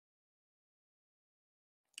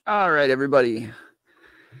All right, everybody.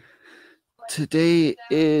 Today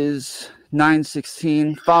is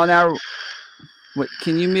 9/16. Fallenour,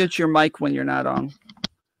 can you mute your mic when you're not on?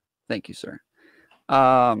 Thank you, sir.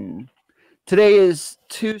 Today is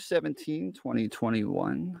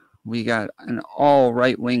 2/17/2021. We got an all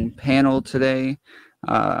right-wing panel today.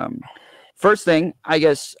 First thing, I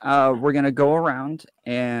guess we're going to go around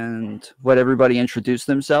and let everybody introduce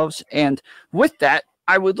themselves. And with that,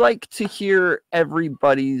 I would like to hear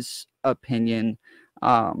everybody's opinion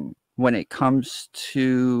when it comes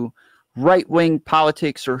to right-wing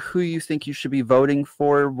politics or who you think you should be voting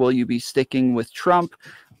for. Will you be sticking with Trump?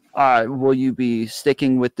 Will you be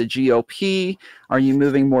sticking with the GOP? Are you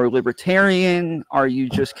moving more libertarian? Are you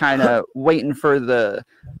just kind of waiting for the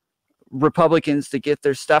Republicans to get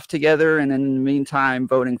their stuff together and in the meantime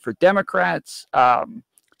voting for Democrats?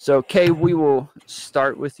 So, Kay, we will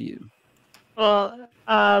start with you. Well,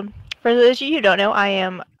 for those of you who don't know, I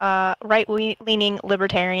am right-leaning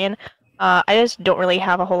libertarian. I just don't really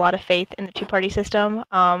have a whole lot of faith in the two-party system.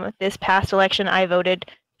 This past election, I voted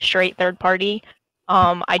straight third party.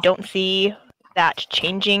 I don't see that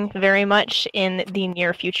changing very much in the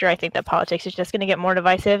near future. I think that politics is just going to get more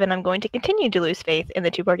divisive, and I'm going to continue to lose faith in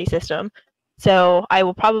the two-party system. So I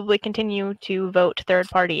will probably continue to vote third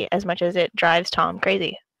party as much as it drives Tom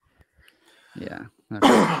crazy. Yeah.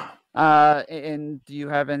 Okay. And do you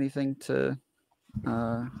have anything to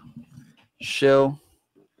shill?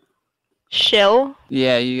 Shill?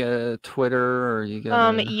 Yeah, you got a Twitter or you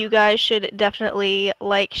got you guys should definitely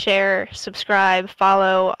like, share, subscribe,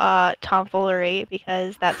 follow Tomfoolery,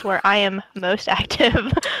 because that's where I am most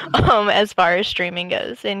active as far as streaming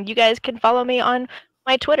goes. And you guys can follow me on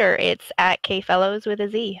my Twitter. It's at KFellowz with a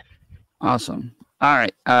Z. Awesome. All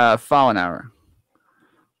right, Fallenour.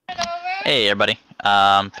 Hey everybody,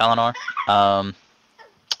 Fallenour.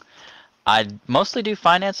 I mostly do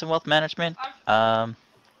finance and wealth management.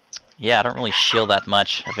 Yeah, I don't really shill that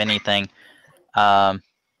much of anything. I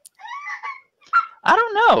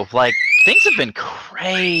don't know. Like, things have been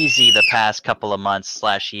crazy the past couple of months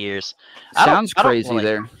 / years. Sounds crazy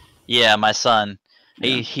there. Yeah, my son.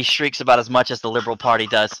 Yeah. He shrieks about as much as the Liberal Party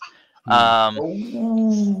does. Savage.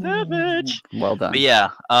 Well done. But yeah,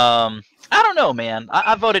 I don't know, man.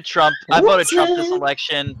 I voted Trump. I voted Trump this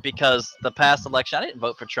election because the past election I didn't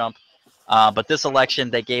vote for Trump. But this election,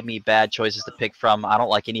 they gave me bad choices to pick from. I don't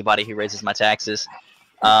like anybody who raises my taxes.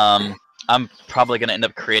 I'm probably going to end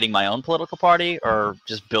up creating my own political party or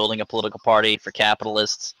just building a political party for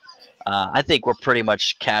capitalists. I think we're pretty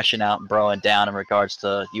much cashing out and broing down in regards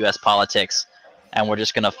to U.S. politics. And we're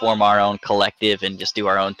just going to form our own collective and just do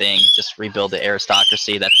our own thing. Just rebuild the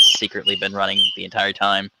aristocracy that's secretly been running the entire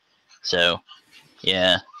time. So,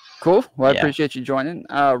 yeah. Cool. Well, I appreciate you joining.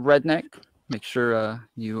 ReDNeQ. Make sure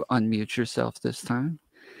you unmute yourself this time.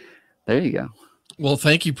 There you go. Well,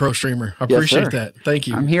 thank you, Pro Streamer. I appreciate that. Thank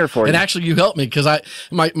you. I'm here for you. And actually, you helped me because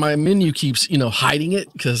my menu keeps hiding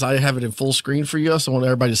it because I have it in full screen for you. So I want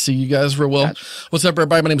everybody to see you guys real well. Gotcha. What's up,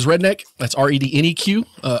 everybody? My name is ReDNeQ. That's ReDNeQ.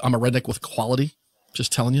 I'm a redneck with quality.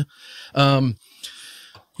 Just telling you.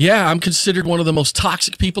 Yeah, I'm considered one of the most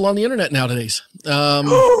toxic people on the internet nowadays.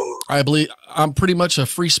 I believe I'm pretty much a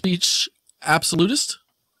free speech absolutist.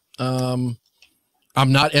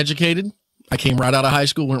 I'm not educated. I came right out of high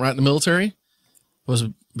school, went right in the military,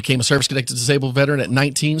 became a service-connected disabled veteran at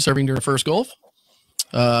 19, serving during the first Gulf.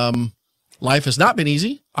 Life has not been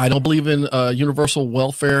easy. I don't believe in universal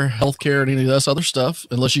welfare, healthcare, and any of this other stuff,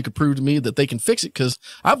 unless you could prove to me that they can fix it, because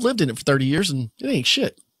I've lived in it for 30 years, and it ain't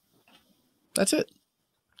shit. That's it.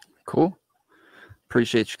 Cool.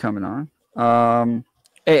 Appreciate you coming on.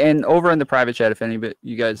 And over in the private chat, if anybody,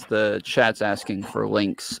 you guys, the chat's asking for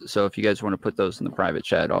links. So if you guys want to put those in the private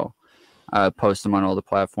chat, I'll post them on all the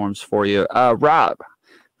platforms for you. Rob,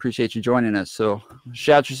 appreciate you joining us. So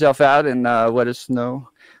shout yourself out and let us know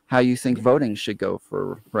how you think voting should go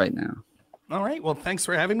for right now. All right. Well, thanks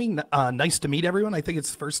for having me. Nice to meet everyone. I think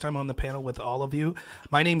it's the first time on the panel with all of you.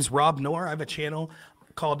 My name's Rob Noerr. I have a channel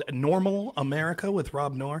called Normal America with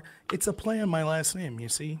Rob Noerr. It's a play on my last name, you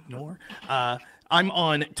see, Noerr. I'm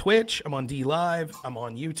on Twitch, I'm on DLive, I'm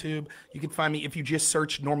on YouTube. You can find me if you just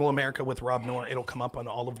search Normal America with Rob Noerr, it'll come up on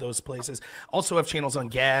all of those places. Also have channels on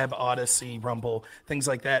Gab, Odyssey, Rumble, things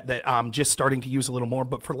like that that I'm just starting to use a little more.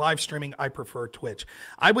 But for live streaming, I prefer Twitch.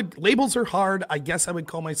 Labels are hard. I guess I would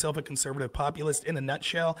call myself a conservative populist in a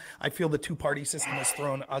nutshell. I feel the two-party system has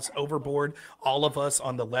thrown us overboard. All of us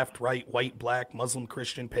on the left, right, white, black, Muslim,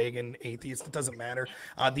 Christian, pagan, atheist, it doesn't matter.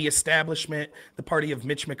 The establishment, the party of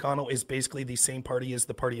Mitch McConnell is basically the same ruling party is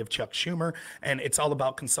the party of Chuck Schumer, and it's all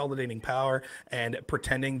about consolidating power and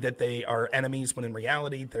pretending that they are enemies when in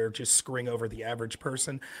reality they're just screwing over the average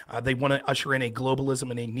person. They want to usher in a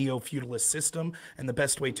globalism and a neo-feudalist system, and the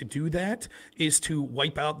best way to do that is to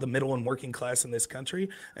wipe out the middle and working class in this country.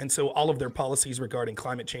 And so all of their policies regarding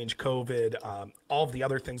climate change, COVID, all of the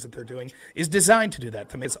other things that they're doing is designed to do that,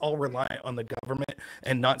 to make us all reliant on the government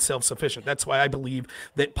and not self-sufficient. That's why I believe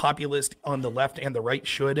that populists on the left and the right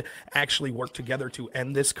should actually work together to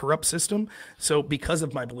end this corrupt system. So because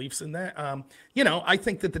of my beliefs in that, you know, I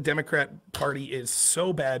think that the Democrat Party is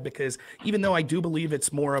so bad because even though I do believe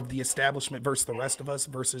it's more of the establishment versus the rest of us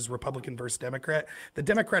versus Republican versus Democrat, the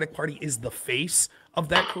Democratic Party is the face of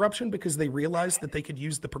that corruption because they realized that they could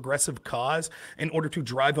use the progressive cause in order to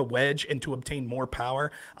drive a wedge and to obtain more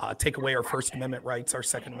power, take away our First Amendment rights, our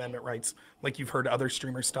Second Amendment rights, like you've heard other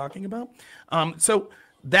streamers talking about. So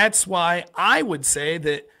that's why I would say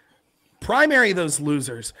that primary those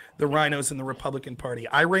losers, the rhinos in the Republican Party.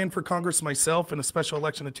 I ran for Congress myself in a special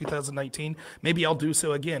election in 2019. Maybe I'll do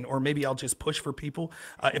so again, or maybe I'll just push for people.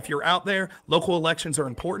 If you're out there, local elections are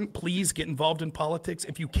important. Please get involved in politics.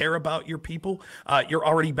 If you care about your people, you're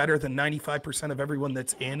already better than 95% of everyone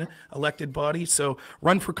that's in elected bodies. So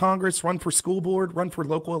run for Congress, run for school board, run for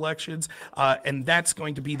local elections, and that's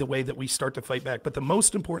going to be the way that we start to fight back. But the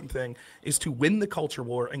most important thing is to win the culture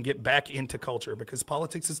war and get back into culture, because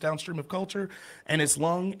politics is downstream of culture, and as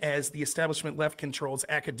long as the establishment left controls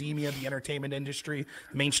academia, the entertainment industry,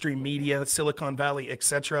 mainstream media, Silicon Valley,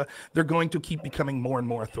 etc., they're going to keep becoming more and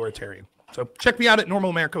more authoritarian. So check me out at Normal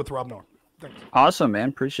America with Rob Noerr. Thanks. Awesome, man.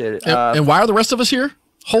 Appreciate it. And why are the rest of us here?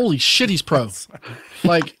 Holy shit, he's pro.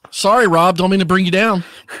 Like, sorry, Rob, don't mean to bring you down.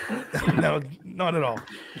 No, not at all.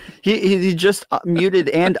 He just muted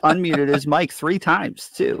and unmuted his mic 3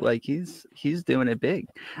 times too. Like he's doing it big.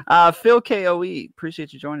 Phil KOE,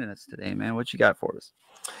 appreciate you joining us today, man. What you got for us?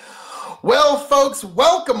 Well, folks,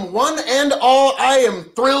 welcome one and all. I am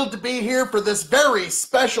thrilled to be here for this very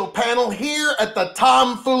special panel here at the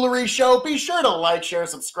Tomfoolery Show. Be sure to like, share,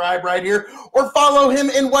 subscribe right here, or follow him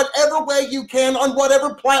in whatever way you can on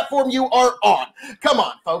whatever platform you are on. Come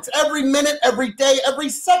on, folks. Every minute, every day, every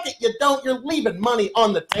second you don't, you're leaving money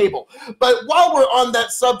on the table. But while we're on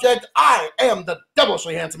that subject, I am the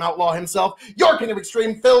devilishly handsome outlaw himself, your king of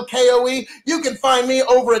extreme, Phil KOE. You can find me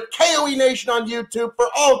over at KOE Nation on YouTube for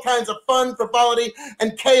all kinds of fun, frivolity,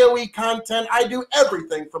 and KOE content. I do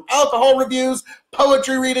everything from alcohol reviews,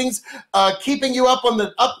 poetry readings, keeping you up on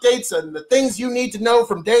the updates and the things you need to know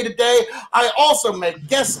from day to day. I also make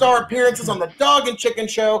guest star appearances on the Dog and Chicken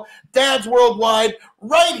Show, Dads Worldwide,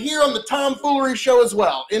 right here on the Tomfoolery Show as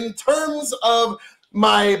well. In terms of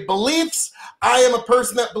my beliefs, I am a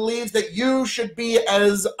person that believes that you should be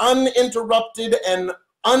as uninterrupted and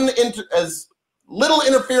as little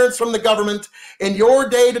interference from the government in your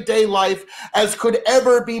day-to-day life as could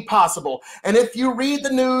ever be possible. And if you read the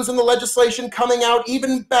news and the legislation coming out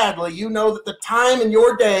even badly, you know that the time in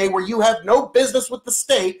your day where you have no business with the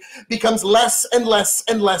state becomes less and less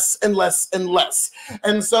and less and less and less.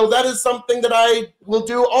 And so that is something that I will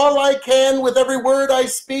do all I can with every word I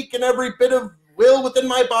speak and every bit of will within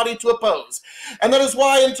my body to oppose. And that is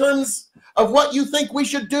why, in terms of what you think we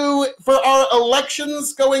should do for our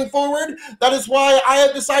elections going forward, that is why I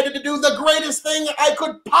have decided to do the greatest thing I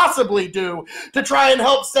could possibly do to try and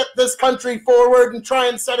help set this country forward and try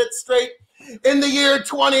and set it straight. In the year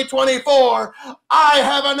 2024, I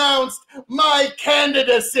have announced my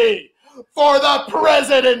candidacy for the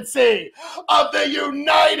presidency of the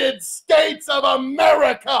United States of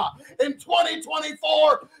America. In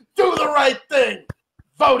 2024, do the right thing.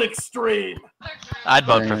 Vote extreme. I'd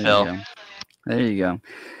vote for Phil. There you go.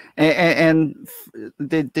 And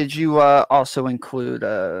did you also include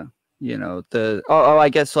you know, the I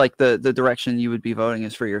guess like the direction you would be voting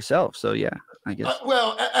is for yourself. So yeah, I guess.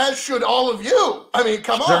 Well, as should all of you. I mean,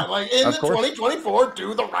 come Sure. on. Like in Of the course. 2024,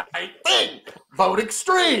 do the right thing. Vote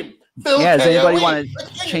extreme. Phil Yeah, does anybody KOE. want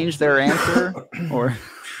to change their answer or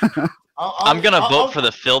I'm gonna vote for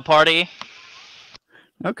the Phil party.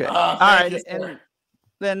 okay. Thank All right, you, sir. and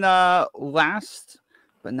then last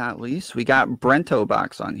but not least, we got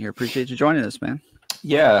BrentoBox on here. Appreciate you joining us, man.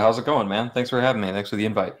 Yeah, how's it going, man? Thanks for having me. Thanks for the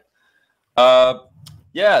invite.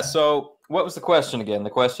 Yeah, so what was the question again?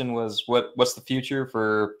 The question was what's the future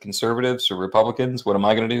for conservatives or Republicans? What am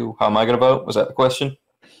I going to do? How am I going to vote? Was that the question?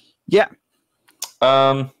 Yeah.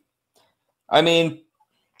 I mean,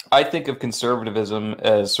 I think of conservatism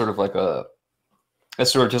as sort of like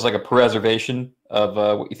just like a preservation of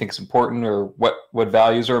what you think is important or what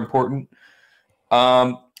values are important.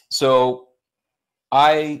 So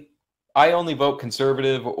I I only vote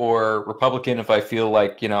conservative or Republican if I feel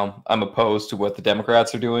like, I'm opposed to what the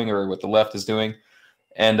Democrats are doing or what the left is doing.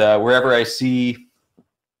 And whatever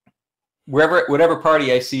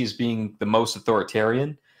party I see as being the most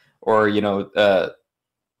authoritarian, or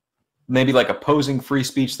maybe like opposing free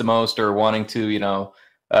speech the most, or wanting to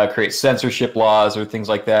create censorship laws or things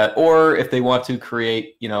like that, or if they want to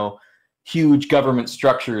create huge government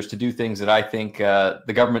structures to do things that I think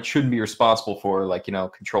the government shouldn't be responsible for, like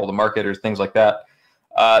control the market or things like that,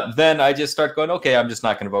 then I just start going, okay, I'm just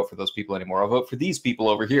not going to vote for those people anymore. I'll vote for these people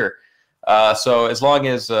over here. So as long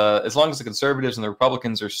as the conservatives and the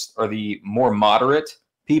Republicans are the more moderate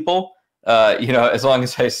people, as long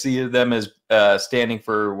as I see them as standing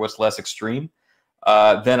for what's less extreme,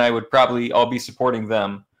 then I'll be supporting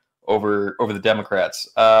them over the Democrats.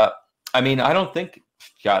 I don't think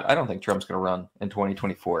Trump's going to run in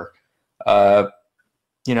 2024. I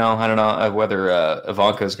don't know whether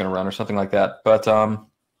Ivanka is going to run or something like that, but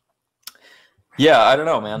yeah, I don't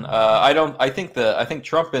know, man. I think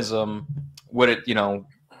Trumpism,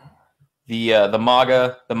 the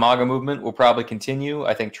MAGA movement will probably continue.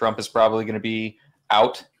 I think Trump is probably going to be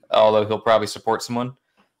out, although he'll probably support someone.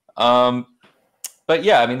 But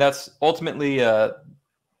yeah, that's ultimately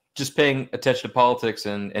just paying attention to politics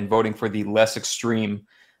and voting for the less extreme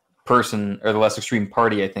person or the less extreme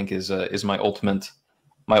party, I think is my ultimate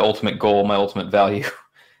goal, my ultimate value.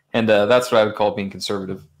 And that's what I would call being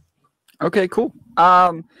conservative. Okay, cool.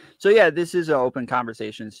 So yeah, this is an open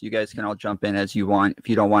conversation, so you guys can all jump in as you want. If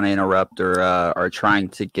you don't want to interrupt or are trying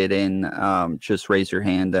to get in, just raise your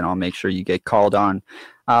hand, and I'll make sure you get called on.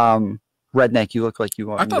 ReDNeQ, you look like you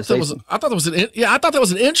want. I thought that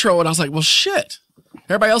was an intro, and I was like, well, shit.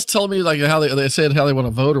 Everybody else telling me like how they said how they want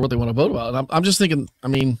to vote or what they want to vote about. And I'm just thinking,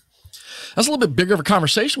 that's a little bit bigger of a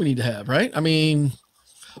conversation we need to have, right?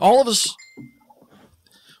 All of us.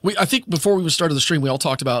 I think before we started the stream, we all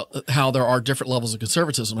talked about how there are different levels of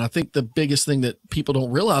conservatism. And I think the biggest thing that people don't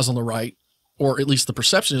realize on the right, or at least the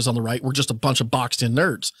perception is on the right, we're just a bunch of boxed in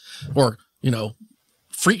nerds or,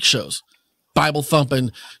 freak shows, Bible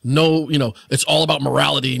thumping. No, it's all about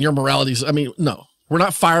morality and your moralities. No, we're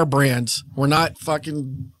not firebrands. We're not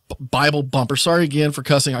fucking Bible bumper. Sorry again for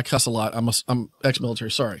cussing. I cuss a lot. I'm ex-military.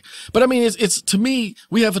 Sorry. But it's to me,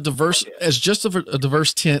 we have a diverse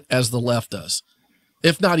tent as the left does.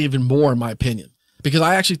 If not even more, in my opinion, because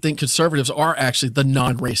I actually think conservatives are actually the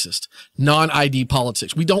non-racist, non-ID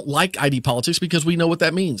politics. We don't like ID politics because we know what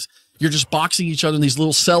that means. You're just boxing each other in these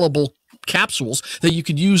little sellable capsules that you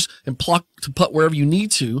can use and put wherever you need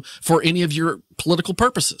to for any of your political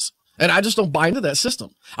purposes. And I just don't buy into that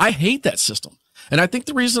system. I hate that system. And I think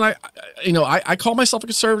the reason I call myself a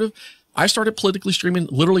conservative, I started politically streaming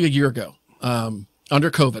literally a year ago. Under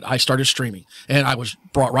COVID, I started streaming, and I was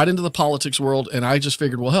brought right into the politics world, and I just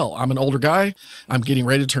figured, well, hell, I'm an older guy. I'm getting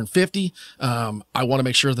ready to turn 50. I want to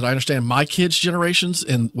make sure that I understand my kids' generations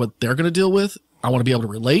and what they're going to deal with. I want to be able to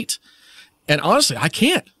relate. And honestly, I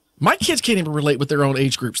can't. My kids can't even relate with their own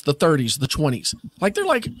age groups, the 30s, the 20s. Like, they're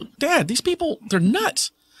like, Dad, these people, they're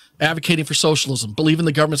nuts. Advocating for socialism, believing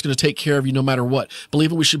the government's going to take care of you no matter what,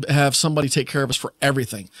 believing we should have somebody take care of us for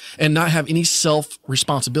everything, and not have any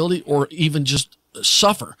self-responsibility or even just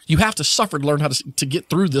suffer. You have to suffer to learn how to get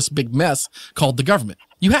through this big mess called the government.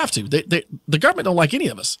 You have to. The government don't like any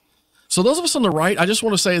of us. So those of us on the right, I just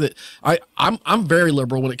want to say that I'm very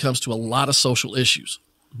liberal when it comes to a lot of social issues.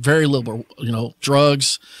 Very liberal,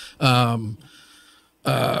 drugs. Drugs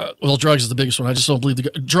is the biggest one. I just don't believe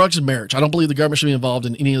drugs and marriage. I don't believe the government should be involved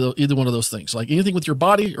in either one of those things. Like anything with your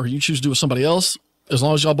body, or you choose to do with somebody else, as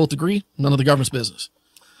long as y'all both agree, none of the government's business.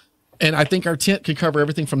 And I think our tent could cover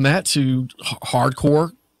everything from that to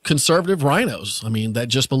hardcore conservative rhinos. That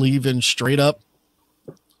just believe in straight up,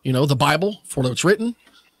 the Bible for what it's written.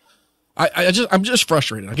 I'm just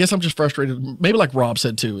frustrated. I guess I'm just frustrated. Maybe like Rob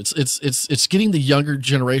said too. It's getting the younger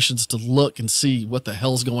generations to look and see what the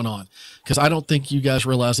hell's going on. Because I don't think you guys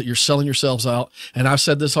realize that you're selling yourselves out. And I've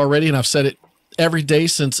said this already, and I've said it every day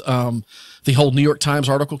since the whole New York Times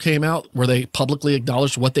article came out, where they publicly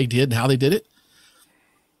acknowledged what they did and how they did it.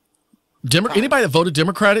 Anybody that voted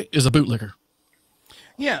Democratic is a bootlicker.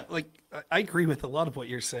 Yeah, I agree with a lot of what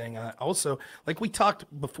you're saying. Also, like we talked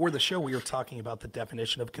before the show, we were talking about the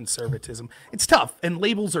definition of conservatism. It's tough, and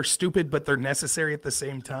labels are stupid, but they're necessary at the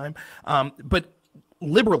same time. But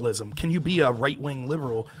liberalism, can you be a right-wing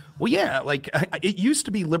liberal? Well, yeah, it used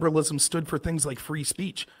to be liberalism stood for things like free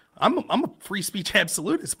speech. I'm a free speech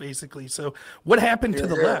absolutist, basically. So what happened to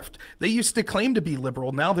the left? They used to claim to be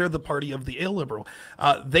liberal. Now they're the party of the illiberal.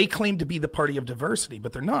 They claim to be the party of diversity,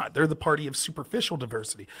 but they're not. They're the party of superficial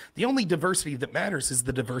diversity. The only diversity that matters is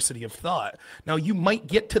the diversity of thought. Now, you might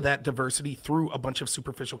get to that diversity through a bunch of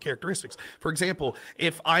superficial characteristics. For example,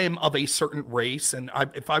 if I am of a certain race and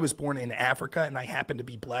if I was born in Africa and I happen to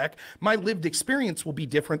be black, my lived experience will be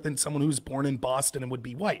different than someone who's born in Boston and would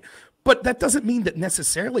be white. But that doesn't mean that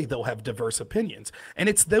necessarily they'll have diverse opinions. And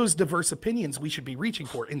it's those diverse opinions we should be reaching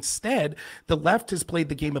for. Instead, the left has played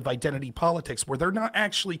the game of identity politics where they're not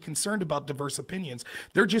actually concerned about diverse opinions.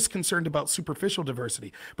 They're just concerned about superficial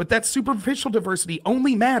diversity. But that superficial diversity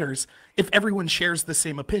only matters if everyone shares the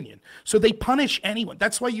same opinion. So they punish anyone.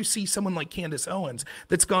 That's why you see someone like Candace Owens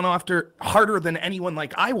that's gone after harder than anyone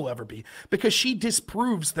like I will ever be, because she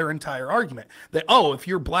disproves their entire argument that, oh, if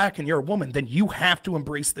you're black and you're a woman, then you have to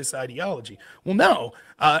embrace this ideology. Well, no,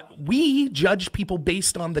 we judge people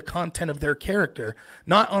based on the content of their character,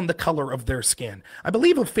 not on the color of their skin. I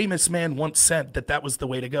believe a famous man once said that that was the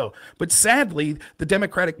way to go. But sadly, the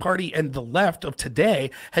Democratic Party and the left of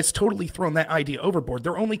today has totally thrown that idea overboard.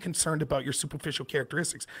 They're only concerned about your superficial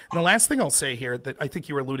characteristics. And the last thing I'll say here that I think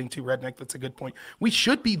you were alluding to, ReDNeQ, that's a good point. We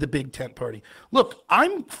should be the big tent party. Look,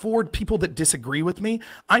 I'm for people that disagree with me.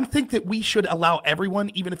 I think that we should allow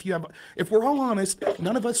everyone, even if we're all honest,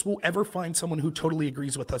 none of us will ever find someone who totally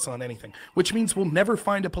agrees with us on anything, which means we'll never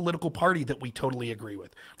find a political party that we totally agree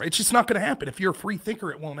with, right? It's just not going to happen. If you're a free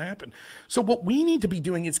thinker, it won't happen. So what we need to be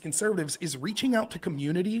doing as conservatives is reaching out to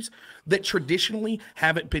communities that traditionally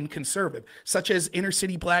haven't been conservative, such as inner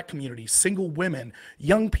city black communities, single women,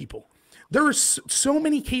 young people. There are so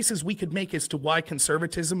many cases we could make as to why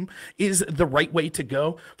conservatism is the right way to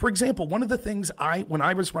go. For example, one of the things when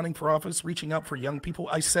I was running for office, reaching out for young people,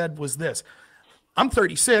 I said was this: I'm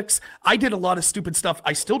 36. I did a lot of stupid stuff.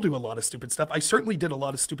 I still do a lot of stupid stuff. I certainly did a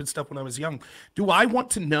lot of stupid stuff when I was young. Do I want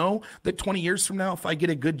to know that 20 years from now, if I get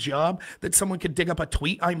a good job, that someone could dig up a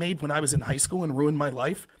tweet I made when I was in high school and ruin my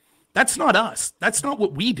life? That's not us. That's not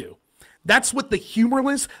what we do. That's what the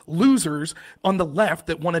humorless losers on the left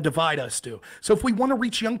that want to divide us do. So if we want to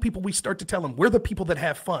reach young people, we start to tell them, we're the people that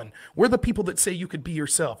have fun. We're the people that say you could be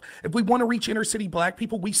yourself. If we want to reach inner city black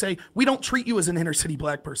people, we say, we don't treat you as an inner city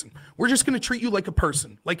black person. We're just going to treat you like a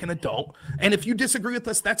person, like an adult. And if you disagree with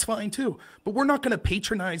us, that's fine too. But we're not going to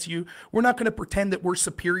patronize you. We're not going to pretend that we're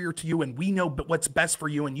superior to you and we know what's best for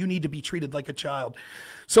you and you need to be treated like a child.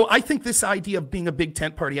 So I think this idea of being a big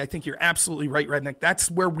tent party, I think you're absolutely right, ReDNeQ. That's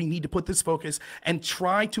where we need to put this focus and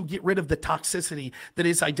try to get rid of the toxicity that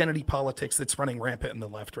is identity politics that's running rampant in the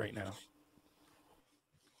left right now.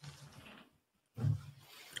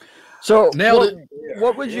 So Nailed it.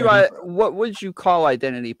 what would you call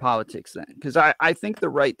identity politics then? Because I think the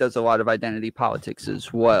right does a lot of identity politics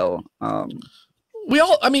as well. We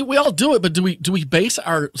all do it, but do we base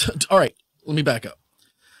our all right, let me back up.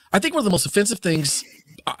 I think one of the most offensive things,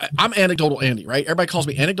 I'm anecdotal Andy, right? Everybody calls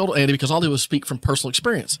me anecdotal Andy because all I do is speak from personal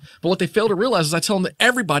experience. But what they fail to realize is I tell them that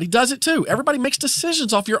everybody does it too. Everybody makes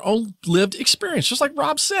decisions off your own lived experience, just like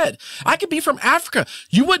Rob said. I could be from Africa.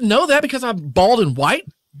 You wouldn't know that because I'm bald and white.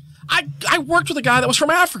 I worked with a guy that was from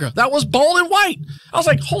Africa that was bald and white. I was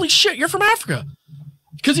like, holy shit, you're from Africa.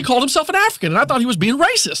 Because he called himself an African, and I thought he was being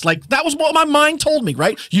racist. Like, that was what my mind told me,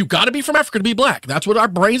 right? You got to be from Africa to be black. That's what our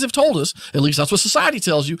brains have told us. At least that's what society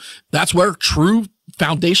tells you. That's where true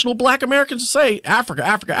foundational black Americans say, Africa,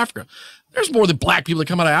 Africa, Africa. There's more than black people that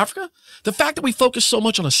come out of Africa. The fact that we focus so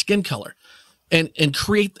much on a skin color and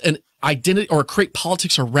create an identity or create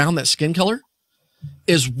politics around that skin color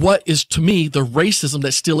is what is, to me, the racism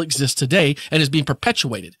that still exists today and is being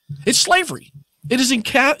perpetuated. It's slavery. It is it's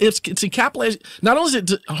encapsulated. Not only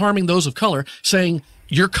is it harming those of color, saying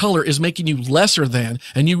your color is making you lesser than,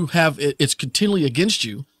 and you have it's continually against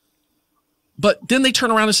you. But then they turn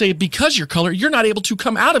around and say, because your color, you're not able to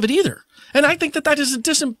come out of it either. And I think that is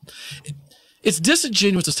it's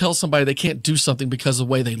disingenuous to tell somebody they can't do something because of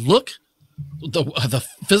the way they look, the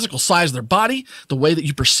physical size of their body, the way that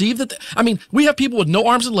you perceive that. I mean, we have people with no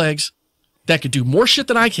arms and legs that could do more shit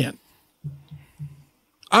than I can.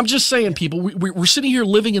 I'm just saying, people, we're sitting here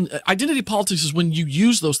living in identity politics is when you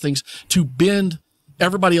use those things to bend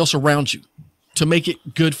everybody else around you to make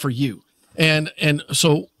it good for you. And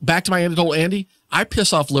so back to my anecdotal Andy, I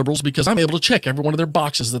piss off liberals because I'm able to check every one of their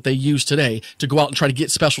boxes that they use today to go out and try to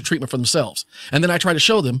get special treatment for themselves. And then I try to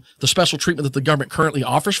show them the special treatment that the government currently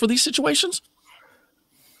offers for these situations.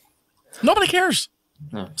 Nobody cares.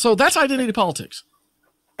 No. So that's identity politics.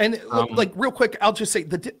 And like real quick, I'll just say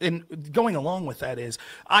and going along with that is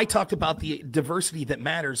I talked about the diversity that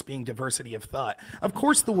matters being diversity of thought. Of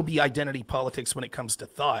course, there will be identity politics when it comes to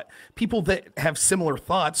thought. People that have similar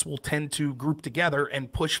thoughts will tend to group together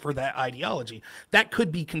and push for that ideology. That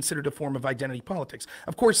could be considered a form of identity politics.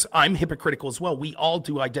 Of course, I'm hypocritical as well. We all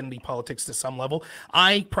do identity politics to some level.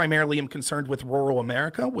 I primarily am concerned with rural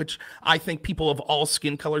America, which I think people of all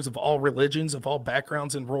skin colors, of all religions, of all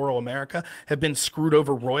backgrounds in rural America have been screwed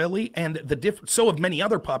over royally, and so have many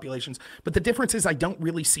other populations. But the difference is I don't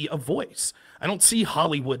really see a voice. I don't see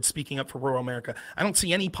Hollywood speaking up for rural America. I don't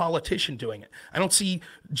see any politician doing it. I don't see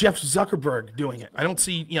Jeff Zuckerberg doing it. I don't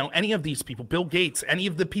see, any of these people, Bill Gates, any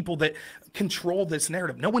of the people that control this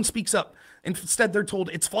narrative. No one speaks up. Instead, they're told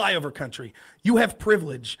it's flyover country. You have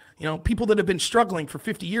privilege. People that have been struggling for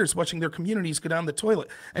 50 years watching their communities go down the toilet.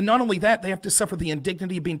 And not only that, they have to suffer the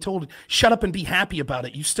indignity of being told, shut up and be happy about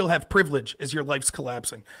it. You still have privilege as your life's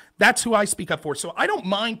collapsing. That's who I speak up for. So I don't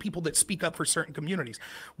mind people that speak up for certain communities.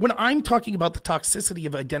 When I'm talking about the toxicity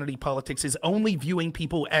of identity politics is only viewing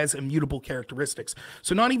people as immutable characteristics.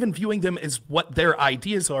 So not even viewing them as what their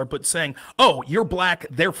ideas are, but saying, oh, you're black,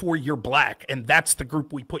 therefore you're black. And that's the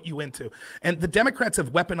group we put you into. And the Democrats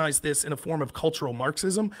have weaponized this in a form of cultural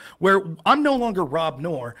Marxism, where I'm no longer Rob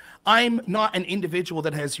Noerr. I'm not an individual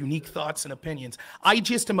that has unique thoughts and opinions. I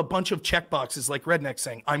just am a bunch of checkboxes like ReDNeQ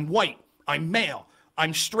saying, I'm white, I'm male,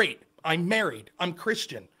 I'm straight, I'm married, I'm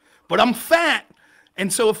Christian, but I'm fat.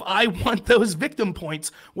 And so if I want those victim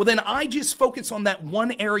points, well, then I just focus on that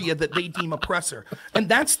one area that they deem oppressor. And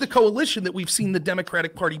that's the coalition that we've seen the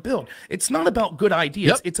Democratic Party build. It's not about good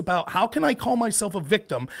ideas. Yep. It's about how can I call myself a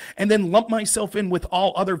victim and then lump myself in with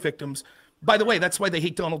all other victims. By the way, that's why they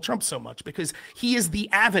hate Donald Trump so much, because he is the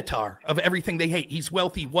avatar of everything they hate. He's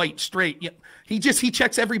wealthy, white, straight. He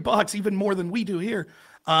checks every box even more than we do here.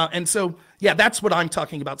 And so, yeah, that's what I'm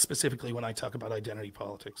talking about specifically when I talk about identity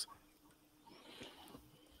politics.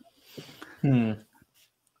 I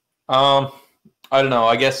don't know.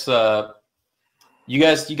 I guess you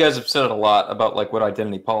guys have said it a lot about what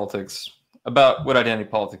identity politics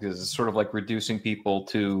is sort of like reducing people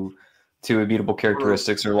to immutable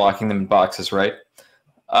characteristics or locking them in boxes, right?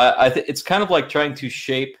 It's kind of like trying to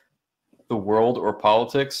shape the world or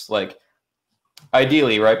politics. Like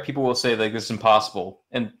ideally, right? People will say this is impossible,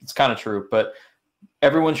 and it's kind of true, but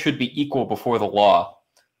everyone should be equal before the law,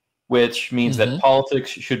 which means that politics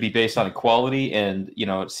should be based on equality and,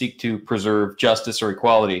 seek to preserve justice or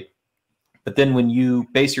equality. But then when you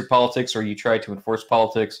base your politics or you try to enforce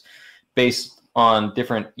politics based on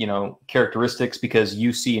different, characteristics because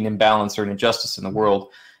you see an imbalance or an injustice in the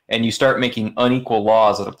world, and you start making unequal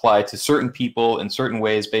laws that apply to certain people in certain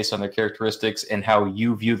ways based on their characteristics and how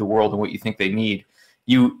you view the world and what you think they need,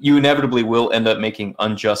 you inevitably will end up making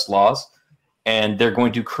unjust laws. And they're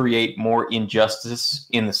going to create more injustice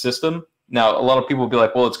in the system. Now, a lot of people will be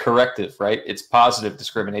like, well, it's corrective, right? It's positive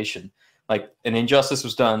discrimination. Like an injustice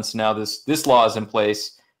was done, so now this law is in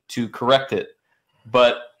place to correct it.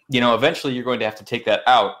 But, eventually you're going to have to take that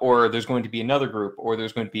out, or there's going to be another group, or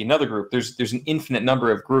there's going to be another group. There's an infinite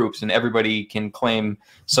number of groups, and everybody can claim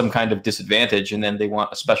some kind of disadvantage, and then they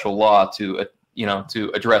want a special law to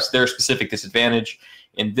address their specific disadvantage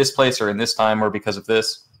in this place or in this time or because of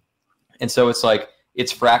this. And so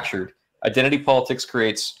it's fractured. Identity politics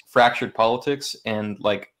creates fractured politics and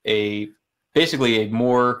basically a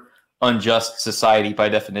more unjust society by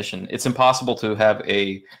definition. It's impossible to have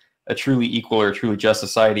a truly equal or a truly just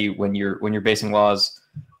society when you're basing laws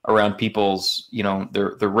around people's,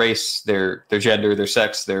 their race, their gender, their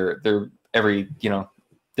sex, their every,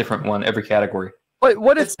 different one, every category. But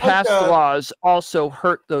what if past laws also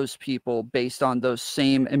hurt those people based on those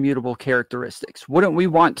same immutable characteristics? Wouldn't we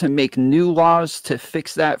want to make new laws to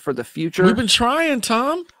fix that for the future? We've been trying,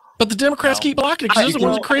 Tom, but the Democrats keep blocking it because they're the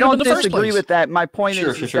ones that created them in the first place. I don't disagree with that. My point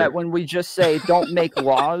is that when we just say don't make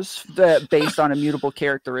laws that based on immutable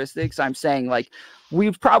characteristics, I'm saying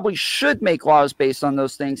we probably should make laws based on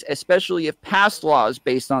those things, especially if past laws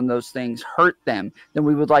based on those things hurt them. Then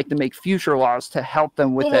we would like to make future laws to help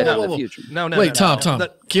them with that in the future. Wait, Tom,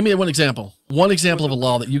 give me one example. One example of a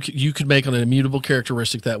law that you could make on an immutable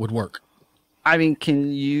characteristic that would work. I mean, do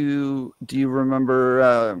you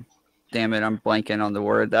remember, damn it, I'm blanking on the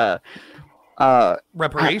word.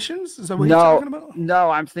 Reparations? Is that what you're talking about?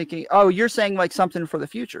 No, I'm thinking, you're saying something for the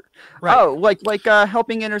future. Right. Oh, like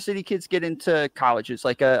helping inner city kids get into colleges,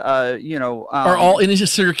 are all inner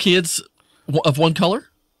city kids of one color?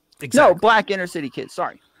 Exactly. No, black inner city kids,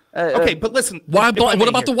 sorry. Okay, but listen. What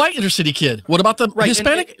about the white inner city kid? What about the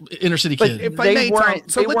Hispanic inner city kid? They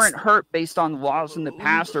weren't hurt based on laws in the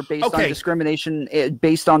past or based on discrimination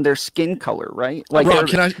based on their skin color, right? Like, Rob,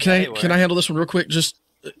 can I handle this one real quick? Just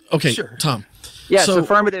okay, sure. Tom. Yes,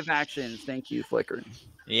 affirmative actions. Thank you, Flicker.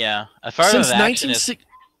 Yeah, affirmative action.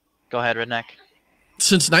 Go ahead, ReDNeQ.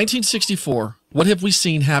 Since 1964, what have we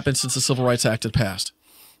seen happen since the Civil Rights Act had passed?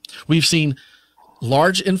 We've seen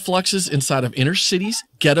large influxes inside of inner cities,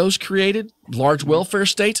 ghettos created, large welfare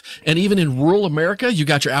states, and even in rural America, you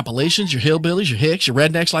got your Appalachians, your hillbillies, your hicks, your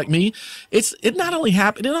rednecks like me. It not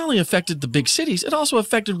only affected the big cities, it also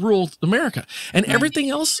affected rural America. And everything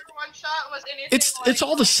else, it's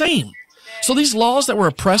all the same. So these laws that were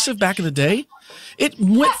oppressive back in the day, it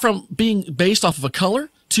went from being based off of a color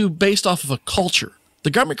to based off of a culture. The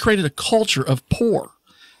government created a culture of poor.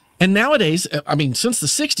 And nowadays, I mean, since the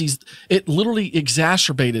 60s, it literally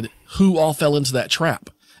exacerbated who all fell into that trap.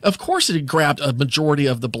 Of course, it had grabbed a majority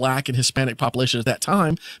of the black and Hispanic population at that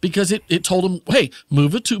time because it told them, hey,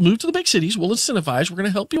 move to the big cities. We'll incentivize. We're going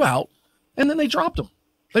to help you out. And then they dropped them.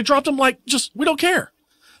 They dropped them like, we don't care.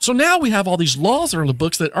 So now we have all these laws that are in the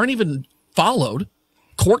books that aren't even followed.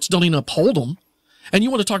 Courts don't even uphold them. And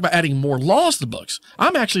you want to talk about adding more laws to the books.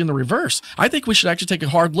 I'm actually in the reverse. I think we should actually take a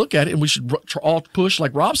hard look at it, and we should all push,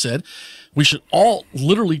 like Rob said. We should all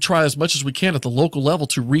literally try as much as we can at the local level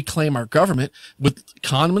to reclaim our government with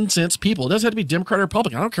common sense people. It doesn't have to be Democrat or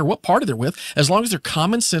Republican. I don't care what party they're with, as long as they're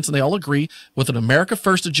common sense and they all agree with an America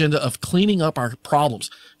First agenda of cleaning up our problems,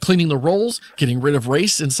 cleaning the roles, getting rid of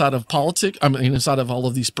race inside of politics. I mean, inside of all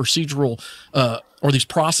of these procedural or these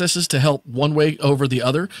processes to help one way over the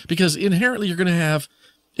other, because inherently you're going to have,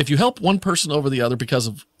 if you help one person over the other because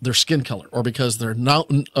of their skin color or because they're not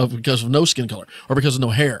because of no skin color or because of no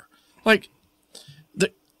hair, like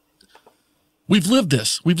we've lived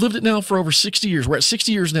this. We've lived it now for over 60 years. We're at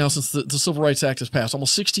 60 years now since the Civil Rights Act has passed,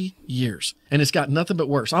 almost 60 years. And it's got nothing but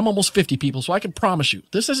worse. I'm almost 50, people, so I can promise you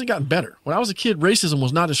this hasn't gotten better. When I was a kid, racism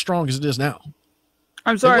was not as strong as it is now.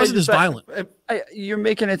 I'm sorry. It wasn't as violent. You're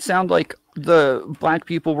making it sound like the black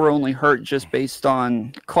people were only hurt just based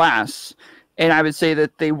on class. And I would say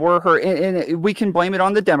that they were hurt. And we can blame it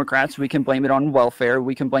on the Democrats. We can blame it on welfare.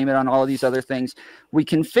 We can blame it on all of these other things. We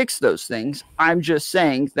can fix those things. I'm just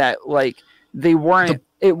saying that, like, they weren't,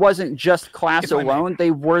 it wasn't just class alone.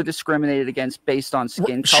 They were discriminated against based on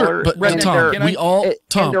skin color. But Tom, we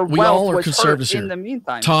all are conservatives here. In the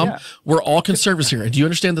meantime, Tom, we're all conservatives here. And do you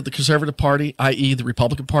understand that the Conservative Party, i.e. the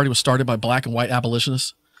Republican Party, was started by black and white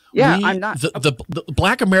abolitionists? Yeah, I'm not. The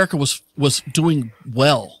black America was doing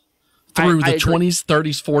well through the 20s,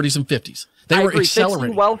 30s, 40s, and 50s. They were accelerating.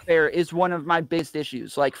 Fixing welfare is one of my biggest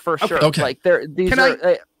issues, like, for sure. Okay. Like,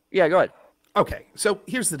 yeah, go ahead. Okay, so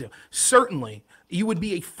here's the deal. Certainly, you would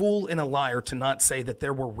be a fool and a liar to not say that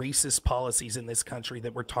there were racist policies in this country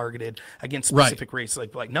that were targeted against specific races.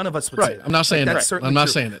 Like none of us would say that. I'm not saying that's that. I'm not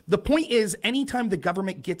saying it. The point is, anytime the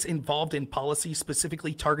government gets involved in policy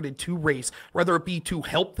specifically targeted to race, whether it be to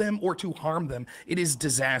help them or to harm them, it is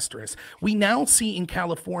disastrous. We now see in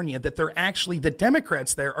California that the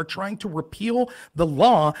Democrats there are trying to repeal the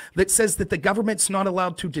law that says that the government's not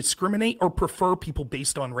allowed to discriminate or prefer people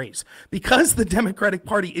based on race. Because the Democratic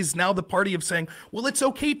Party is now the party of saying, well, it's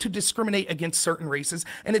okay to discriminate against certain races,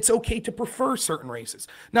 and it's okay to prefer certain races.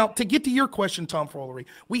 Now, to get to your question, Tom Fowlery,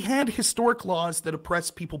 we had historic laws that oppress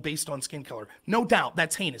people based on skin color. No doubt,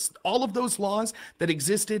 that's heinous. All of those laws that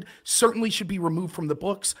existed certainly should be removed from the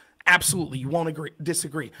books. Absolutely, you won't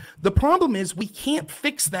disagree. The problem is we can't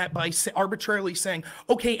fix that by arbitrarily saying,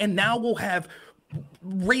 okay, and now we'll have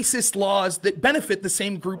racist laws that benefit the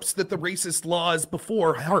same groups that the racist laws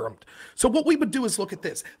before harmed. So what we would do is look at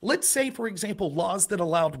this. Let's say, for example, laws that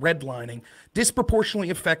allowed redlining disproportionately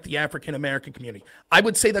affect the African American community. I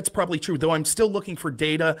would say that's probably true, though I'm still looking for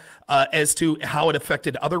data as to how it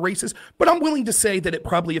affected other races, but I'm willing to say that it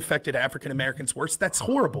probably affected African Americans worse. That's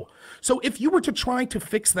horrible. So if you were to try to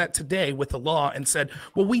fix that today with the law and said,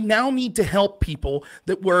 well, we now need to help people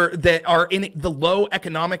that are in the low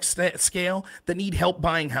economic scale that need help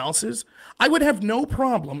buying houses, I would have no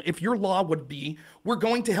problem if your law would be, we're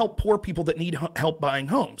going to help poor people that need help buying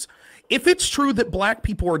homes. If it's true that black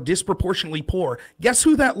people are disproportionately poor, guess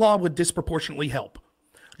who that law would disproportionately help?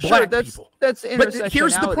 Black people. That's But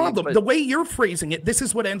here's the problem. The way you're phrasing it, this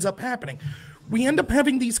is what ends up happening. we end up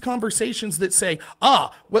having these conversations that say,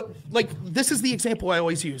 what, like, this is the example I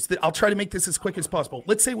always use, that I'll try to make this as quick as possible.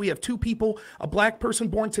 Let's say we have two people, a black person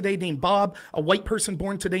born today named Bob, a white person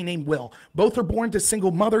born today named Will. Both are born to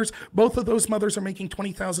single mothers. Both of those mothers are making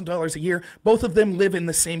 $20,000 a year. Both of them live in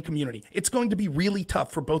the same community. It's going to be really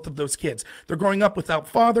tough for both of those kids. They're growing up without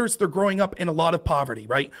fathers. They're growing up in a lot of poverty,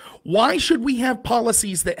 right? Why should we have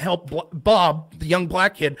policies that help Bob, the young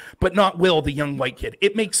black kid, but not Will, the young white kid?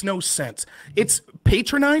 It makes no sense. It's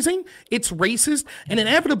patronizing, it's racist, and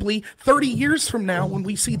inevitably 30 years from now, when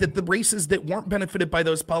we see that the races that weren't benefited by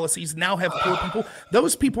those policies now have poor people,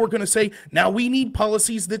 those people are going to say, now we need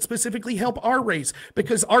policies that specifically help our race,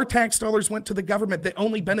 because our tax dollars went to the government that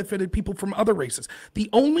only benefited people from other races. The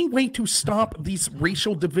only way to stop these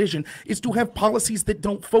racial division is to have policies that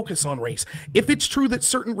don't focus on race. If it's true that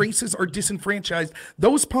certain races are disenfranchised,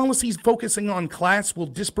 those policies focusing on class will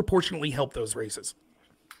disproportionately help those races.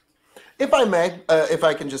 If I may, if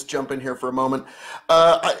I can just jump in here for a moment,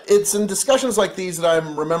 it's in discussions like these that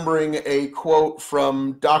I'm remembering a quote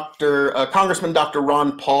from Congressman Dr.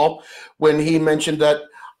 Ron Paul, when he mentioned that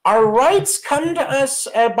our rights come to us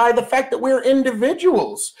by the fact that we're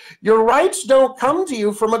individuals. Your rights don't come to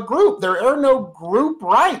you from a group. There are no group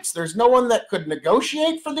rights. There's no one that could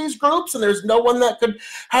negotiate for these groups, and there's no one that could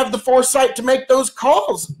have the foresight to make those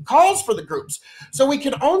calls for the groups. So we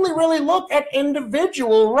can only really look at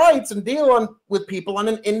individual rights and deal with people on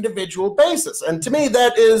an individual basis. And to me,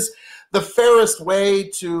 that is the fairest way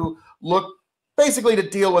to look, basically to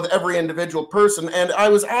deal with every individual person. And I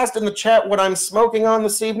was asked in the chat what I'm smoking on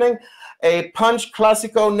this evening, a Punch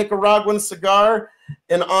Classico Nicaraguan cigar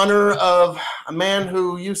in honor of a man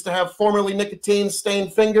who used to have formerly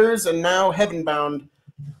nicotine-stained fingers and now heaven-bound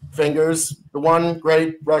fingers, the one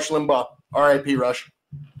great Rush Limbaugh. R.I.P. Rush.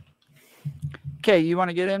 Okay, you want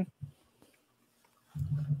to get in?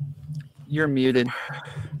 You're muted.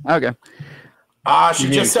 Okay. She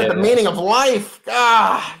just said the meaning of life.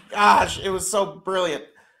 Gosh, it was so brilliant.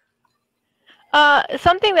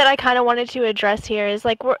 Something that I kind of wanted to address here is,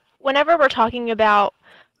 like, whenever we're talking about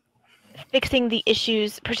fixing the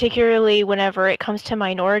issues, particularly whenever it comes to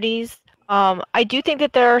minorities, I do think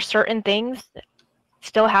that there are certain things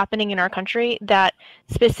still happening in our country that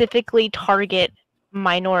specifically target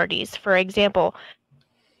minorities. For example,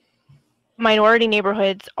 minority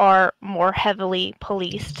neighborhoods are more heavily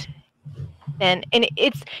policed. And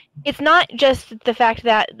it's not just the fact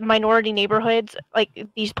that minority neighborhoods, like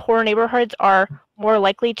these poor neighborhoods, are more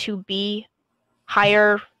likely to be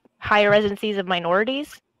higher residencies of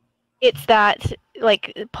minorities. It's that,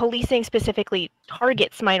 like, policing specifically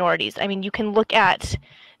targets minorities. I mean, you can look at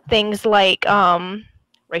things like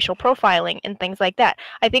racial profiling and things like that.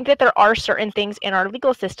 I think that there are certain things in our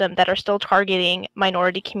legal system that are still targeting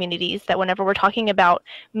minority communities, that whenever we're talking about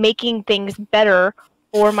making things better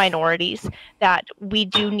for minorities, that we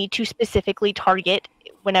do need to specifically target.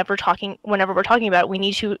 Whenever we're talking about it, we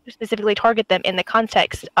need to specifically target them in the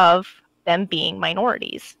context of them being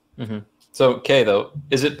minorities. Mm-hmm. So, Kay, though,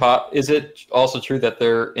 is it also true that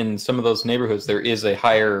there, in some of those neighborhoods, there is a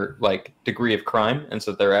higher, like, degree of crime, and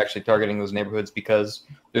so they're actually targeting those neighborhoods because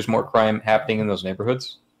there's more crime happening in those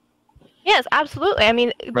neighborhoods? Yes, absolutely. I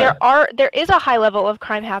mean, Right. there is a high level of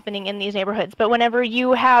crime happening in these neighborhoods, but whenever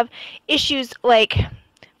you have issues like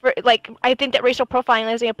I think that racial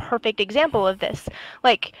profiling is a perfect example of this.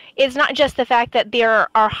 Like, it's not just the fact that there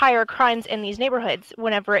are higher crimes in these neighborhoods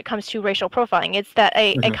whenever it comes to racial profiling. It's that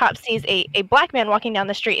a cop sees a black man walking down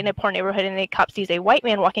the street in a poor neighborhood, and a cop sees a white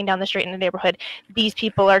man walking down the street in a neighborhood. These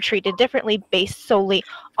people are treated differently based solely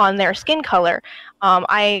on their skin color.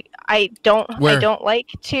 I don't like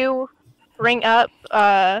to bring up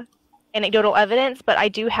anecdotal evidence, but I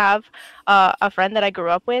do have a friend that I grew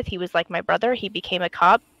up with. He was like my brother. He became a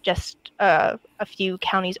cop just a few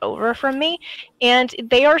counties over from me, and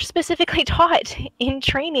they are specifically taught in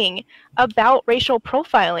training about racial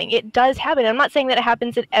profiling. It does happen. I'm not saying that it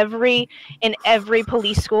happens in every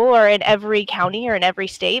police school or in every county or in every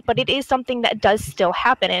state, but it is something that does still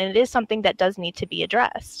happen, and it is something that does need to be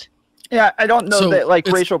addressed. Yeah, I don't know So that, like,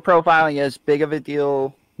 it's- racial profiling is big of a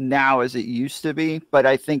deal now as it used to be, but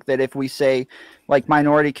I think that if we say, like,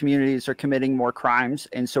 minority communities are committing more crimes,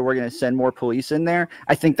 and so we're going to send more police in there,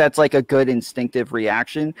 I think that's like a good instinctive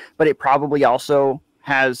reaction, but it probably also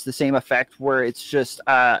has the same effect where it's just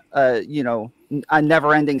a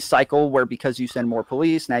never-ending cycle where, because you send more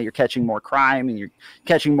police, now you're catching more crime, and you're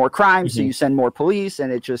catching more crime, so you send more police,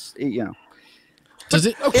 and it just, Does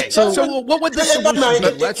it? Okay, so what would the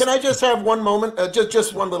solution be? Can I just have one moment?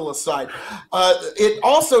 Just one little aside. It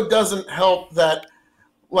also doesn't help that,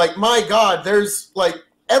 like, my God, there's, like,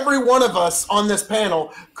 every one of us on this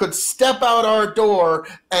panel could step out our door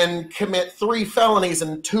and commit 3 felonies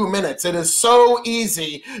in 2 minutes. It is so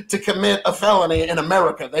easy to commit a felony in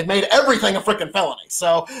America. They've made everything a freaking felony.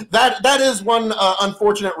 So that is one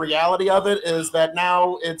unfortunate reality of it, is that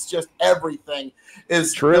now it's just everything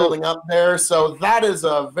is building up there. So that is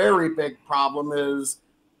a very big problem. Is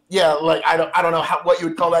like I don't know what you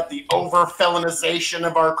would call that, the over felonization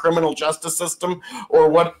of our criminal justice system, or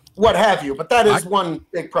what have you, but that is one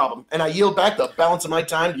big problem. And I yield back the balance of my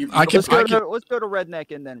time to you. Let's go to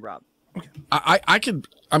ReDNeQ and then Rob.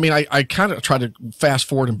 I kind of try to fast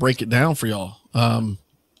forward and break it down for y'all.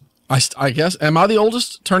 I guess, am I the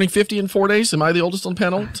oldest, turning 50 in 4 days? Am I the oldest on the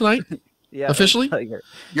panel tonight? Yeah, officially.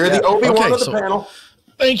 You're the Obi-Wan of the panel.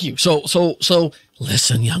 Thank you. So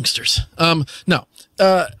listen, youngsters. No,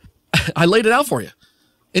 I laid it out for you.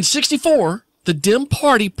 In '64, the Dem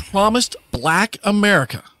Party promised Black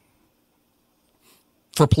America,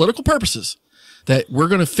 for political purposes, that we're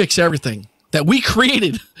going to fix everything that we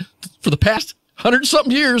created for the past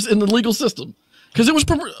 100-something years in the legal system. Because it was,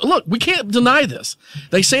 look, we can't deny this.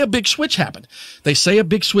 They say a big switch happened.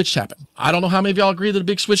 I don't know how many of y'all agree that a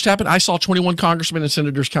big switch happened. I saw 21 congressmen and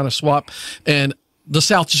senators kind of swap, and the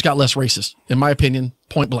South just got less racist, in my opinion,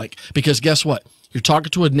 point blank. Because guess what? You're talking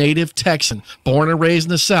to a native Texan, born and raised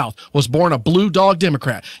in the South, was born a blue dog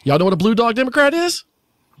Democrat. Y'all know what a blue dog Democrat is?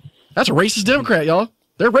 That's a racist Democrat, y'all.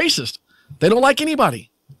 They're racist. They don't like anybody.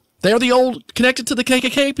 They're the old connected to the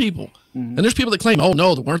KKK people. And there's people that claim, oh,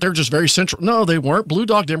 no, they weren't. They're just very central. No, they weren't. Blue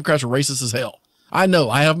dog Democrats are racist as hell. I know.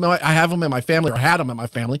 I have them in my family, or had them in my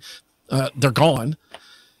family. They're gone.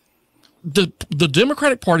 The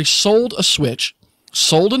Democratic Party sold a switch,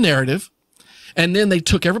 sold a narrative, and then they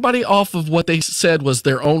took everybody off of what they said was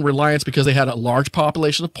their own reliance, because they had a large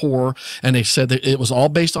population of poor, and they said that it was all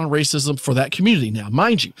based on racism for that community. Now,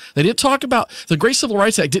 mind you, they didn't talk about the Great Civil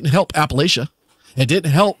Rights Act. Didn't help Appalachia. It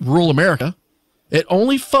didn't help rural America. It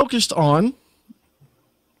only focused on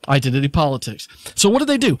identity politics. So what did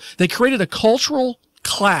they do? They created a cultural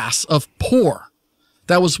class of poor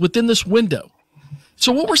that was within this window.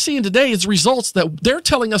 So what we're seeing today is results that they're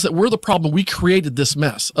telling us that we're the problem. We created this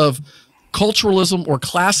mess of culturalism or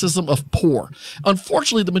classism of poor.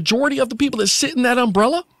 Unfortunately, the majority of the people that sit in that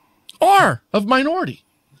umbrella are of minority.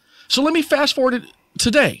 So let me fast forward it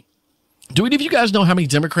today. Do any of you guys know how many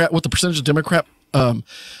what the percentage of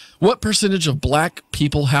what percentage of Black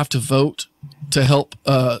people have to vote to help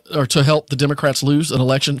the Democrats lose an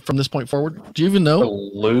election from this point forward? Do you even know? To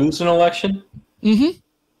lose an election? Mm-hmm.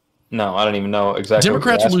 No, I don't even know exactly.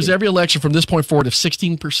 Democrats will lose every election from this point forward if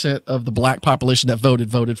 16% of the Black population that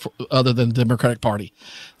voted for other than the Democratic Party.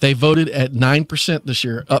 They voted at 9% this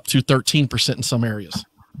year, up to 13% in some areas.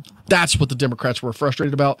 That's what the Democrats were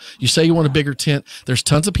frustrated about. You say you want a bigger tent. There's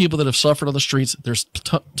tons of people that have suffered on the streets. There's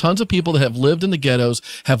tons of people that have lived in the ghettos,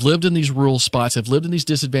 have lived in these rural spots, have lived in these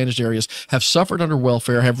disadvantaged areas, have suffered under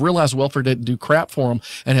welfare, have realized welfare didn't do crap for them,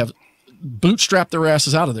 and have bootstrapped their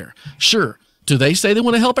asses out of there. Sure. Do they say they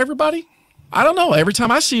want to help everybody? I don't know. Every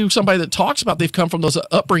time I see somebody that talks about they've come from those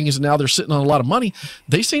upbringings and now they're sitting on a lot of money,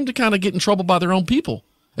 they seem to kind of get in trouble by their own people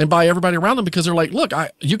and by everybody around them, because they're like, look,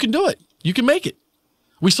 you can do it. You can make it.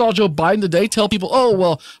 We saw Joe Biden today tell people, oh,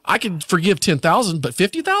 well, I can forgive 10,000, but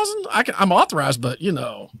 50,000, I'm authorized, but, you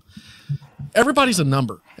know, everybody's a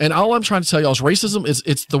number. And all I'm trying to tell y'all is racism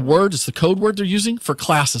it's the code word they're using for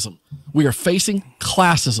classism. We are facing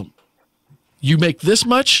classism. You make this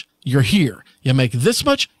much, you're here. You make this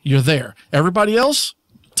much, you're there. Everybody else,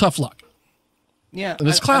 tough luck. Yeah. And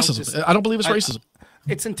it's classism. I don't believe it's racism.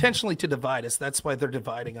 It's intentionally to divide us. That's why they're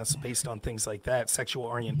dividing us based on things like that, sexual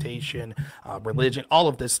orientation, religion, all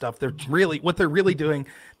of this stuff. What they're really doing,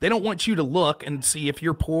 they don't want you to look and see if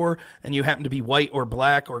you're poor and you happen to be white or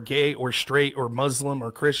black or gay or straight or Muslim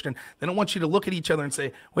or Christian. They don't want you to look at each other and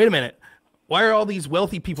say, wait a minute, why are all these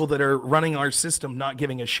wealthy people that are running our system not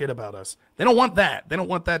giving a shit about us? They don't want that. They don't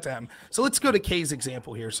want that to happen. So let's go to Kay's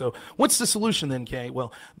example here. So what's the solution then, Kay?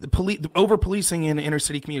 Well, the over-policing in inner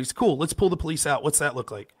city communities. Cool. Let's pull the police out. What's that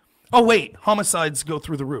look like? Oh, wait. Homicides go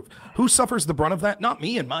through the roof. Who suffers the brunt of that? Not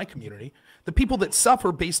me and my community. The people that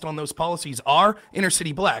suffer based on those policies are inner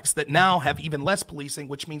city blacks that now have even less policing,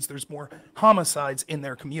 which means there's more homicides in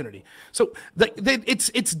their community. So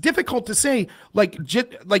it's difficult to say, like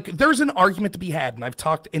there's an argument to be had, and I've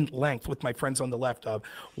talked in length with my friends on the left of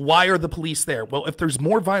why are the police there? Well, if there's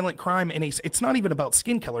more violent crime it's not even about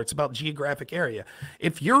skin color, it's about geographic area.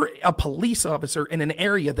 If you're a police officer in an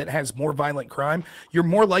area that has more violent crime, you're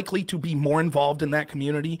more likely to be more involved in that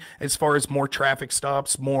community as far as more traffic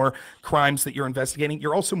stops, more crimes crimes that you're investigating,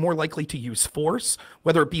 you're also more likely to use force,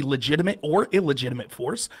 whether it be legitimate or illegitimate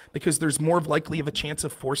force, because there's more likely of a chance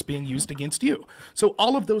of force being used against you. So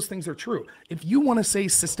all of those things are true. If you want to say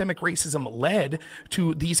systemic racism led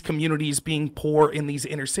to these communities being poor in these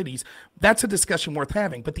inner cities, that's a discussion worth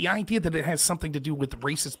having. But the idea that it has something to do with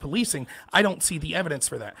racist policing, I don't see the evidence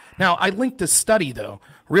for that. Now, I linked a study, though,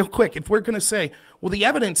 real quick. If we're going to say, well, the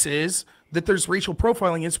evidence is that there's racial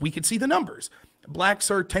profiling, is we could see the numbers. Blacks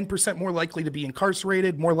are 10% more likely to be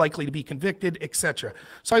incarcerated, more likely to be convicted, etc.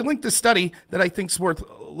 So I linked a study that I think is worth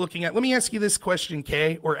looking at. Let me ask you this question,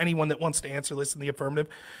 Kay, or anyone that wants to answer this in the affirmative.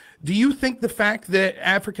 Do you think the fact that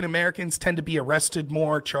African Americans tend to be arrested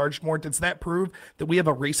more, charged more, does that prove that we have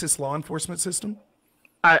a racist law enforcement system?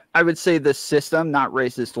 I would say the system, not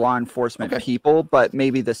racist law enforcement people, but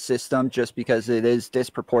maybe the system, just because it is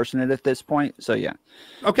disproportionate at this point. So yeah.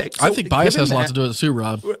 Okay. So I think bias has a lot to do with it too,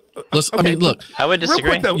 Rob. Listen, I mean, look. I would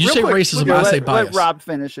disagree. You say racism, I say bias. Let Rob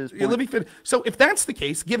finish his point. Let me finish. So if that's the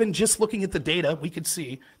case, given just looking at the data, we could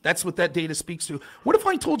see that's what that data speaks to. What if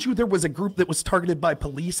I told you there was a group that was targeted by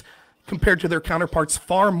police compared to their counterparts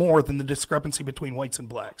far more than the discrepancy between whites and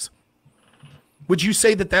blacks? Would you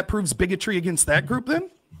say that that proves bigotry against that group then?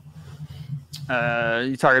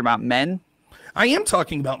 You talking about men? I am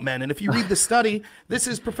talking about men, and if you read the study, this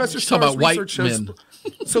is Professor Starr's Starr's white research shows. men.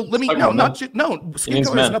 So let me skin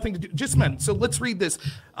color has nothing to do. Just men. So let's read this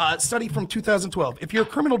study from 2012. If you're a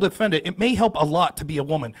criminal defendant, it may help a lot to be a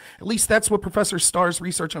woman. At least that's what Professor Starr's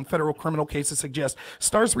research on federal criminal cases suggests.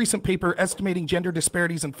 Starr's recent paper, Estimating Gender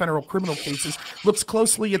Disparities in Federal Criminal Cases, looks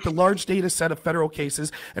closely at the large data set of federal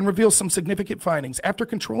cases and reveals some significant findings. After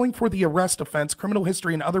controlling for the arrest offense, criminal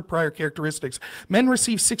history, and other prior characteristics, men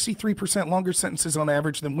receive 63% longer sentences on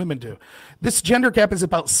average than women do. This gender gap is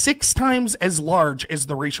about 6 times as large as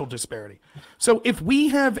the racial disparity. So if we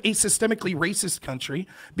have a systemically racist country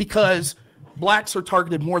because blacks are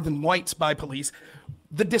targeted more than whites by police,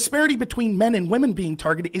 the disparity between men and women being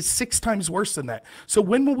targeted is 6 times worse than that. So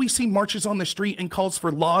when will we see marches on the street and calls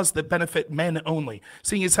for laws that benefit men only,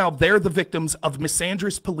 seeing as how they're the victims of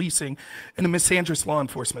misandrous policing and a misandrous law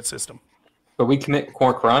enforcement system? But we commit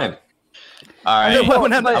more crime. All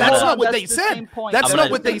right. That's not what they said. That's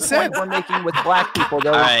not what they said. We're making with black people,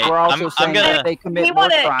 though. We're also saying that they commit more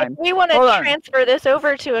crime. We want to transfer this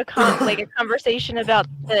over to a conversation about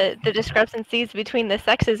the discrepancies between the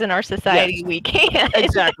sexes in our society. Yes. We can.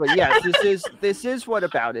 Exactly. Yes. This is what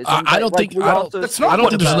about it. I don't think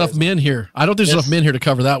there's enough men here. I don't think there's enough men here to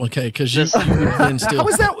cover that one, Kay, because you men still. How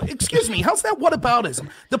is that? Excuse me. How's that whataboutism?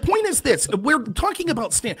 The point is this: we're talking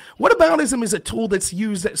about whataboutism is a tool that's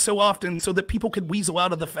used so often so that people could weasel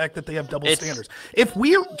out of the fact that they have double standards. If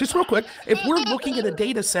we're just real quick, if we're looking at a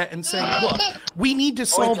data set and saying, look, we need to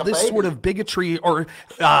solve this sort of bigotry or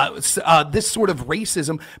this sort of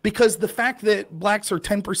racism, because the fact that blacks are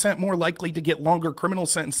 10% more likely to get longer criminal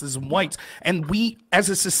sentences than whites, and we as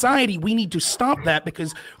a society, we need to stop that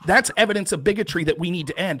because that's evidence of bigotry that we need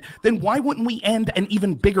to end, then why wouldn't we end an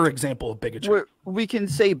even bigger example of bigotry? We can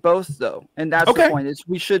say both, though, and that's the point, is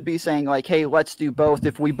we should be saying, like, hey, let's do both.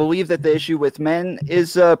 If we believe that the issue with men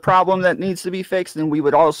is a problem that needs to be fixed, then we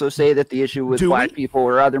would also say that the issue with black people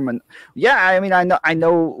or other men. Yeah, I mean, I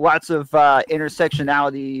know lots of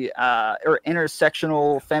intersectionality or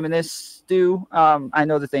intersectional feminists do. I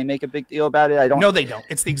know that they make a big deal about it. No, they don't.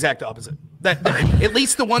 It's the exact opposite. That at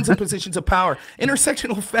least the ones in positions of power.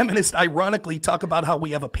 Intersectional feminists ironically talk about how we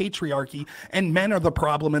have a patriarchy and men are the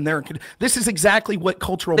problem, and this is exactly what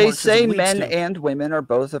cultural Marxism leads to. They say men and women are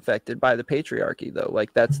both affected by the patriarchy, though.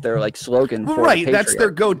 Like, that's their slogan for right. That's their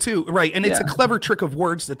go-to, right? And it's a clever trick of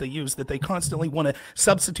words that they use, that they constantly want to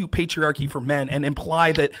substitute patriarchy for men and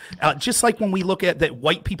imply that just like when we look at that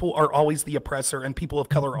white people are always the oppressor and people of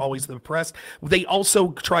color are always the oppressed, they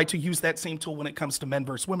also try to use that same tool when it comes to men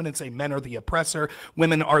versus women and say men are the oppressor,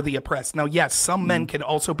 women are the oppressed. Now, yes, some men can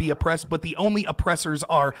also be oppressed, but the only oppressors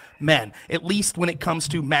are men, at least when it comes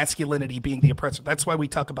to masculinity being the oppressor. That's why we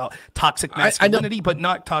talk about toxic masculinity, but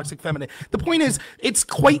not toxic femininity. The point is, it's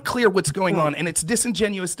quite clear what's going on, and it's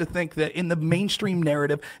disingenuous to think that in the mainstream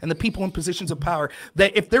narrative and the people in positions of power,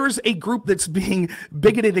 that if there is a group that's being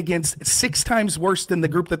bigoted against 6 times worse than the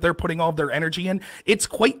group that they're putting all of their energy in, it's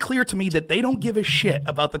quite clear to me that they don't give a shit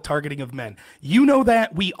about the targeting of men. You know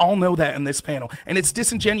that, we all know that in this panel, and it's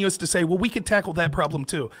disingenuous to say, well, we could tackle that problem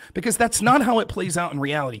too, because that's not how it plays out in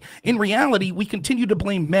reality. In reality, we continue to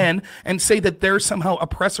blame men and say that they're somehow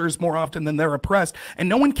oppressors more often than they're oppressed, and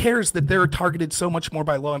no one cares that they're targeted so much more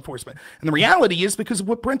by law enforcement. And the reality is because of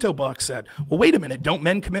what BrentoBox said. Well, wait a minute, don't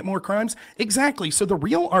men commit more crimes? Exactly. So the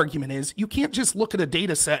real argument is, you can't just look at a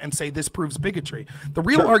data set and say this proves bigotry. The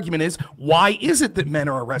real argument is, why is it that men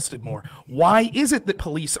are arrested more? more? Why is it that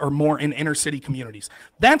police are more in inner city communities?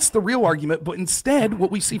 That's the real argument. But instead,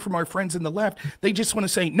 what we see from our friends in the left, they just want to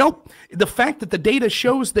say, nope, the fact that the data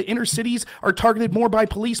shows that inner cities are targeted more by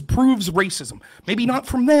police proves racism. Maybe not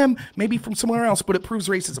from them, maybe from somewhere else, but it proves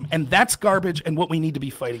racism. And that's garbage and what we need to be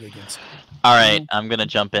fighting against. All right, I'm gonna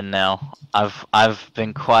jump in now. I've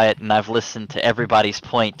been quiet and I've listened to everybody's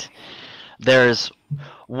point. There's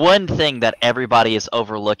one thing that everybody is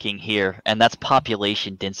overlooking here, and that's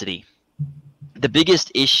population density. The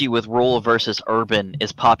biggest issue with rural versus urban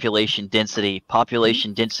is population density.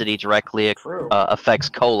 Population density directly affects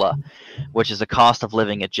COLA, which is a cost of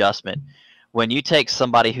living adjustment. When you take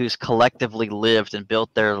somebody who's collectively lived and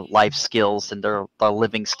built their life skills and their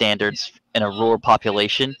living standards in a rural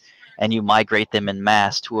population, and you migrate them en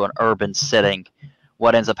masse to an urban setting,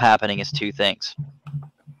 what ends up happening is two things.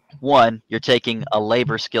 One, you're taking a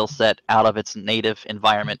labor skill set out of its native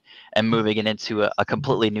environment and moving it into a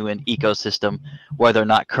completely new ecosystem where they're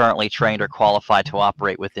not currently trained or qualified to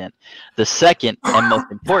operate within. The second, and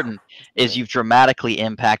most important, is you've dramatically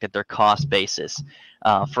impacted their cost basis.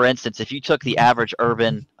 For instance, if you took the average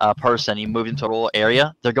urban person, you moved into a rural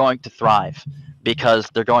area, they're going to thrive because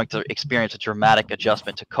they're going to experience a dramatic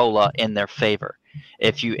adjustment to COLA in their favor.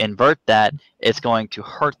 If you invert that, it's going to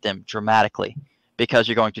hurt them dramatically, because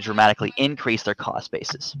you're going to dramatically increase their cost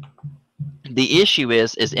basis. The issue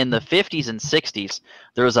is in the 50s and 60s,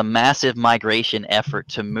 there was a massive migration effort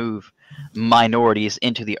to move minorities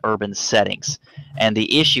into the urban settings. And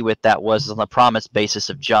the issue with that was on the promised basis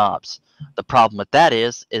of jobs. The problem with that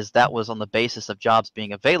is that was on the basis of jobs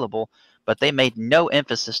being available, but they made no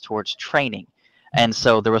emphasis towards training. And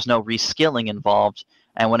so there was no reskilling involved.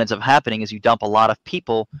 And what ends up happening is you dump a lot of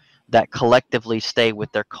people that collectively stay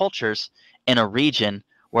with their cultures in a region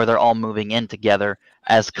where they're all moving in together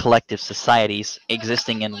as collective societies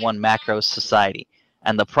existing in one macro society.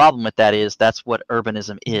 And the problem with that is that's what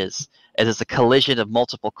urbanism is. It is a collision of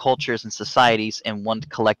multiple cultures and societies in one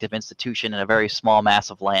collective institution in a very small mass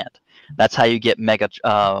of land. That's how you get mega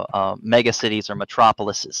cities or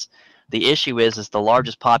metropolises. The issue is the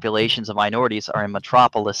largest populations of minorities are in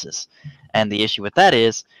metropolises. And the issue with that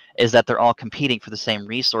is that they're all competing for the same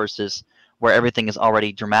resources, where everything is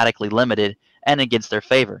already dramatically limited and against their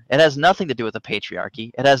favor. It has nothing to do with the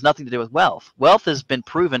patriarchy. It has nothing to do with wealth. Wealth has been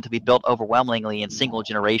proven to be built overwhelmingly in single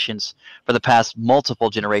generations for the past multiple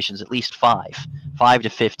generations, at least 5 to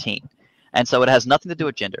 15. And so it has nothing to do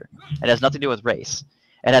with gender. It has nothing to do with race.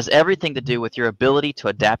 It has everything to do with your ability to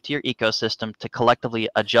adapt to your ecosystem, to collectively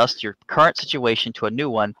adjust your current situation to a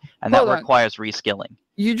new one, and that requires reskilling.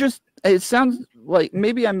 It sounds like,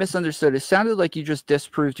 maybe I misunderstood. It sounded like you just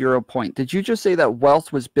disproved your own point. Did you just say that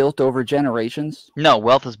wealth was built over generations? No,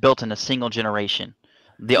 wealth is built in a single generation.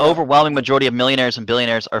 The overwhelming majority of millionaires and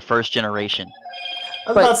billionaires are first generation.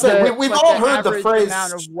 I was about to say, we've all heard the phrase. The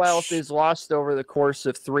amount of wealth is lost over the course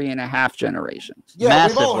of 3.5 generations. Yeah,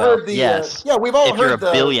 massive we've all wealth, heard the. yes. We've all if you're heard a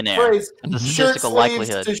the billionaire, phrase the "shirt statistical sleeves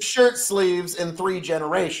likelihood to shirt sleeves in 3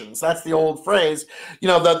 generations." That's the old phrase. You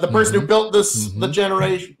know, the person who built this, the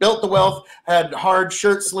generation built the wealth, had hard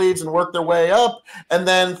shirt sleeves and worked their way up, and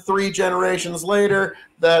then 3 generations later,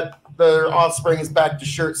 that their offspring is back to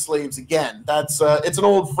shirt sleeves again. That's it's an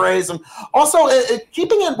old phrase. And also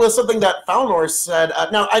keeping it with something that Fallenour said.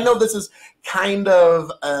 Now, I know this is kind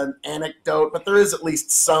of an anecdote, but there is at least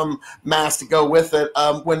some mass to go with it.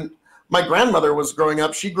 When my grandmother was growing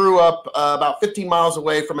up, she grew up about 15 miles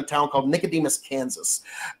away from a town called Nicodemus, Kansas.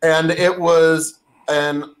 And it was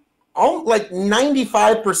an like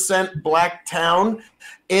 95% black town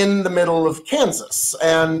in the middle of Kansas,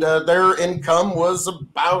 and their income was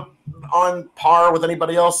about on par with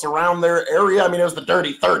anybody else around their area. I mean, it was the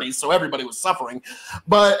dirty 30s, so everybody was suffering.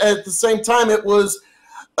 But at the same time, it was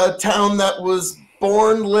a town that was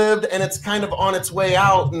born, lived, and it's kind of on its way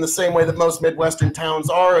out in the same way that most Midwestern towns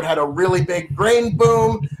are. It had a really big grain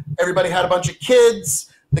boom. Everybody had a bunch of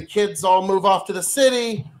kids. The kids all move off to the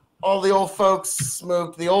city. All the old folks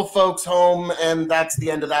moved to the old folks' home, and that's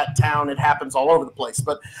the end of that town. It happens all over the place.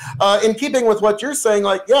 But in keeping with what you're saying,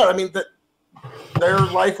 like, yeah, I mean, their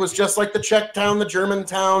life was just like the Czech town, the German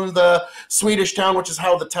town, the Swedish town, which is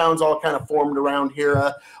how the towns all kind of formed around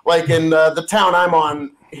here. Like in the town I'm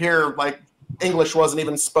on here, like, English wasn't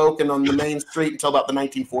even spoken on the main street until about the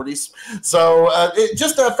 1940s. So it's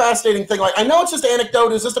just a fascinating thing. Like, I know it's just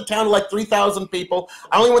anecdote. It's just a town of like 3,000 people.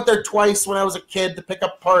 I only went there twice when I was a kid to pick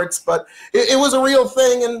up parts, but it was a real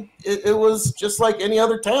thing, and it was just like any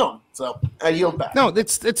other town. So I yield back. No,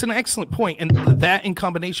 it's an excellent point, and that in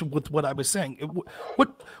combination with what I was saying,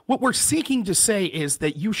 what we're seeking to say is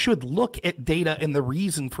that you should look at data and the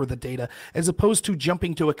reason for the data, as opposed to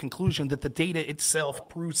jumping to a conclusion that the data itself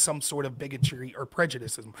proves some sort of bigotry or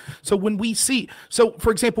prejudice. So when we see, so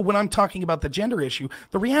for example, when I'm talking about the gender issue,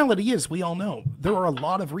 the reality is we all know there are a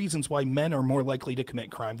lot of reasons why men are more likely to commit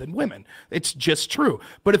crime than women. It's just true.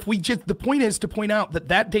 But if we just, the point is to point out that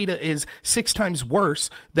that data is 6 times worse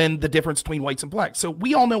than the difference between whites and blacks. So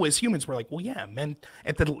we all know as humans, we're like, well, yeah, men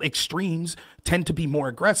at the extremes tend to be more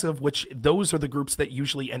aggressive, which those are the groups that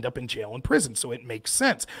usually end up in jail and prison. So it makes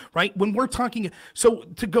sense, right? When we're talking, so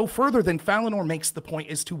to go further, then Fallenour makes the point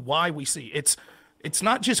as to why we see it's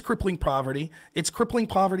not just crippling poverty. It's crippling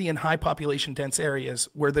poverty in high population dense areas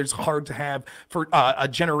where there's hard to have for a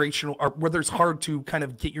generational, or where there's hard to kind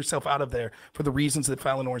of get yourself out of there for the reasons that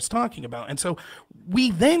Fallenour is talking about. And so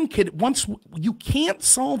we then could, once you can't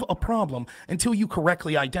solve a problem until you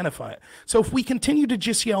correctly identify it. So if we continue to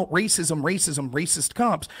just yell racism, racism, racist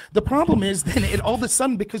cops, the problem is then it all of a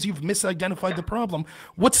sudden, because you've misidentified the problem,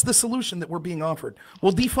 what's the solution that we're being offered?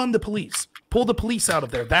 Well, defund the police. Pull the police out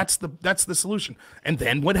of there. That's the solution. And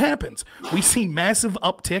then what happens? We see massive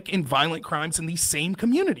uptick in violent crimes in these same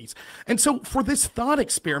communities. And so for this thought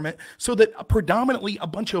experiment, so that predominantly a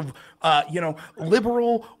bunch of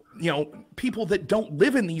liberal people that don't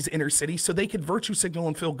live in these inner cities, so they could virtue signal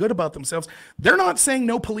and feel good about themselves. They're not saying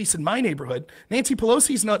no police in my neighborhood. Nancy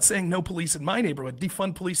Pelosi's not saying no police in my neighborhood,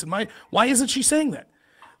 defund police in my. Why isn't she saying that?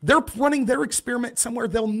 They're running their experiment somewhere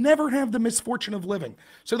they'll never have the misfortune of living.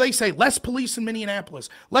 So they say less police in Minneapolis,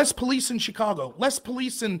 less police in Chicago, less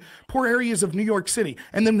police in poor areas of New York City.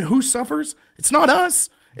 And then who suffers? It's not us.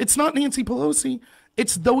 It's not Nancy Pelosi.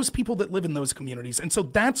 It's those people that live in those communities. And so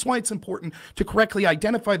that's why it's important to correctly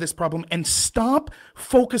identify this problem and stop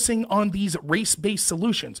focusing on these race-based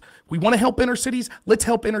solutions. We want to help inner cities. Let's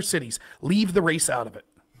help inner cities. Leave the race out of it.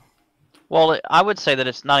 Well, I would say that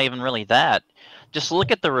it's not even really that. Just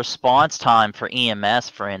look at the response time for EMS,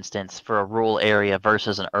 for instance, for a rural area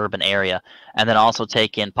versus an urban area, and then also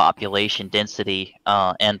take in population density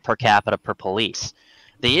and per capita per police.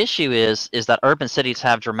 The issue is that urban cities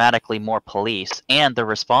have dramatically more police, and the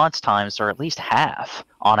response times are at least half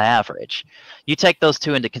on average. You take those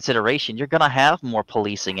two into consideration, you're going to have more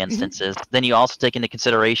policing instances. Then you also take into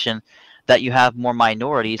consideration that you have more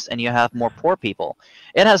minorities and you have more poor people.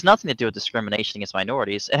 It has nothing to do with discrimination against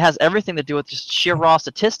minorities. It has everything to do with just sheer raw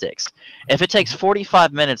statistics. If it takes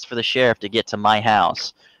 45 minutes for the sheriff to get to my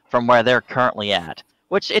house from where they're currently at,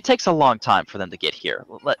 which it takes a long time for them to get here.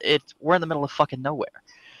 We're in the middle of fucking nowhere.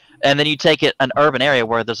 And then you take it an urban area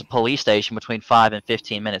where there's a police station between 5 and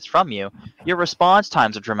 15 minutes from you, your response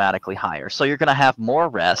times are dramatically higher. So you're going to have more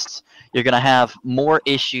arrests. You're going to have more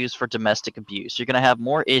issues for domestic abuse. You're going to have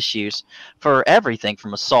more issues for everything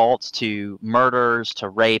from assaults to murders to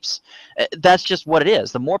rapes. That's just what it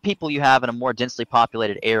is. The more people you have in a more densely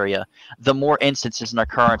populated area, the more instances and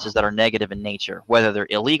occurrences that are negative in nature, whether they're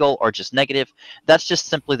illegal or just negative. That's just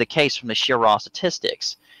simply the case from the sheer raw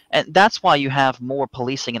statistics. And that's why you have more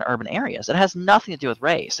policing in urban areas. It has nothing to do with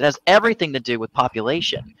race. It has everything to do with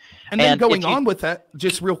population. And then going on with that,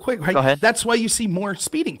 just real quick, right? Go ahead. That's why you see more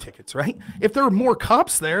speeding tickets, right? If there are more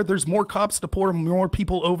cops there, there's more cops to pour more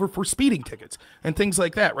people over for speeding tickets and things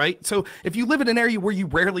like that, right? So if you live in an area where you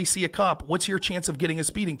rarely see a cop, what's your chance of getting a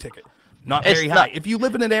speeding ticket? Not very high. If you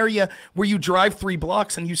live in an area where you drive 3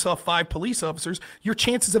 blocks and you saw 5 police officers, your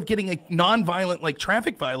chances of getting a non-violent like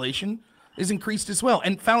traffic violation is increased as well.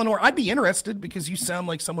 And Fallenour, I'd be interested because you sound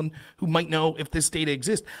like someone who might know if this data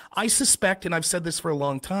exists. I suspect, and I've said this for a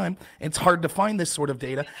long time, and it's hard to find this sort of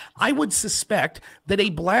data, I would suspect that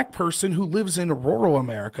a black person who lives in rural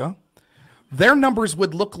America, their numbers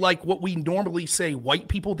would look like what we normally say white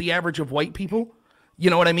people, the average of white people. You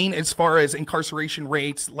know what I mean? As far as incarceration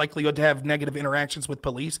rates, likelihood to have negative interactions with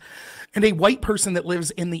police. And a white person that lives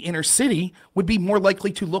in the inner city would be more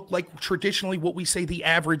likely to look like traditionally what we say the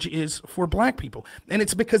average is for black people. And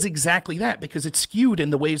it's because exactly that, because it's skewed in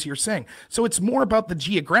the ways you're saying. So it's more about the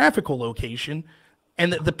geographical location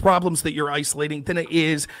and the problems that you're isolating than it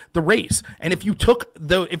is the race. And if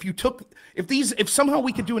somehow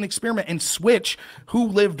we could do an experiment and switch who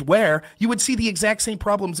lived where, you would see the exact same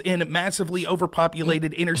problems in massively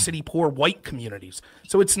overpopulated inner city poor white communities.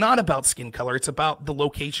 So it's not about skin color, it's about the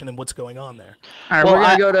location and what's going on there. All right, well,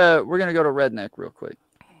 we're gonna go to ReDNeQ real quick.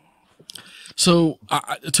 So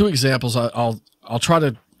 2 examples. I'll try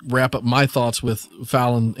to wrap up my thoughts with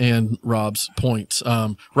Fallon and Rob's points.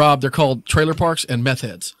 Rob, they're called trailer parks and meth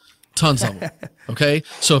heads. Tons of them. Okay.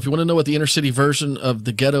 So if you want to know what the inner city version of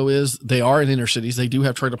the ghetto is, they are in inner cities. They do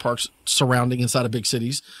have trailer parks surrounding inside of big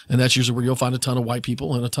cities. And that's usually where you'll find a ton of white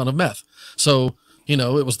people and a ton of meth. So, you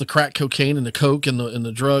know, it was the crack cocaine and the coke and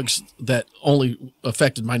the drugs that only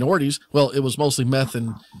affected minorities. Well, it was mostly meth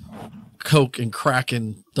and coke and crack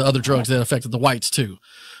and the other drugs that affected the whites too.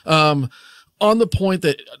 On the point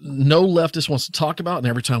that no leftist wants to talk about, and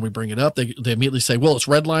every time we bring it up, they immediately say, well, it's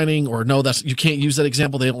redlining, or no, that's, you can't use that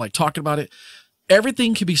example. They don't like talking about it.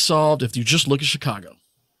 Everything can be solved if you just look at Chicago.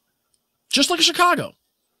 Just look at Chicago.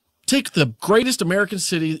 Take the greatest American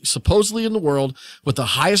city supposedly in the world with the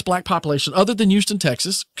highest black population other than Houston,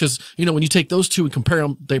 Texas. Because, you know, when you take those two and compare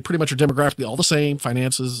them, they pretty much are demographically all the same,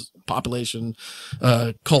 finances, population,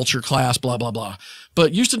 culture, class, blah, blah, blah.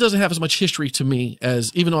 But Houston doesn't have as much history to me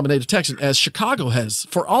as, even though I'm a native Texan, as Chicago has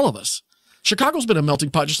for all of us. Chicago's been a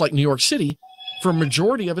melting pot just like New York City for a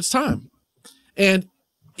majority of its time. And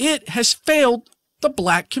it has failed the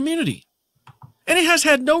black community. And it has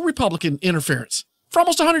had no Republican interference for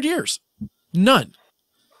almost 100 years. None.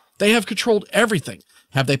 They have controlled everything.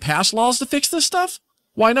 Have they passed laws to fix this stuff?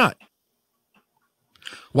 Why not?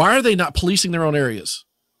 Why are they not policing their own areas?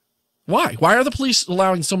 Why? Why are the police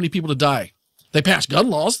allowing so many people to die? They passed gun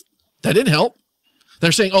laws. That didn't help.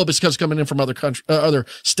 They're saying, oh, it's because it's coming in from other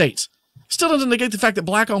states. Still doesn't negate the fact that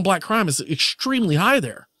black on black crime is extremely high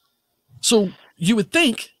there. So you would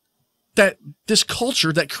think that this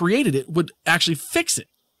culture that created it would actually fix it.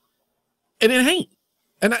 And it ain't.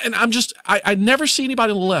 And I never see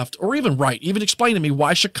anybody on the left or even right even explain to me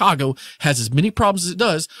why Chicago has as many problems as it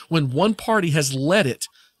does when one party has led it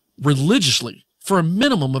religiously for a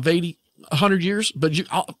minimum of 80, 100 years. But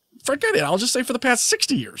forget it. I'll just say for the past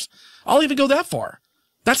 60 years. I'll even go that far.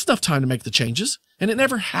 That's enough time to make the changes. And it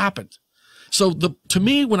never happened. So to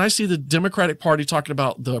me, when I see the Democratic Party talking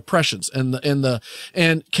about the oppressions and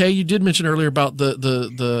Kay, you did mention earlier about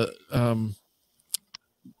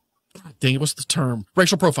dang, what's the term?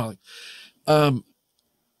 Racial profiling.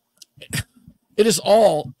 It is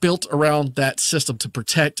all built around that system to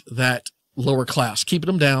protect that lower class, keeping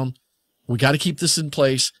them down. We got to keep this in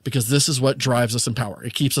place because this is what drives us in power.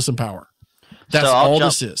 It keeps us in power. That's all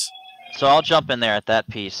this is. So I'll jump in there at that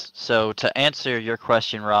piece. So to answer your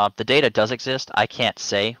question, Rob, the data does exist. I can't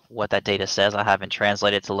say what that data says. I haven't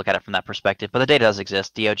translated to look at it from that perspective, but the data does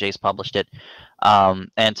exist. DOJ's published it.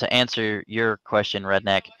 And to answer your question,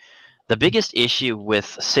 ReDNeQ, the biggest issue with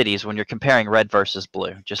cities when you're comparing red versus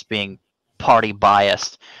blue, just being party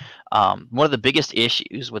biased, one of the biggest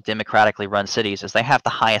issues with democratically run cities is they have the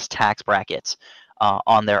highest tax brackets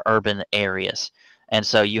on their urban areas. And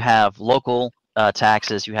so you have local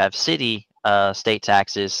taxes, you have city state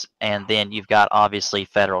taxes, and then you've got obviously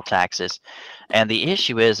federal taxes. And the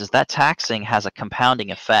issue is that taxing has a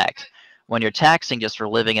compounding effect. When you're taxing just for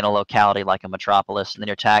living in a locality like a metropolis, and then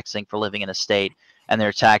you're taxing for living in a state, and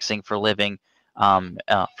they're taxing for living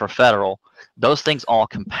for federal, those things all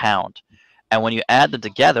compound. And when you add them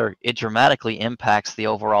together, it dramatically impacts the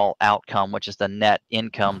overall outcome, which is the net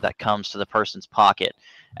income that comes to the person's pocket.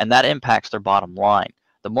 And that impacts their bottom line.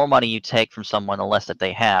 The more money you take from someone, the less that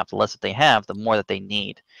they have. The less that they have, the more that they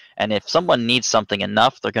need. And if someone needs something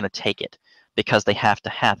enough, they're going to take it because they have to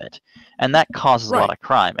have it. And that causes a lot of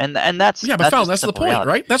crime. And that's yeah, but that's the point, reality.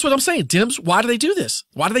 Right? That's what I'm saying. Dims, why do they do this?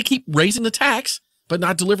 Why do they keep raising the tax but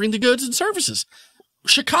not delivering the goods and services?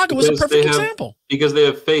 Chicago is a perfect example. Because they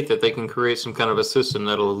have faith that they can create some kind of a system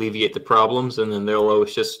that'll alleviate the problems, and then they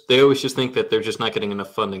always just think that they're just not getting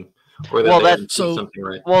enough funding, or that they're doing something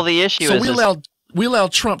right. Well, the issue is we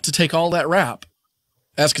allowed Trump to take all that rap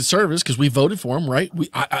as conservatives because we voted for him, right?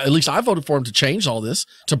 At least I voted for him to change all this,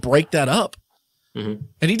 to break that up, and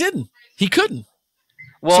he didn't. He couldn't.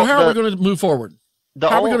 Well, so how are we going to move forward?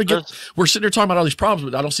 How are we going to get? We're sitting there talking about all these problems,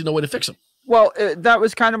 but I don't see no way to fix them. Well, that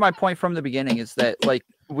was kind of my point from the beginning, is that like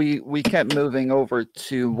we kept moving over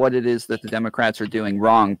to what it is that the Democrats are doing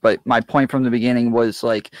wrong. But my point from the beginning was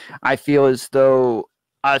like, I feel as though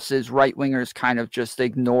us as right wingers kind of just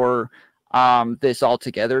ignore this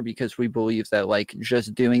altogether because we believe that like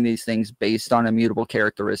just doing these things based on immutable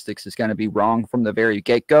characteristics is going to be wrong from the very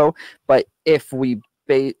get-go. But if we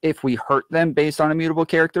hurt them based on immutable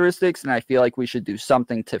characteristics, and I feel like we should do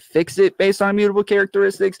something to fix it based on immutable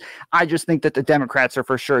characteristics, I just think that the Democrats are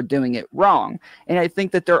for sure doing it wrong. And I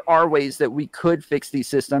think that there are ways that we could fix these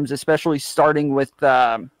systems, especially starting with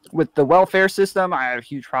the welfare system. I have a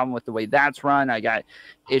huge problem with the way that's run. I got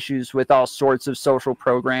issues with all sorts of social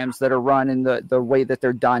programs that are run in the way that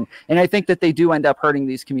they're done. And I think that they do end up hurting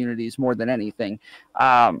these communities more than anything.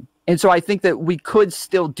 And so I think that we could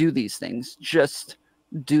still do these things, just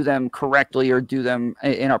do them correctly or do them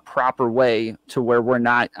in a proper way to where we're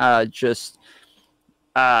not just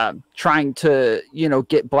trying to,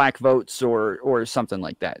 get black votes or something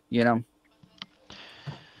like that,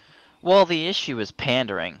 Well, the issue is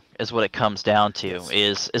pandering, is what it comes down to.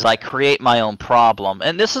 Is I create my own problem,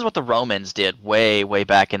 and this is what the Romans did way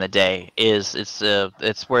back in the day.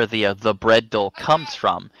 It's where the bread dole comes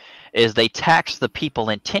from. Is they taxed the people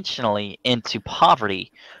intentionally into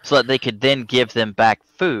poverty so that they could then give them back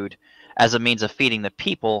food as a means of feeding the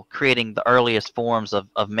people, creating the earliest forms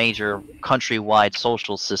of major countrywide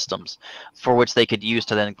social systems for which they could use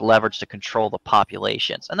to then leverage to control the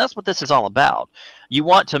populations. And that's what this is all about. You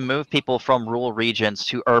want to move people from rural regions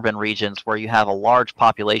to urban regions where you have a large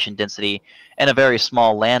population density and a very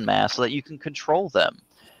small landmass so that you can control them.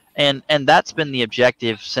 And that's been the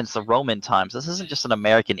objective since the Roman times. This isn't just an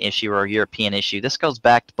American issue or a European issue. This goes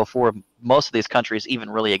back to before most of these countries even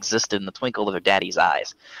really existed in the twinkle of their daddy's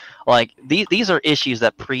eyes. Like, these are issues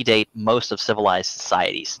that predate most of civilized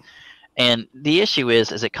societies. And the issue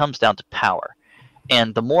is it comes down to power.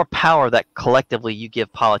 And the more power that collectively you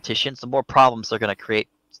give politicians, the more problems they're going to create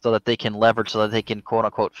so that they can leverage, so that they can,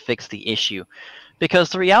 quote-unquote, fix the issue. Because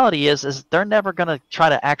the reality is they're never going to try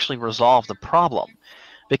to actually resolve the problem.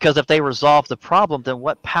 Because if they resolve the problem, then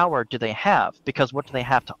what power do they have? Because what do they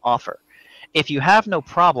have to offer? If you have no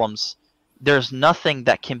problems, there's nothing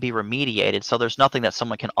that can be remediated, so there's nothing that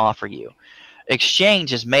someone can offer you.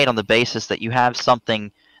 Exchange is made on the basis that you have something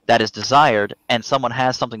that is desired, and someone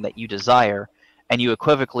has something that you desire, and you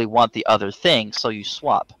equivocally want the other thing, so you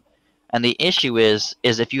swap. And the issue is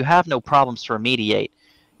if you have no problems to remediate,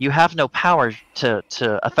 you have no power to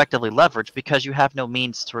effectively leverage because you have no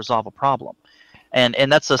means to resolve a problem.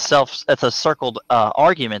 And that's a circled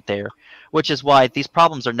argument there, which is why these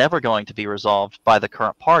problems are never going to be resolved by the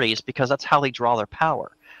current parties, because that's how they draw their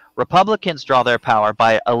power. Republicans draw their power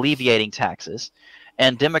by alleviating taxes,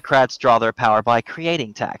 and Democrats draw their power by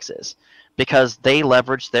creating taxes, because they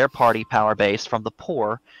leverage their party power base from the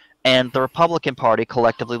poor, and the Republican Party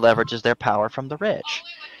collectively leverages their power from the rich.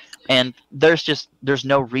 And there's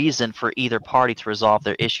no reason for either party to resolve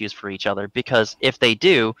their issues for each other, because if they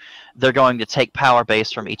do, they're going to take power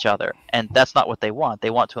base from each other, and that's not what they want.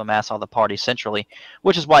 They want to amass all the parties centrally,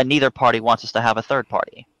 which is why neither party wants us to have a third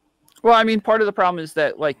party. Well, I mean, part of the problem is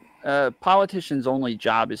that, like, politicians' only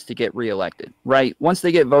job is to get reelected, right? Once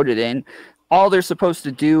they get voted in, all they're supposed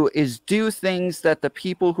to do is do things that the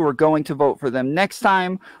people who are going to vote for them next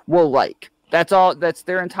time will like. That's all. That's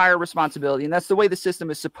their entire responsibility, and that's the way the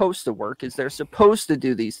system is supposed to work. Is they're supposed to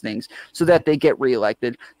do these things so that they get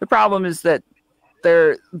reelected. The problem is that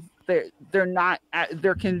they're not.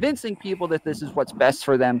 They're convincing people that this is what's best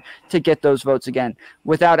for them to get those votes again,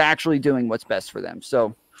 without actually doing what's best for them.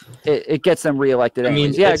 So it gets them reelected.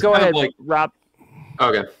 Anyways. Yeah, go ahead, Rob.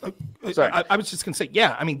 Okay. Sorry. I was just going to say,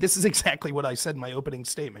 yeah, I mean, this is exactly what I said in my opening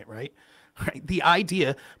statement, right? Right. The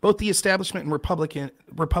idea, both the establishment and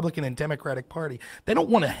Republican and Democratic Party, they don't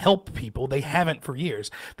want to help people. They haven't for years.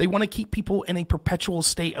 They want to keep people in a perpetual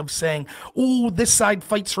state of saying, oh, this side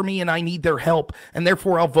fights for me and I need their help, and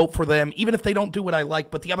therefore I'll vote for them, even if they don't do what I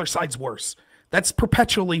like, but the other side's worse. That's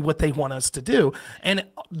perpetually what they want us to do. And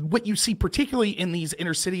what you see particularly in these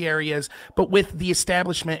inner city areas, but with the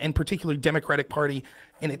establishment and particularly Democratic Party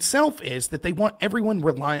in itself, is that they want everyone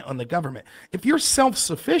reliant on the government. If you're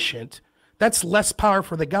self-sufficient, that's less power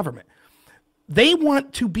for the government. They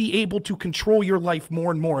want to be able to control your life more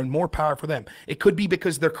and more power for them. It could be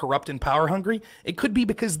because they're corrupt and power hungry. It could be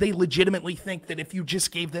because they legitimately think that if you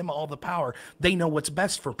just gave them all the power, they know what's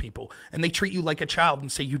best for people. And they treat you like a child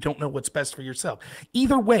and say you don't know what's best for yourself.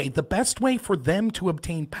 Either way, the best way for them to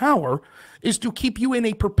obtain power is to keep you in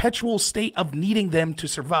a perpetual state of needing them to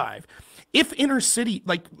survive. If inner city,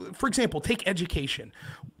 like, for example, take education.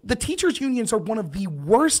 The teachers' unions are one of the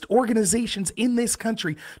worst organizations in this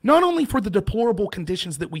country, not only for the deplorable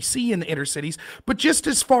conditions that we see in the inner cities, but just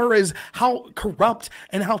as far as how corrupt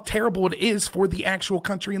and how terrible it is for the actual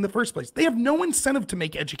country in the first place. They have no incentive to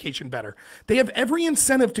make education better. They have every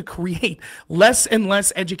incentive to create less and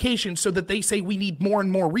less education so that they say we need more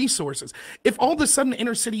and more resources. If all of a sudden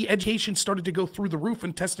inner city education started to go through the roof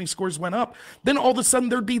and testing scores went up, then all of a sudden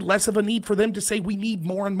there'd be less of a need for them to say we need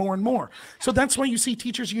more and more and more. So that's why you see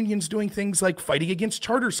teachers unions doing things like fighting against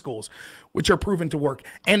charter schools, which are proven to work,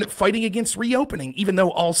 and fighting against reopening, even though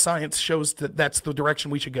all science shows that that's the direction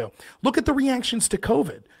we should go. Look at the reactions to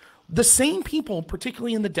COVID. The same people,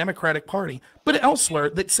 particularly in the Democratic Party, but elsewhere,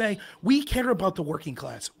 that say, we care about the working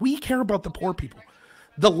class. We care about the poor people.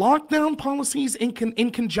 The lockdown policies in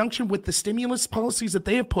conjunction with the stimulus policies that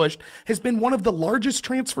they have pushed has been one of the largest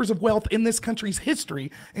transfers of wealth in this country's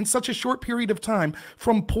history in such a short period of time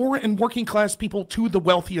from poor and working class people to the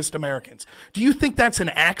wealthiest Americans. Do you think that's an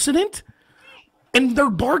accident? And their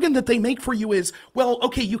bargain that they make for you is, well,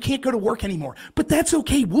 okay, you can't go to work anymore, but that's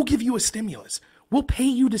okay. We'll give you a stimulus. We'll pay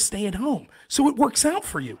you to stay at home. So it works out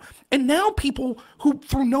for you. And now people who,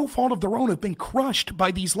 through no fault of their own, have been crushed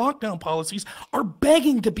by these lockdown policies are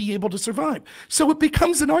begging to be able to survive. So it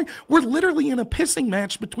becomes we're literally in a pissing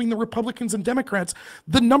match between the Republicans and Democrats.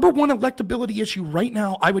 The number one electability issue right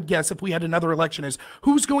now, I would guess, if we had another election, is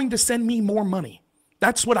who's going to send me more money?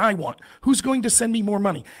 That's what I want. Who's going to send me more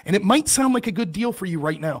money? And it might sound like a good deal for you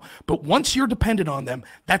right now, but once you're dependent on them,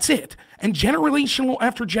 that's it. And generational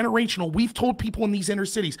after generational, we've told people in these inner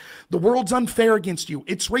cities, the world's unfair against you.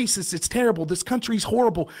 It's racist. It's terrible. This country's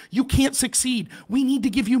horrible. You can't succeed. We need to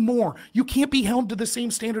give you more. You can't be held to the same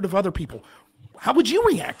standard of other people. How would you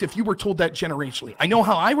react if you were told that generationally? I know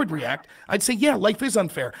how I would react. I'd say, yeah, life is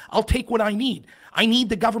unfair. I'll take what I need. I need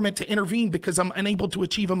the government to intervene because I'm unable to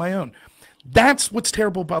achieve on my own. That's what's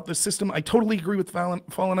terrible about this system. I totally agree with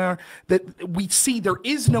Fallenour that we see there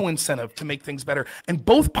is no incentive to make things better. And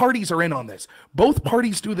both parties are in on this. Both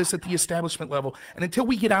parties do this at the establishment level. And until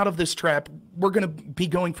we get out of this trap, we're going to be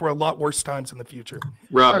going for a lot worse times in the future.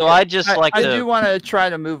 Rob, So I just like I to. do want to try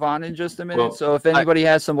to move on in just a minute. Well, so if anybody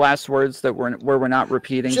has some last words that where we're not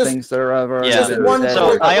repeating Just- things that are already Yeah. Just one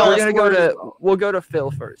said, quick we'll go to Phil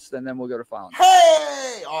first, and then we'll go to Fallon.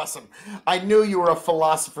 Hey, awesome! I knew you were a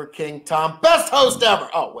philosopher king, Tom. Best host ever.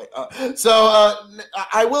 Oh wait,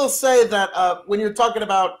 I will say that when you're talking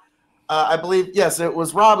about, I believe yes, it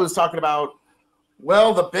was Rob who was talking about.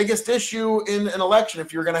 Well, the biggest issue in an election,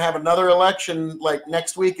 if you're going to have another election like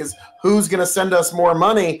next week, is who's going to send us more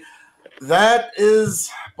money. That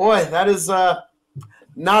is,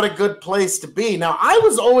 not a good place to be. Now, I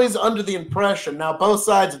was always under the impression. Now, both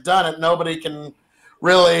sides have done it. Nobody can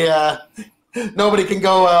really. Nobody can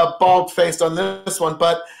go bald-faced on this one,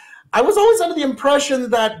 but I was always under the impression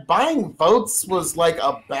that buying votes was like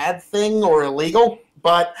a bad thing or illegal.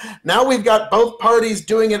 But now we've got both parties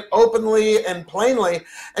doing it openly and plainly.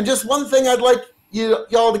 And just one thing I'd like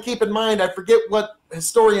y'all to keep in mind, I forget what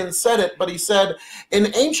historian said it, but he said,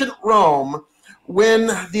 in ancient Rome, when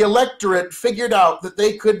the electorate figured out that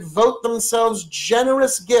they could vote themselves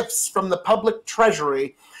generous gifts from the public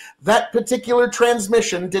treasury, that particular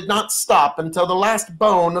transmission did not stop until the last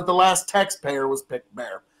bone of the last taxpayer was picked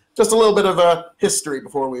bare. Just a little bit of a history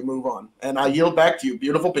before we move on. And I yield back to you,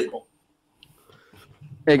 beautiful people.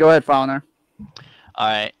 Hey, go ahead, Fallenour. All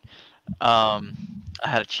right. I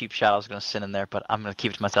had a cheap shot I was going to send in there, but I'm going to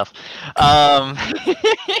keep it to myself.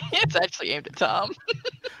 It's actually aimed at Tom.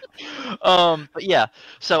 But yeah,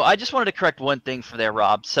 so I just wanted to correct one thing for there,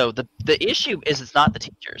 Rob. So the issue is it's not the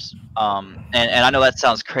teachers. And I know that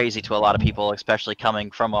sounds crazy to a lot of people, especially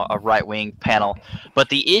coming from a right-wing panel. But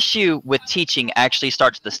the issue with teaching actually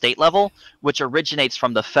starts at the state level, which originates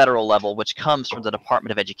from the federal level, which comes from the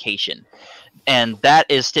Department of Education. And that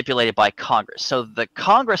is stipulated by Congress. So the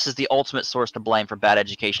Congress is the ultimate source to blame for bad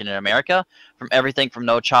education in America, from everything from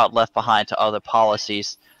No Child Left Behind to other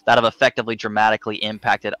policies that have effectively dramatically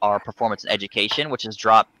impacted our performance in education, which has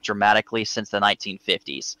dropped dramatically since the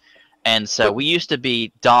 1950s. And so we used to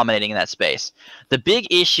be dominating in that space. The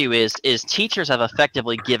big issue is teachers have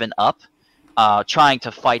effectively given up trying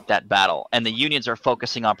to fight that battle, and the unions are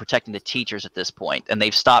focusing on protecting the teachers at this point, and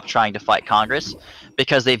they've stopped trying to fight Congress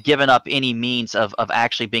because they've given up any means of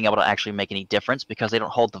actually being able to actually make any difference because they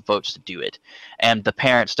don't hold the votes to do it, and the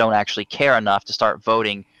parents don't actually care enough to start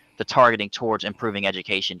voting the targeting towards improving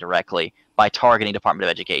education directly by targeting Department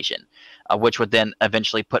of Education, which would then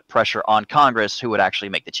eventually put pressure on Congress, who would actually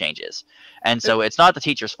make the changes. And so it's not the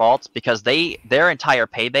teachers' fault because their entire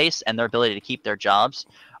pay base and their ability to keep their jobs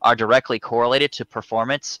are directly correlated to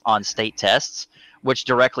performance on state tests, which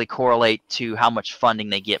directly correlate to how much funding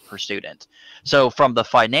they get per student. So from the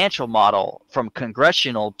financial model, from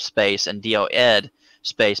congressional space and DO Ed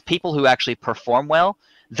space, people who actually perform well,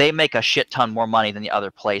 they make a shit ton more money than the other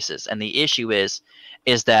places. And the issue is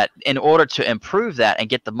that in order to improve that and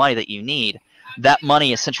get the money that you need, that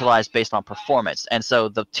money is centralized based on performance. And so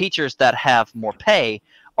the teachers that have more pay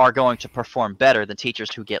are going to perform better than teachers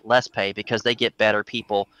who get less pay because they get better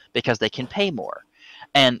people because they can pay more.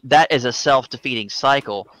 And that is a self-defeating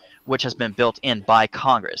cycle which has been built in by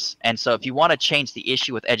Congress. And so if you want to change the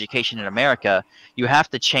issue with education in America, you have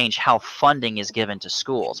to change how funding is given to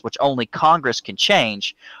schools, which only Congress can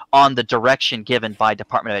change on the direction given by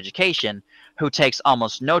Department of Education, who takes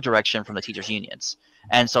almost no direction from the teachers' unions.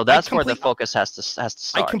 And so that's where the focus has to start.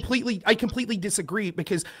 I completely disagree,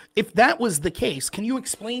 because if that was the case, can you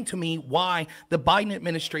explain to me why the Biden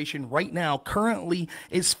administration right now currently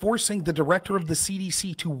is forcing the director of the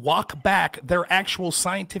CDC to walk back their actual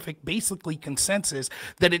scientific, basically consensus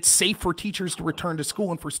that it's safe for teachers to return to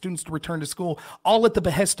school and for students to return to school, all at the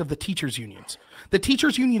behest of the teachers unions? The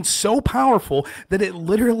teachers union's so powerful that it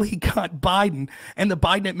literally got Biden and the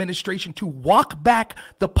Biden administration to walk back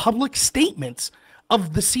the public statements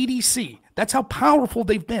of the CDC. That's how powerful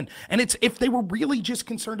they've been. And it's, if they were really just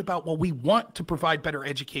concerned about, well, we want to provide better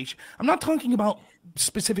education. I'm not talking about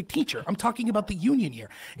specific teacher. I'm talking about the union here.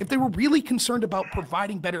 If they were really concerned about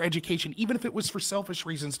providing better education, even if it was for selfish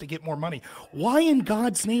reasons to get more money, why in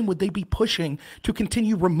God's name would they be pushing to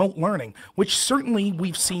continue remote learning, which certainly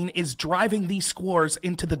we've seen is driving these scores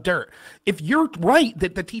into the dirt? If you're right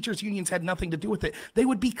that the teachers unions had nothing to do with it, they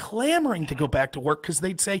would be clamoring to go back to work, because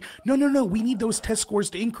they'd say, no, no, no, we need those test scores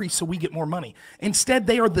to increase so we get more money. Instead,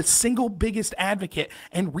 they are the single biggest advocate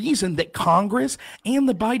and reason that Congress and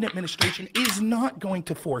the Biden administration is not going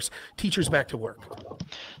to force teachers back to work.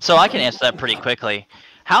 So I can answer that pretty quickly.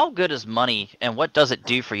 How good is money, and what does it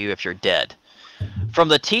do for you if you're dead? From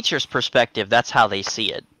the teacher's perspective, that's how they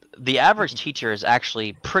see it. The average teacher is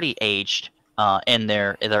actually pretty aged in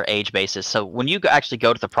their age basis. So when you actually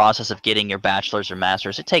go to the process of getting your bachelor's or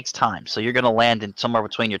master's, it takes time. So you're going to land in somewhere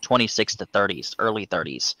between your 26 to 30s, early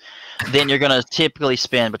 30s. Then you're going to typically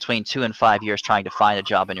spend between 2 and 5 years trying to find a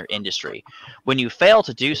job in your industry. When you fail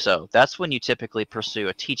to do so, that's when you typically pursue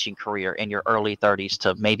a teaching career in your early 30s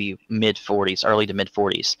to maybe mid 40s, early to mid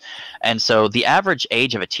 40s. And so the average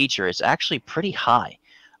age of a teacher is actually pretty high.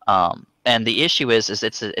 And the issue is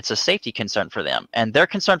it's a safety concern for them, and they're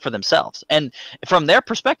concerned for themselves. And from their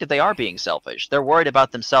perspective, they are being selfish. They're worried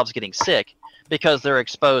about themselves getting sick because they're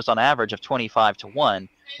exposed on average of 25-to-1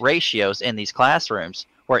 ratios in these classrooms,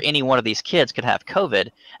 where any one of these kids could have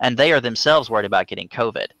COVID, and they are themselves worried about getting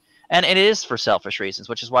COVID. And it is for selfish reasons,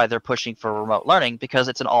 which is why they're pushing for remote learning, because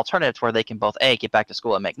it's an alternative where they can both A, get back to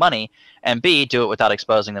school and make money, and B, do it without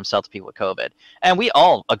exposing themselves to people with COVID. And we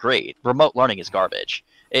all agree, remote learning is garbage.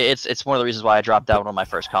 It's one of the reasons why I dropped out of one of my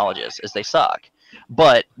first colleges, is they suck.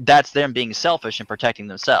 But that's them being selfish and protecting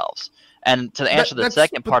themselves. And to answer the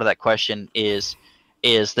second part of that question is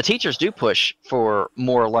the teachers do push for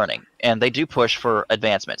more learning, and they do push for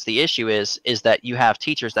advancements. The issue is that you have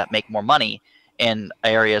teachers that make more money in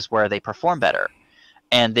areas where they perform better.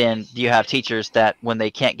 And then you have teachers that, when they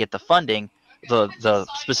can't get the funding,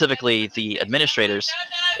 specifically the administrators,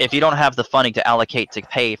 if you don't have the funding to allocate to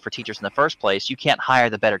pay for teachers in the first place, you can't hire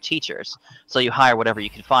the better teachers. So you hire whatever you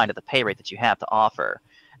can find at the pay rate that you have to offer.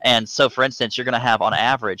 And so, for instance, you're going to have on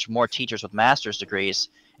average more teachers with master's degrees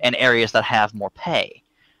in areas that have more pay.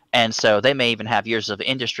 And so they may even have years of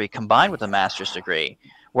industry combined with a master's degree.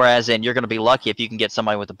 Whereas you're going to be lucky if you can get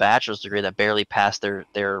somebody with a bachelor's degree that barely passed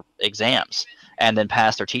their exams and then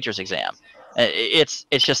passed their teacher's exam. It's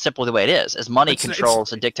just simply the way it is. As money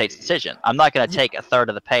controls and dictates decision. I'm not going to take a third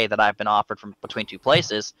of the pay that I've been offered from between two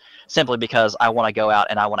places simply because I want to go out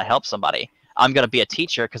and I want to help somebody. I'm going to be a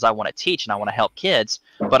teacher because I want to teach and I want to help kids,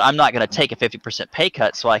 but I'm not going to take a 50% pay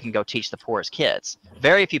cut so I can go teach the poorest kids.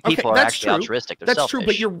 Very few people are actually altruistic. They're selfish.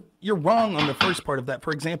 That's true, but you're wrong on the first part of that.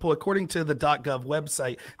 For example, according to the .gov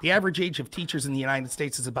website, the average age of teachers in the United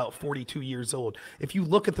States is about 42 years old. If you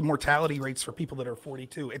look at the mortality rates for people that are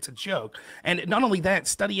 42, it's a joke. And not only that,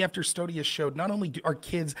 study after study has showed not only are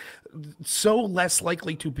kids so less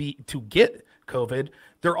likely to get COVID,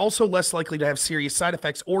 they're also less likely to have serious side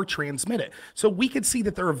effects or transmit it. So we could see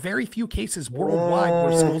that there are very few cases worldwide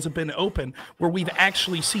where schools have been open where we've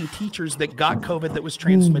actually seen teachers that got COVID that was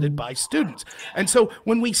transmitted by students. And so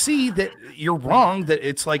when we see that you're wrong, that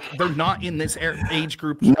it's like they're not in this age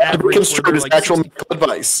group. Actual medical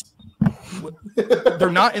advice. They're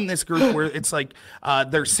not in this group where it's like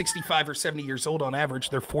they're 65 or 70 years old on average.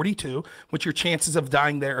 They're 42, which your chances of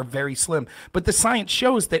dying there are very slim. But the science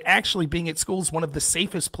shows that actually being at school is one of the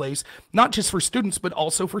safest places, not just for students, but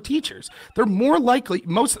also for teachers. They're more likely,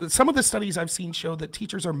 some of the studies I've seen show that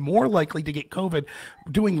teachers are more likely to get COVID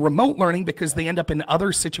doing remote learning because they end up in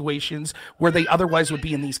other situations where they otherwise would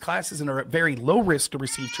be in these classes and are at very low risk to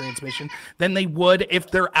receive transmission than they would if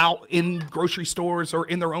they're out in grocery stores or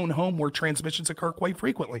in their own home where transmissions occur quite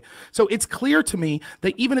frequently. So it's clear to me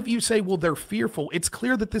that even if you say, well, they're fearful, it's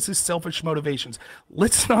clear that this is selfish motivations.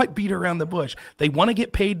 Let's not beat around the bush. They want to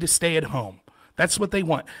get paid to stay at home. That's what they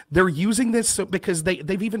want. They're using this because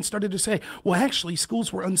they've even started to say, well, actually,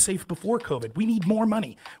 schools were unsafe before COVID. We need more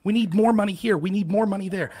money. We need more money here. We need more money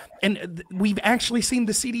there. And we've actually seen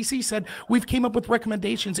the CDC said we've came up with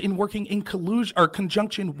recommendations in working in collusion or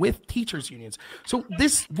conjunction with teachers unions. So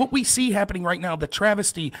this, what we see happening right now, the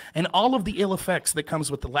travesty and all of the ill effects that comes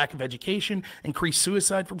with the lack of education, increased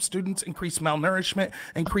suicide from students, increased malnourishment,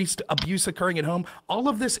 increased abuse occurring at home, all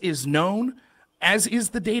of this is known, as is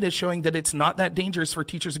the data showing that it's not that dangerous for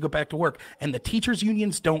teachers to go back to work. And the teachers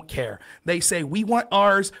unions don't care. They say, we want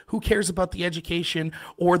ours. Who cares about the education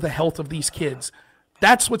or the health of these kids?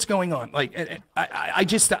 That's what's going on. Like, I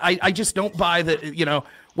just don't buy that, you know,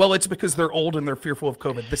 well, it's because they're old and they're fearful of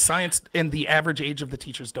COVID. The science and the average age of the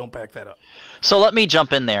teachers don't back that up. So let me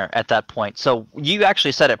jump in there at that point. So you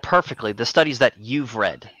actually said it perfectly. The studies that you've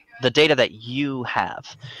read, the data that you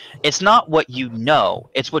have, it's not what you know,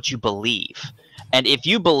 it's what you believe. And if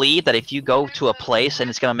you believe that if you go to a place and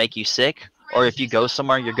it's going to make you sick, or if you go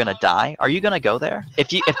somewhere you're going to die, are you going to go there?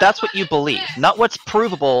 If that's what you believe, not what's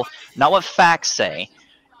provable, not what facts say,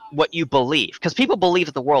 what you believe. Because people believe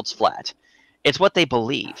that the world's flat. It's what they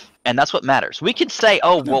believe, and that's what matters. We can say,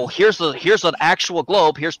 oh, well, here's an actual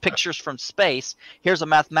globe, here's pictures from space, here's a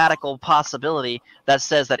mathematical possibility that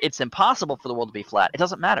says that it's impossible for the world to be flat. It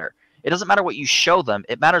doesn't matter. It doesn't matter what you show them.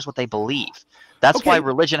 It matters what they believe. That's why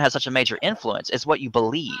religion has such a major influence. It's what you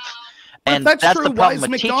believe. And that's true. The problem why is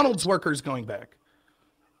with McDonald's teachers. Workers going back?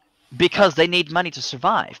 Because they need money to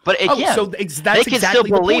survive. But again, so they that's can exactly still the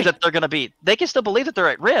believe point. that they're going to be. They can still believe that they're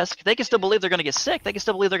at risk. They can still believe they're going to get sick. They can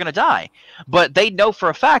still believe they're going to die. But they know for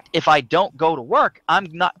a fact, if I don't go to work, I'm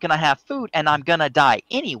not going to have food, and I'm going to die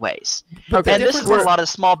anyways. Okay, And this is what a lot of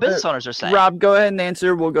small business owners are saying. Rob, go ahead and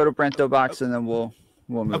answer. We'll go to BrentoBox, and then we'll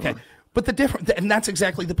move on. But the difference, and that's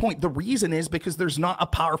exactly the point. The reason is because there's not a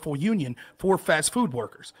powerful union for fast food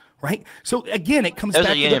workers, right? So again, it comes There's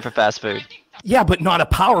back a union for fast food. Yeah, but not a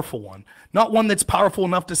powerful one. Not one that's powerful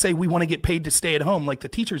enough to say we want to get paid to stay at home like the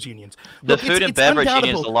teachers unions. The food and beverage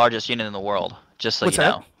union is the largest union in the world, just so you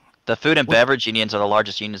know. The food and beverage unions are the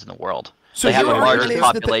largest unions in the world. So they have the largest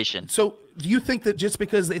population. So do you think that just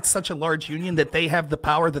because it's such a large union that they have the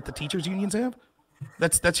power that the teachers unions have?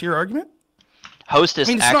 That's your argument? Hostess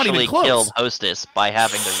actually killed Hostess by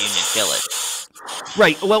having their union kill it.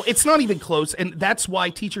 Right. Well, it's not even close, and that's why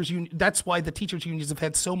the teachers unions have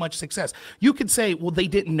had so much success. You could say, well, they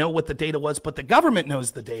didn't know what the data was, but the government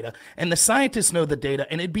knows the data, and the scientists know the data,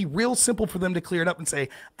 and it'd be real simple for them to clear it up and say,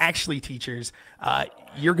 actually, teachers,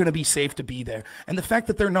 you're going to be safe to be there. And the fact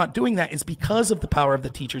that they're not doing that is because of the power of the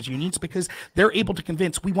teachers unions, because they're able to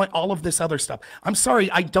convince we want all of this other stuff. I'm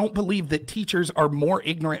sorry, I don't believe that teachers are more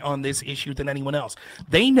ignorant on this issue than anyone else.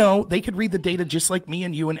 They know, they could read the data just like me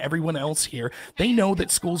and you and everyone else here. They know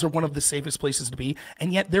that schools are one of the safest places to be,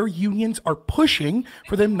 and yet their unions are pushing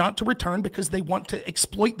for them not to return because they want to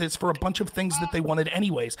exploit this for a bunch of things that they wanted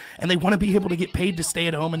anyways, and they want to be able to get paid to stay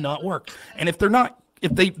at home and not work. And if they're not,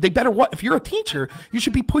 if they better what? If you're a teacher, you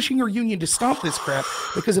should be pushing your union to stop this crap,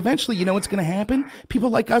 because eventually, you know what's going to happen? People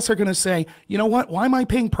like us are going to say, you know what? Why am I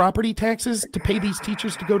paying property taxes to pay these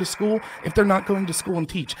teachers to go to school if they're not going to school and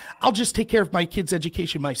teach? I'll just take care of my kids'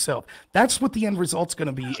 education myself. That's what the end result's going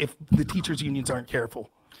to be if the teachers unions aren't careful.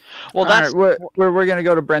 Well, that's right, we're going to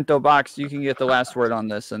go to BrentoBox. You can get the last word on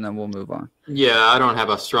this, and then we'll move on. Yeah, I don't have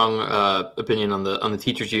a strong opinion on the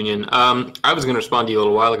teachers union. I was going to respond to you a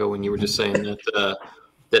little while ago when you were just saying that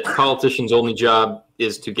that politicians' only job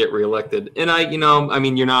is to get reelected. And I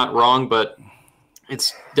mean, you're not wrong, but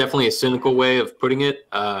it's definitely a cynical way of putting it.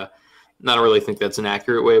 I don't really think that's an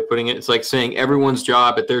accurate way of putting it. It's like saying everyone's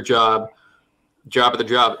job at their job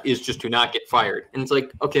is just to not get fired. And it's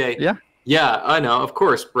like, okay, yeah, I know, of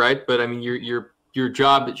course, right? But I mean, your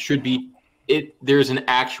job, it should be, there's an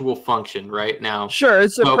actual function right now. Sure,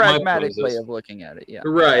 it's a pragmatic way of looking at it. Yeah.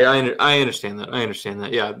 Right. I understand that.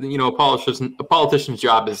 Yeah. You know, a politician's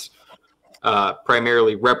job is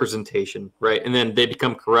primarily representation, right? And then they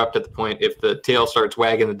become corrupt at the point if the tail starts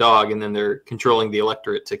wagging the dog, and then they're controlling the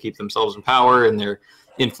electorate to keep themselves in power, and they're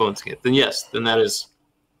influencing it. Then yes, then that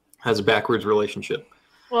has a backwards relationship.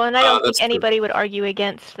 Well, and I don't think anybody would argue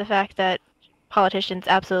against the fact that politicians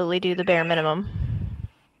absolutely do the bare minimum.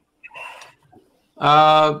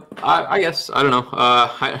 I guess, I don't know.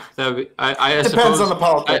 I Depends suppose, on the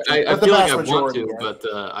politics. I feel like I want to, but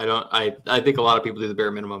I don't. I think a lot of people do the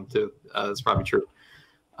bare minimum too. That's probably true.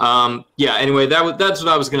 Yeah. Anyway, that's what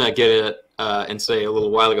I was gonna get at and say a little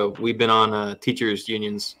while ago. We've been on teachers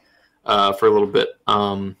unions for a little bit,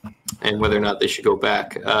 and whether or not they should go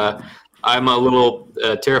back. I'm a little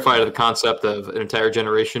terrified of the concept of an entire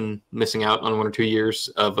generation missing out on 1 or 2 years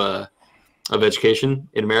of of education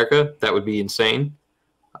in America. That would be insane.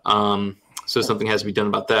 So something has to be done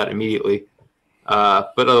about that immediately.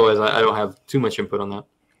 But otherwise, I don't have too much input on that.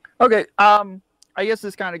 Okay. I guess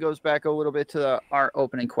this kind of goes back a little bit to our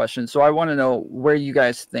opening question. So I want to know where you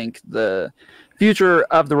guys think the future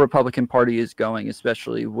of the Republican Party is going,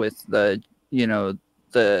 especially with the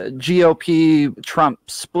GOP Trump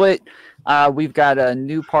split. We've got a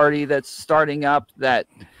new party that's starting up that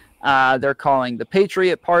they're calling the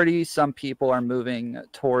Patriot Party. Some people are moving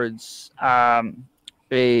towards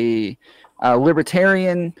a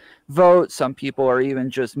libertarian vote. Some people are even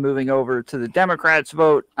just moving over to the Democrats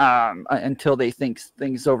vote until they think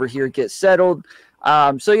things over here get settled.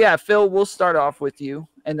 So yeah, Phil, we'll start off with you,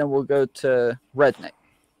 and then we'll go to ReDNeQ.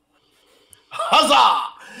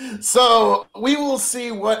 Huzzah! So we will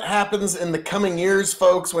see what happens in the coming years,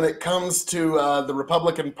 folks, when it comes to the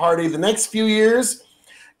Republican Party. The next few years,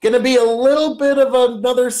 going to be a little bit of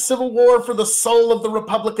another civil war for the soul of the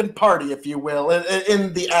Republican Party, if you will,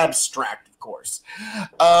 in the abstract, of course.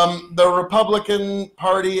 The Republican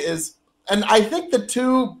Party is, and I think the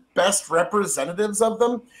two best representatives of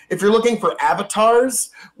them, if you're looking for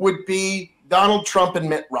avatars, would be Donald Trump and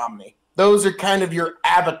Mitt Romney. Those are kind of your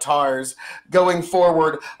avatars going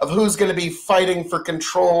forward of who's going to be fighting for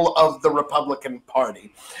control of the Republican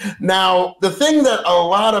Party. Now, the thing that a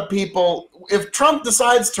lot of people, if Trump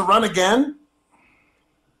decides to run again,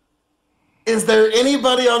 is there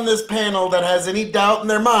anybody on this panel that has any doubt in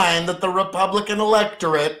their mind that the Republican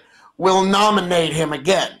electorate will nominate him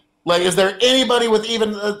again? Like, is there anybody with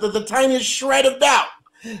even the tiniest shred of doubt?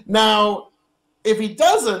 Now, if he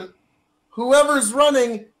doesn't, whoever's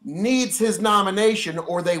running needs his nomination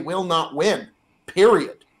or they will not win,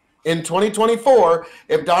 period. In 2024,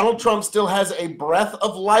 if Donald Trump still has a breath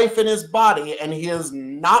of life in his body and he is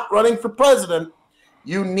not running for president,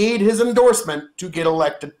 you need his endorsement to get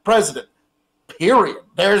elected president, period.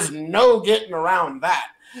 There's no getting around that.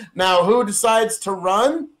 Now, who decides to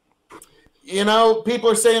run? You know, people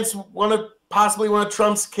are saying it's possibly one of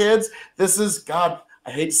Trump's kids. This is, God,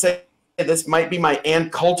 I hate to say this might be my Ann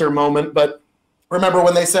Coulter moment, but remember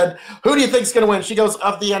when they said, who do you think is going to win? She goes,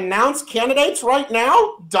 of the announced candidates right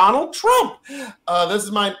now, Donald Trump.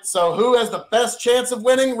 So who has the best chance of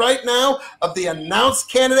winning right now of the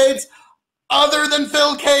announced candidates other than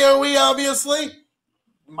Phil KOE, obviously?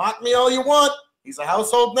 Mock me all you want. He's a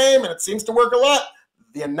household name, and it seems to work a lot.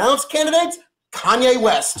 The announced candidates, Kanye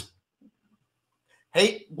West.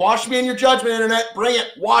 Hey, wash me in your judgment, Internet. Bring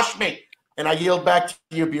it. Wash me. And I yield back to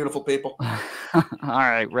you, beautiful people. All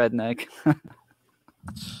right, ReDNeQ.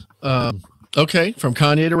 Okay, from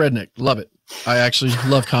Kanye to ReDNeQ. Love it. I actually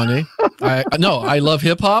love Kanye. I love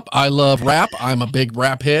hip hop. I love rap. I'm a big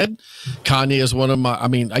rap head. Kanye is one of my,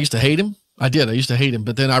 I used to hate him. I used to hate him,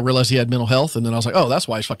 but then I realized he had mental health, and then I was like, oh, that's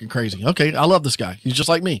why he's fucking crazy. Okay, I love this guy. He's just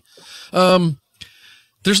like me.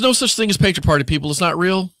 There's no such thing as Patriot Party, people. It's not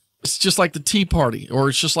real. It's just like the Tea Party, or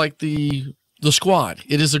it's just like the Squad.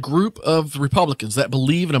 It is a group of Republicans that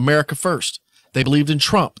believe in America first. They believed in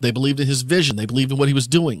Trump. They believed in his vision. They believed in what he was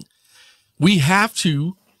doing. We have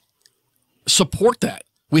to support that.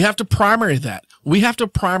 We have to primary that. We have to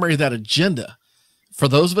primary that agenda. For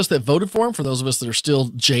those of us that voted for him, for those of us that are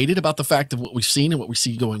still jaded about the fact of what we've seen and what we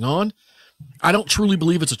see going on, I don't truly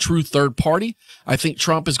believe it's a true third party. I think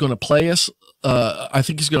Trump is going to play us. I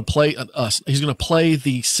think he's going to play us. He's going to play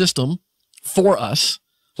the system for us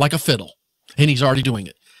like a fiddle. And he's already doing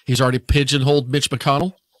it. He's already pigeonholed Mitch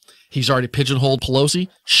McConnell. He's already pigeonholed Pelosi,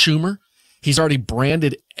 Schumer. He's already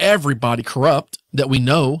branded everybody corrupt that we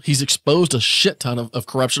know. He's exposed a shit ton of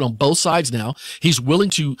corruption on both sides now. He's willing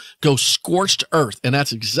to go scorched earth, and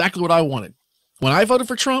that's exactly what I wanted. When I voted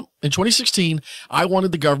for Trump in 2016, I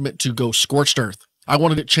wanted the government to go scorched earth. I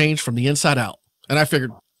wanted it changed from the inside out. And I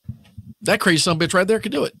figured that crazy son of a bitch right there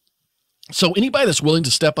could do it. So anybody that's willing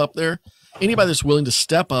to step up there, anybody that's willing to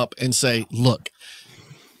step up and say, look,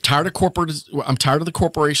 I'm tired of the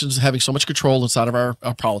corporations having so much control inside of our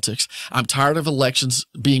politics. I'm tired of elections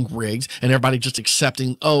being rigged and everybody just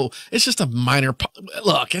accepting, oh, it's just a minor,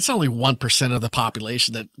 look, it's only 1% of the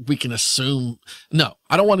population that we can assume. No,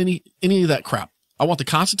 I don't want any of that crap. I want the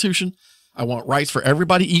Constitution. I want rights for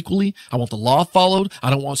everybody equally. I want the law followed. I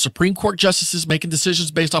don't want Supreme Court justices making decisions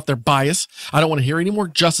based off their bias. I don't want to hear any more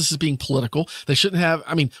justices being political. They shouldn't have,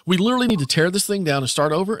 we literally need to tear this thing down and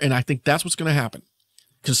start over. And I think that's what's going to happen.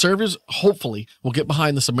 Conservatives, hopefully, will get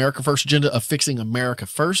behind this America First agenda of fixing America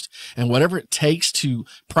first, and whatever it takes to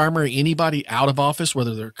primary anybody out of office,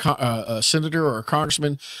 whether they're a senator or a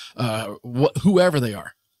congressman, whoever they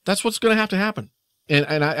are. That's what's going to have to happen. And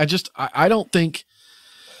I don't think,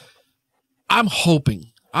 I'm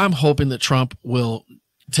hoping that Trump will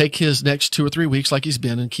take his next 2 or 3 weeks like he's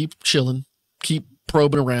been and keep chilling, keep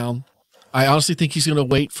probing around. I honestly think he's going to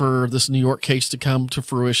wait for this New York case to come to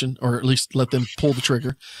fruition, or at least let them pull the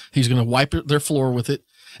trigger. He's going to wipe their floor with it,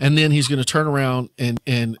 and then he's going to turn around and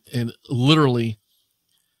literally,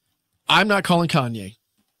 I'm not calling Kanye.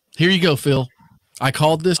 Here you go, Phil. I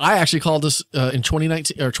actually called this in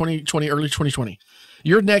 2019 or 2020, early 2020.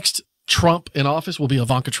 Your next Trump in office will be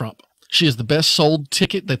Ivanka Trump. She is the best sold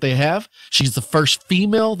ticket that they have. She's the first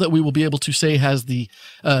female that we will be able to say has the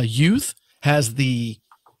youth, has the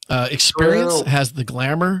experience, has the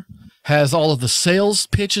glamour, has all of the sales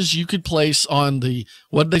pitches you could place on the,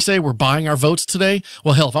 what did they say? We're buying our votes today.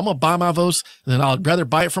 Well, hell, if I'm going to buy my votes, then I'd rather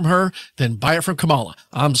buy it from her than buy it from Kamala.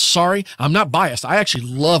 I'm sorry. I'm not biased. I actually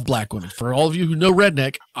love black women. For all of you who know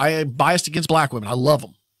ReDNeQ, I am biased against black women. I love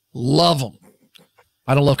them. Love them.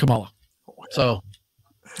 I don't love Kamala. So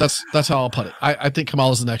that's how I'll put it. I think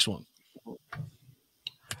Kamala's the next one.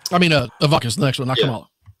 I mean, Ivanka's the next one, not Kamala.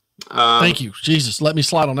 Thank you. Jesus, let me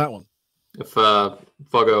slide on that one. If I'll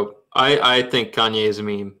go, I think Kanye is a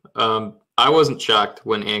meme. I wasn't shocked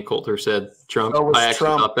when Ann Coulter said Trump. I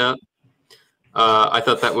actually thought that. I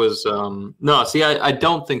thought that was no. See, I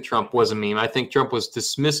don't think Trump was a meme. I think Trump was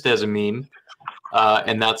dismissed as a meme,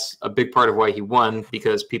 and that's a big part of why he won,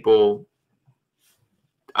 because people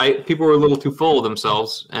were a little too full of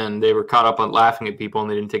themselves, and they were caught up on laughing at people, and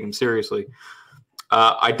they didn't take him seriously.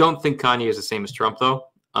 I don't think Kanye is the same as Trump, though.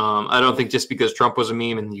 I don't think just because Trump was a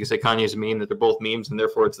meme and you say Kanye is a meme that they're both memes and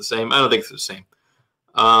therefore it's the same. I don't think it's the same.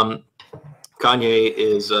 Kanye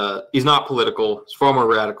is he's not political. He's far more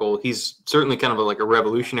radical. He's certainly kind of like a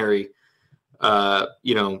revolutionary,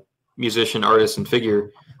 musician, artist, and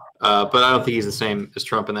figure. But I don't think he's the same as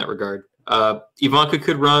Trump in that regard. Ivanka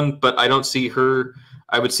could run, but I don't see her.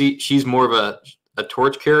 I would see she's more of a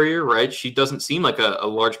torch carrier, right? She doesn't seem like a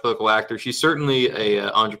large political actor. She's certainly a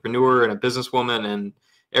entrepreneur and a businesswoman and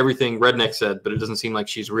everything ReDNeQ said, but it doesn't seem like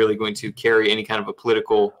she's really going to carry any kind of a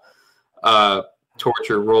political torch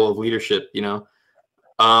or role of leadership,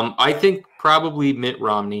 I think probably Mitt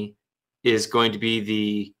Romney is going to be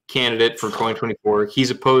the candidate for 2024. He's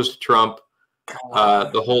opposed to Trump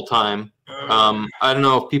the whole time. I don't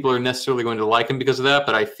know if people are necessarily going to like him because of that,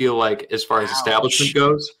 but I feel like as far as establishment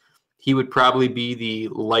goes, he would probably be the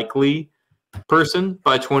likely person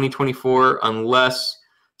by 2024 unless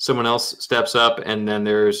someone else steps up and then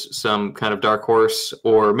there's some kind of dark horse,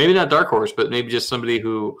 or maybe not dark horse, but maybe just somebody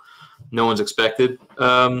who no one's expected.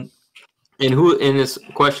 And who, in this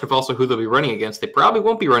question of also who they'll be running against, they probably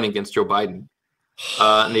won't be running against Joe Biden.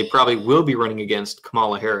 And they probably will be running against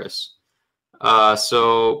Kamala Harris.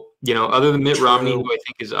 So, other than Mitt Romney, who I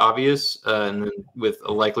think is obvious, and then with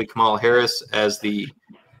a likely Kamala Harris as the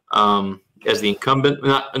incumbent,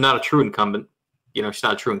 not a true incumbent. She's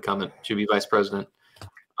not a true incumbent. She'll be vice president.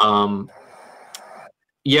 I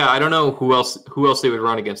don't know who else they would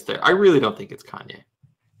run against there. I really don't think it's Kanye.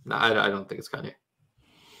 No, I don't think it's Kanye.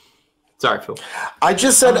 Sorry, Phil. I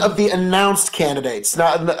just said of the announced candidates.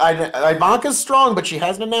 Ivanka's strong, but she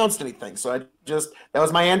hasn't announced anything. So that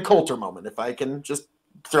was my Ann Coulter moment. If I can just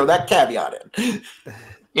throw that caveat in.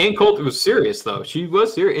 Ann Coulter was serious, though. She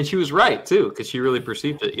was serious, and she was right too, because she really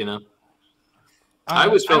perceived it. I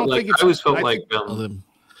always felt like.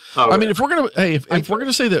 I mean, if we're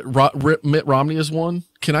gonna say that Mitt Romney is one,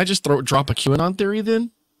 can I just drop a QAnon theory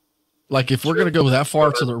then? Like, if we're gonna go that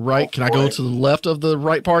far to the right, can I go to the left of the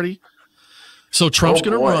right party? So Trump's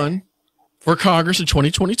gonna run for Congress in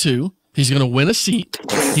 2022. He's going to win a seat.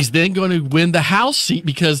 He's then going to win the House seat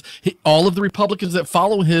because all of the Republicans that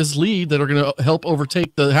follow his lead that are going to help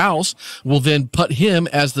overtake the House will then put him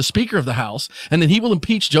as the Speaker of the House. And then he will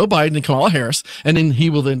impeach Joe Biden and Kamala Harris. And then he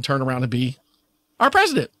will then turn around and be our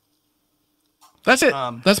president. That's it.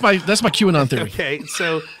 That's my QAnon theory. Okay.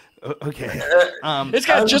 So, okay. It's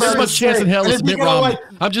got just as much chance in hell as Mitt Romney.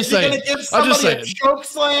 I'm just saying. I'm just saying. A choke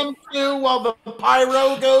slam too while the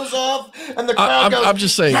pyro goes off and the crowd goes. I'm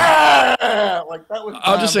just saying. Yeah! Like that was.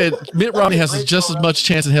 I'm just saying. Mitt Romney has just as much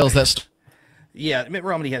chance in hell as that. Yeah, Mitt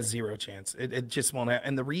Romney has zero chance. It just won't happen.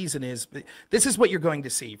 And the reason is, this is what you're going to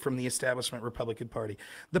see from the establishment Republican Party.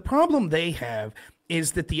 The problem they have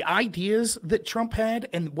is that the ideas that Trump had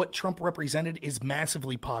and what Trump represented is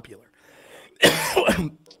massively popular.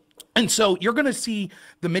 And so you're going to see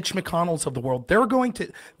the Mitch McConnells of the world.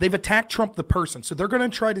 They've attacked Trump the person. So they're going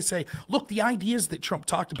to try to say, look, the ideas that Trump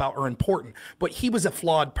talked about are important, but he was a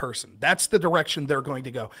flawed person. That's the direction they're going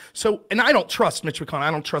to go. So, and I don't trust Mitch McConnell.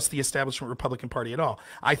 I don't trust the establishment Republican Party at all.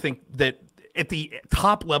 I think that at the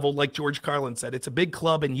top level, like George Carlin said, it's a big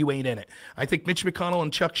club and you ain't in it. I think Mitch McConnell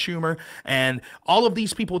and Chuck Schumer and all of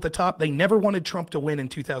these people at the top, they never wanted Trump to win in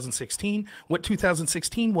 2016. What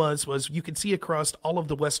 2016 was you could see across all of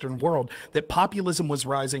the Western world that populism was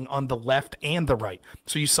rising on the left and the right.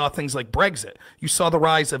 So you saw things like Brexit. You saw the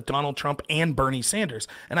rise of Donald Trump and Bernie Sanders.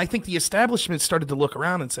 And I think the establishment started to look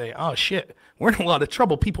around and say, oh shit, we're in a lot of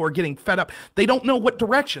trouble. People are getting fed up. They don't know what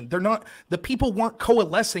direction. The people weren't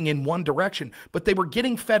coalescing in one direction, but they were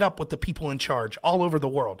getting fed up with the people in charge all over the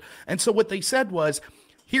world. And so what they said was,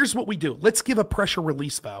 here's what we do. Let's give a pressure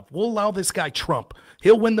release valve. We'll allow this guy Trump.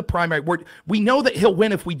 He'll win the primary. We know that he'll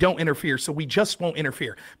win if we don't interfere, so we just won't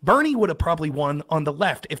interfere. Bernie would have probably won on the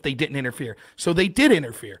left if they didn't interfere. So they did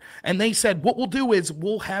interfere. And they said, what we'll do is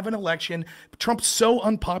we'll have an election. Trump's so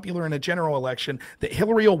unpopular in a general election that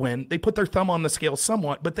Hillary will win. They put their thumb on the scale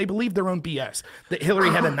somewhat, but they believed their own BS, that Hillary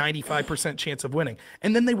had a 95% chance of winning.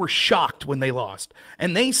 And then they were shocked when they lost.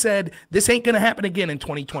 And they said, this ain't going to happen again in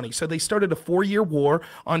 2020. So they started a 4-year war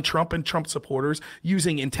on Trump and Trump supporters,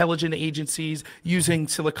 using intelligence agencies, using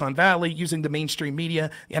Silicon Valley, using the mainstream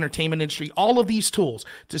media, the entertainment industry, all of these tools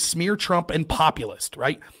to smear Trump and populist,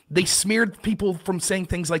 right? They smeared people from saying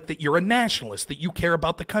things like that you're a nationalist, that you care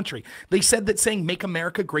about the country. They said that saying make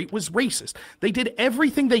America great was racist. They did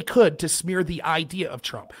everything they could to smear the idea of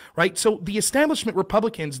Trump, right? So the establishment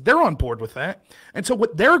Republicans, they're on board with that. And so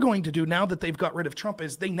what they're going to do now that they've got rid of Trump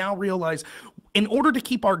is they now realize in order to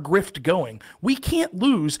keep our grift going, we can't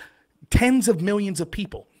lose tens of millions of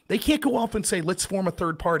people. They can't go off and say, let's form a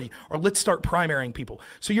third party or let's start primarying people.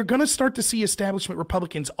 So you're going to start to see establishment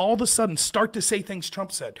Republicans all of a sudden start to say things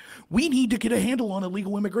Trump said. We need to get a handle on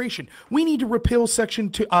illegal immigration. We need to repeal Section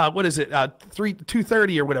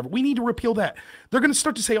 230 or whatever. We need to repeal that. They're going to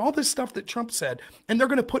start to say all this stuff that Trump said, and they're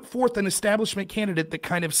going to put forth an establishment candidate that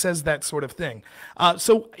kind of says that sort of thing.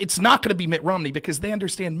 So it's not going to be Mitt Romney because they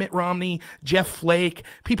understand Mitt Romney, Jeff Flake,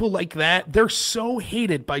 people like that. They're so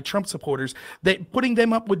hated by Trump supporters that putting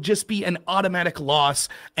them up would just be an automatic loss,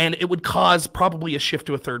 and it would cause probably a shift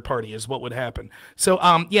to a third party is what would happen. So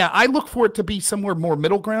yeah, I look for it to be somewhere more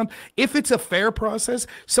middle ground. If it's a fair process,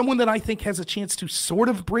 someone that I think has a chance to sort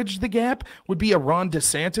of bridge the gap would be a Ron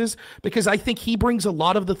DeSantis, because I think he brings a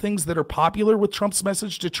lot of the things that are popular with Trump's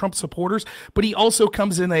message to Trump supporters, but he also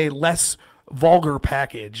comes in a less vulgar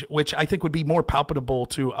package, which I think would be more palatable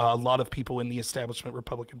to a lot of people in the establishment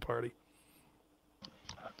Republican Party.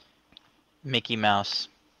 Mickey Mouse.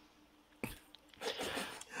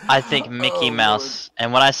 I think Mickey Mouse,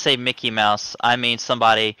 and when I say Mickey Mouse, I mean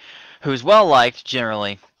somebody who's well liked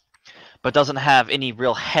generally, but doesn't have any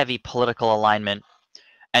real heavy political alignment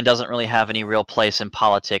and doesn't really have any real place in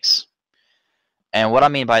politics. And what I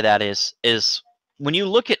mean by that is when you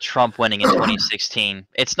look at Trump winning in 2016,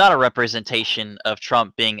 it's not a representation of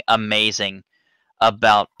Trump being amazing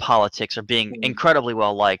about politics or being incredibly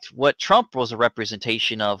well liked. What Trump was a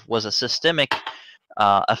representation of was a systemic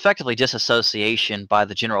effectively disassociation by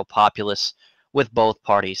the general populace with both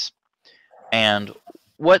parties. And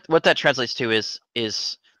what that translates to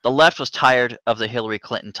is the left was tired of the Hillary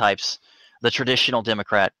Clinton types, the traditional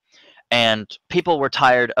Democrat, and people were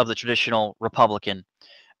tired of the traditional Republican.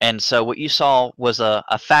 And so what you saw was a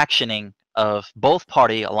factioning of both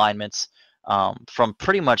party alignments from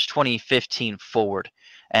pretty much 2015 forward.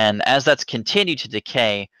 And as that's continued to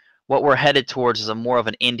decay, what we're headed towards is a more of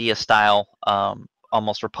an India-style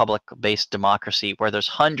almost republic-based democracy where there's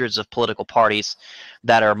hundreds of political parties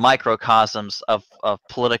that are microcosms of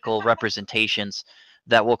political representations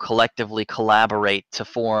that will collectively collaborate to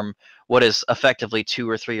form what is effectively 2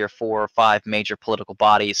 or 3 or 4 or 5 major political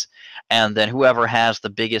bodies, and then whoever has the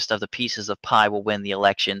biggest of the pieces of pie will win the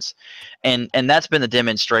elections. And that's been the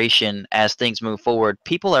demonstration as things move forward.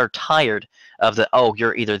 People are tired of the, oh,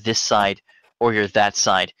 you're either this side or you're that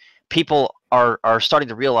side. People are starting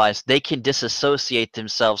to realize they can disassociate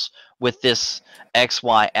themselves with this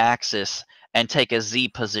XY axis and take a Z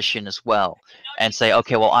position as well and say,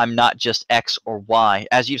 okay, well, I'm not just X or Y.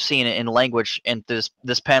 As you've seen in language in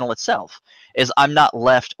this panel itself, is I'm not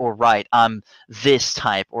left or right. I'm this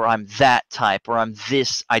type, or I'm that type, or I'm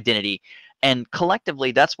this identity. And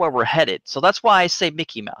collectively, that's where we're headed. So that's why I say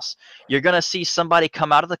Mickey Mouse. You're going to see somebody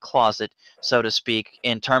come out of the closet, so to speak,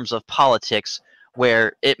 in terms of politics,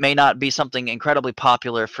 where it may not be something incredibly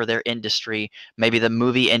popular for their industry, maybe the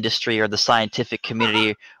movie industry or the scientific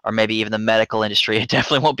community, or maybe even the medical industry. It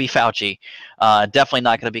definitely won't be Fauci. Definitely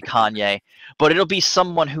not going to be Kanye. But it'll be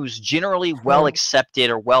someone who's generally well accepted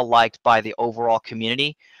or well liked by the overall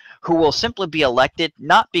community, who will simply be elected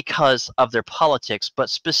not because of their politics, but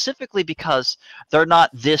specifically because they're not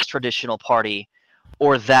this traditional party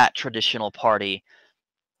or that traditional party.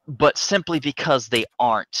 but simply because they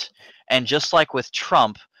aren't. And just like with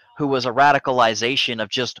Trump, who was a radicalization of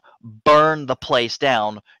just burn the place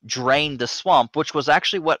down, drain the swamp, which was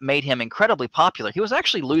actually what made him incredibly popular. He was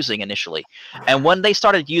actually losing initially. And when they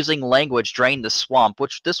started using language, drain the swamp,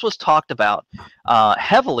 which this was talked about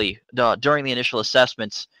heavily during the initial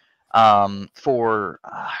assessments for,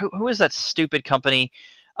 who is that stupid company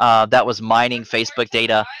that was mining Facebook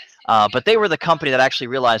data? But they were the company that actually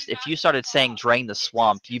realized if you started saying drain the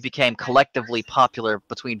swamp, you became collectively popular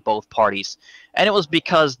between both parties. And it was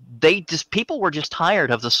because people were just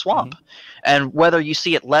tired of the swamp. And whether you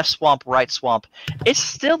see it left swamp, right swamp, it's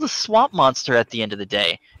still the swamp monster at the end of the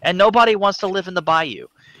day. And nobody wants to live in the bayou.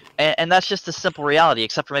 And that's just the simple reality,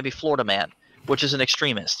 except for maybe Florida Man, which is an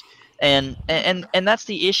extremist. And that's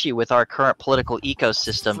the issue with our current political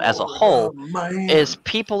ecosystem as a whole, is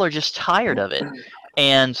people are just tired of it.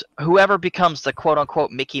 And whoever becomes the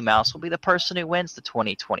quote-unquote Mickey Mouse will be the person who wins the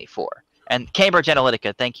 2024. And Cambridge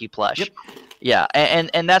Analytica, thank you, Plush. Yep. Yeah,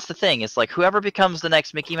 and that's the thing. It's like whoever becomes the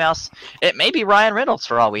next Mickey Mouse, it may be Ryan Reynolds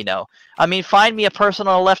for all we know. I mean, find me a person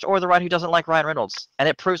on the left or the right who doesn't like Ryan Reynolds, and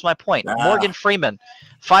it proves my point. Morgan Freeman,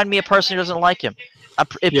 find me a person who doesn't like him.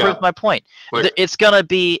 It proves my point. It's gonna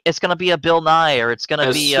be a Bill Nye, or it's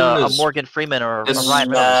gonna be a Morgan Freeman or a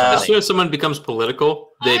Ryan Reynolds. As soon as someone becomes political,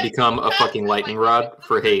 they become a fucking lightning rod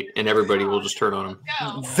for hate, and everybody will just turn on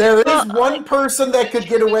them. There is one person that could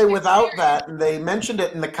get away without that, and they mentioned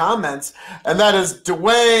it in the comments, and that is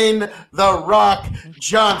Dwayne "The Rock"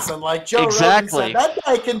 Johnson. Like Joe Rogan said, that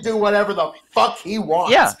guy can do whatever the fuck he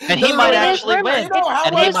wants. Yeah, and he might actually win.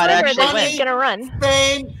 And he might actually win. He's gonna run.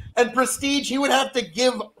 Fame and prestige he would have to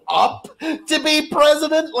give up to be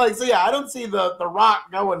president. Like, so yeah, I don't see the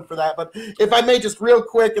Rock going for that. But if I may, just real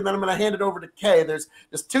quick, and then I'm going to hand it over to Kay. There's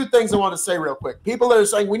just two things I want to say real quick. People that are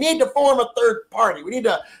saying we need to form a third party. We need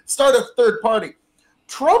to start a third party.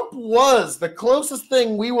 Trump was the closest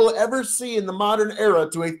thing we will ever see in the modern era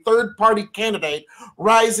to a third-party candidate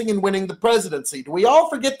rising and winning the presidency. Do we all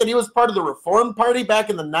forget that he was part of the Reform Party back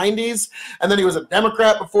in the 90s, and then he was a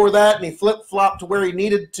Democrat before that, and he flip-flopped to where he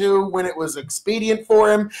needed to when it was expedient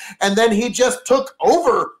for him, and then he just took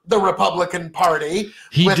over the Republican Party.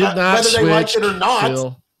 He did not whether switch, they liked it or not.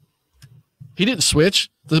 Phil. He didn't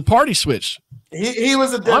switch. The party switched. He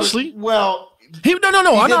was a Democrat. Honestly, well. No. I'm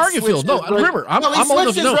not arguing, Phil. No, remember, I'm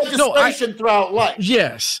switched his registration throughout life.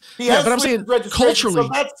 Yes, he has but I'm saying culturally.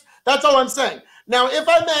 So that's all I'm saying. Now, if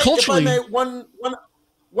I may,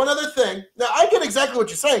 one other thing. Now, I get exactly what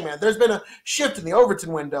you're saying, man. There's been a shift in the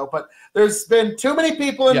Overton window, but there's been too many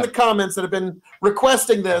people in the comments that have been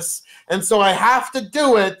requesting this, and so I have to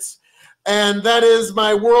do it. And that is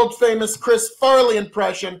my world famous Chris Farley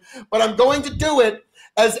impression. But I'm going to do it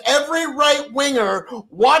as every right-winger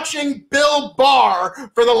watching Bill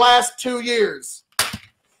Barr for the last 2 years.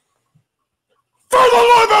 For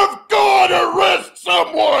the love of God, arrest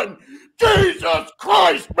someone! Jesus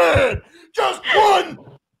Christ, man! Just one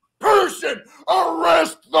person,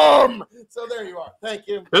 arrest them! So there you are. Thank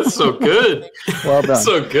you. That's so good. Well done.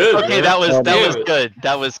 So good. Okay, man. that was good.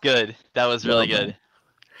 That was good. That was really good.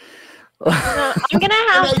 I'm gonna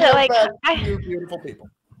have to you beautiful people.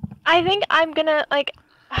 I think I'm gonna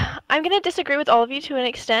disagree with all of you to an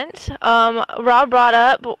extent. Rob brought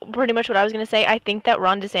up pretty much what I was gonna say. I think that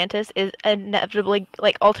Ron DeSantis is inevitably,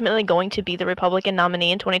 ultimately going to be the Republican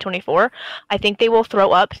nominee in 2024. I think they will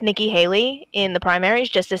throw up Nikki Haley in the primaries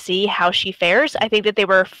just to see how she fares. I think that they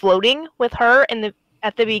were floating with her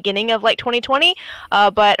at the beginning of 2020,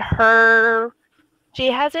 but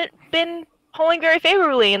she hasn't been polling very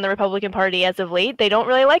favorably in the Republican Party as of late. They don't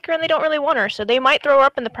really like her and they don't really want her. So they might throw her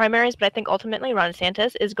up in the primaries, but I think ultimately Ron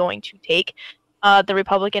DeSantis is going to take the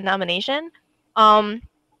Republican nomination. I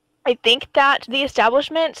think that the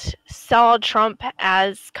establishment saw Trump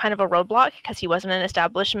as kind of a roadblock because he wasn't an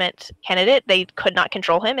establishment candidate. They could not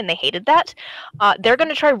control him and they hated that. They're going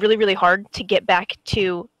to try really, really hard to get back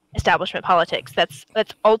to establishment politics. That's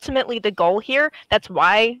ultimately the goal here. That's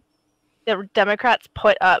why the Democrats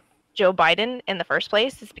put up Joe Biden in the first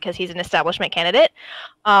place, is because he's an establishment candidate.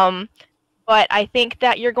 But I think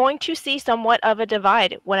that you're going to see somewhat of a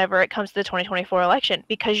divide whenever it comes to the 2024 election,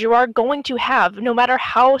 because you are going to have, no matter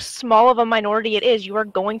how small of a minority it is, you are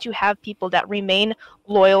going to have people that remain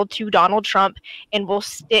loyal to Donald Trump and will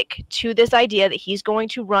stick to this idea that he's going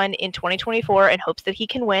to run in 2024 in hopes that he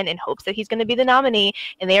can win, in hopes that he's going to be the nominee,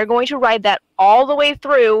 and they are going to ride that all the way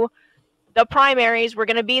through the primaries. We're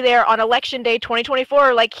going to be there on election day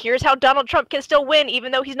 2024. Here's how Donald Trump can still win, even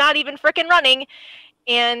though he's not even freaking running.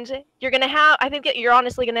 And you're going to I think that you're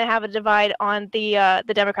honestly going to have a divide on the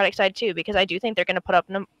Democratic side too, because I do think they're going to put up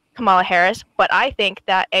Kamala Harris, but I think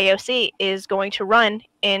that AOC is going to run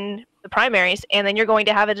in the primaries, and then you're going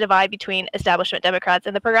to have a divide between establishment Democrats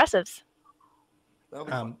and the progressives.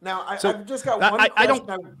 Now, I've just got one question. I don't.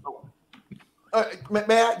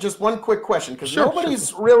 May I just one quick question, because Sure,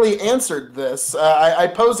 nobody's really answered this. I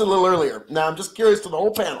posed it a little earlier. Now I'm just curious to the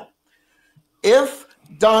whole panel. If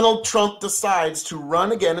Donald Trump decides to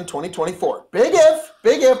run again in 2024, big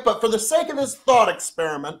if, but for the sake of this thought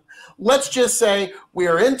experiment, let's just say we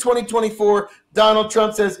are in 2024. Donald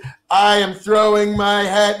Trump says, "I am throwing my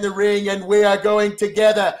hat in the ring, and we are going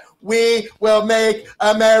together. We will make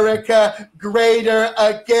America greater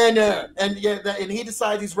again." And he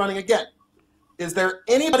decides he's running again. Is there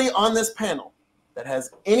anybody on this panel that has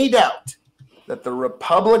any doubt that the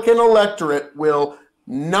Republican electorate will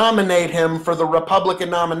nominate him for the Republican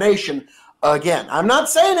nomination again? I'm not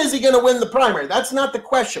saying is he going to win the primary. That's not the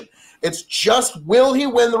question. It's just, will he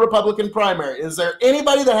win the Republican primary? Is there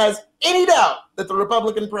anybody that has any doubt that the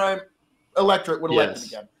Republican electorate would elect him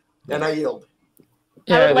again? And I yield.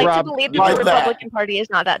 I would like Rob, to believe that the Republican Party is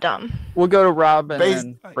not that dumb. We'll go to Rob and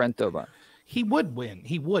then BrentoBox. He would win.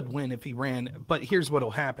 He would win if he ran. But here's what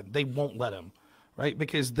will happen: they won't let him, right?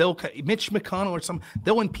 Because Mitch McConnell or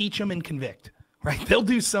they'll impeach him and convict, right? They'll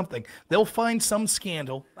do something. They'll find some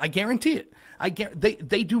scandal. I guarantee it.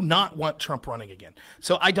 They do not want Trump running again.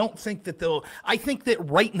 So I don't think that I think that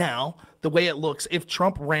right now, the way it looks, if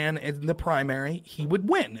Trump ran in the primary, he would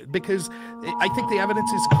win, because I think the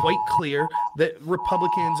evidence is quite clear that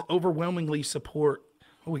Republicans overwhelmingly support.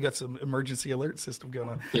 We got some emergency alert system going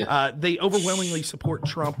on. Yeah. They overwhelmingly support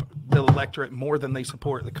Trump, the electorate, more than they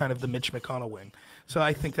support the Mitch McConnell wing. So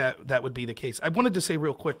I think that would be the case. I wanted to say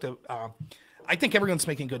real quick that I think everyone's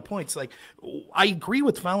making good points. Like, I agree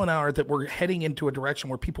with Fallenour that we're heading into a direction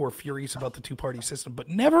where people are furious about the two-party system, but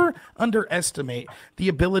never underestimate the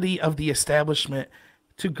ability of the establishment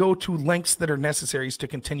to go to lengths that are necessary to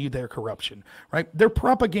continue their corruption, right? Their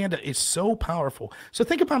propaganda is so powerful. So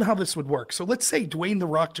think about how this would work. So let's say Dwayne "The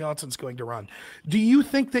Rock" Johnson's going to run. Do you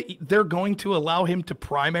think that they're going to allow him to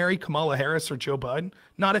primary Kamala Harris or Joe Biden?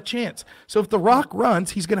 Not a chance. So if The Rock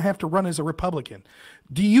runs, he's going to have to run as a Republican.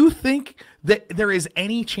 Do you think that there is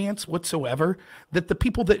any chance whatsoever that the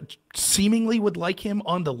people that seemingly would like him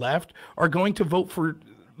on the left are going to vote for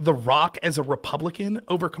The Rock as a Republican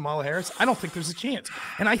over Kamala Harris? I don't think there's a chance.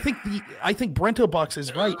 And I think BrentoBox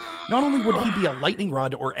is right. Not only would he be a lightning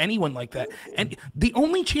rod or anyone like that, and the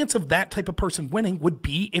only chance of that type of person winning would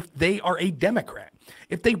be if they are a Democrat.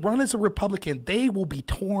 If they run as a Republican, they will be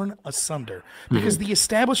torn asunder, because the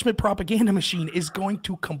establishment propaganda machine is going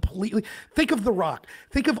to completely think of The Rock.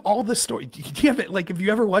 Think of all the stories. Do you have it? Like, if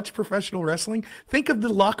you ever watch professional wrestling, think of the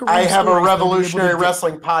locker room. I have a revolutionary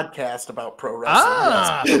wrestling podcast about pro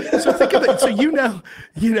wrestling. So think of it.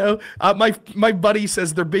 So my buddy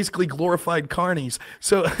says they're basically glorified carnies.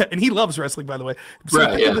 So, and he loves wrestling, by the way. So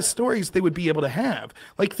think of the stories they would be able to have.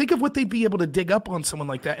 Like, think of what they'd be able to dig up on someone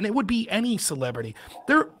like that, and it would be any celebrity.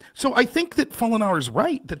 So I think that Fallenour is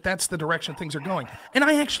right, that that's the direction things are going. And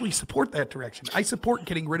I actually support that direction. I support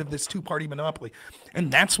getting rid of this two-party monopoly.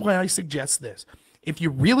 And that's why I suggest this.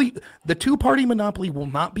 The two-party monopoly will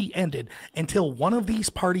not be ended until one of these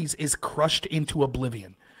parties is crushed into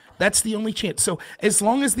oblivion. That's the only chance. So as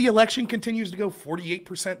long as the election continues to go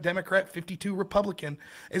 48% Democrat, 52 Republican,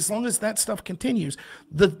 as long as that stuff continues,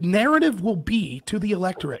 the narrative will be to the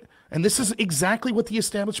electorate. And this is exactly what the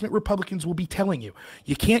establishment Republicans will be telling you.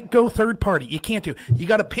 You can't go third party. You can't do. You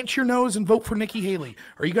got to pinch your nose and vote for Nikki Haley,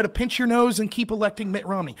 or you got to pinch your nose and keep electing Mitt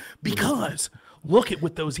Romney, because look at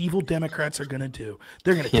what those evil Democrats are going to do.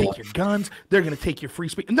 They're going to take your guns. They're going to take your free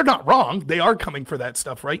speech. And they're not wrong. They are coming for that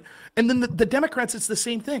stuff, right? And then the Democrats, it's the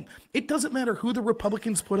same thing. It doesn't matter who the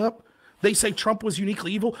Republicans put up. They say Trump was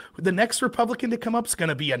uniquely evil. The next Republican to come up is going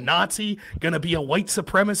to be a Nazi, going to be a white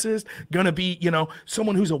supremacist, going to be,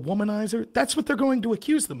 someone who's a womanizer. That's what they're going to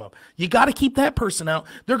accuse them of. You got to keep that person out.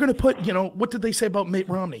 They're going to put, what did they say about Mitt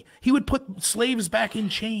Romney? He would put slaves back in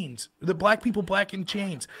chains, the black people back in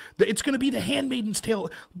chains. It's going to be the Handmaid's Tale.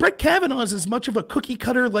 Brett Kavanaugh is as much of a cookie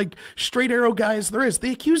cutter, like straight arrow guy as there is.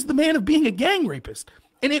 They accuse the man of being a gang rapist.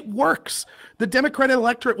 And it works. The Democratic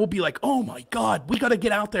electorate will be like, oh my God, we got to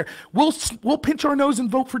get out there. We'll pinch our nose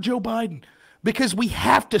and vote for Joe Biden, because we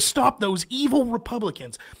have to stop those evil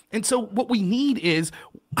Republicans. And so what we need is,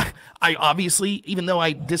 I obviously, even though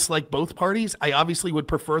I dislike both parties, I obviously would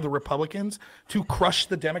prefer the Republicans to crush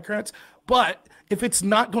the Democrats. But if it's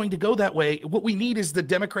not going to go that way, what we need is the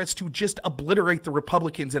Democrats to just obliterate the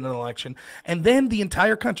Republicans in an election. And then the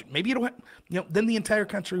entire country, then the entire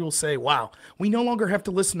country will say, wow, we no longer have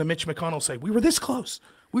to listen to Mitch McConnell say, we were this close.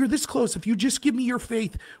 We were this close. If you just give me your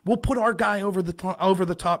faith, we'll put our guy over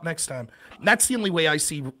the top next time. That's the only way I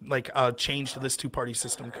see like change to this two-party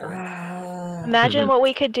system currently. Imagine what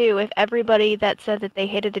we could do if everybody that said that they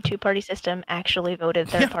hated the two-party system actually voted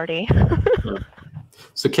their party.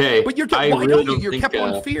 So, Kay, but you're kept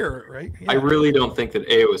on fear, right? Yeah. I really don't think that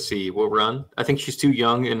AOC will run. I think she's too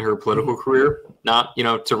young in her political career. Not,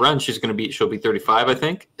 to run, she'll be 35, I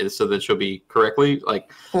think, so that she'll be correctly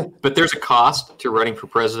but there's a cost to running for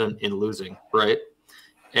president and losing, right?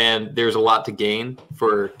 And there's a lot to gain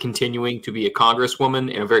for continuing to be a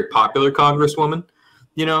congresswoman and a very popular congresswoman,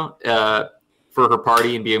 for her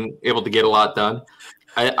party and being able to get a lot done.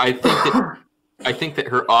 I think that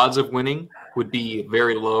her odds of winning would be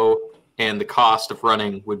very low, and the cost of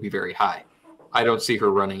running would be very high. I don't see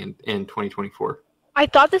her running in 2024. I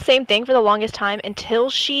thought the same thing for the longest time until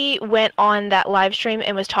she went on that live stream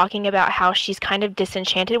and was talking about how she's kind of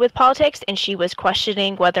disenchanted with politics, and she was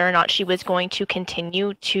questioning whether or not she was going to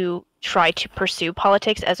continue to try to pursue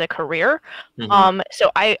politics as a career.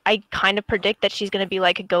 So I kind of predict that she's going to be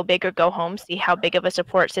like, go big or go home, see how big of a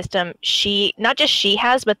support system not just she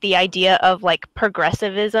has, but the idea of like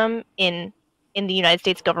progressivism in the United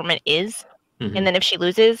States government is. And then if she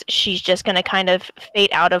loses, she's just going to kind of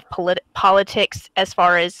fade out of politics as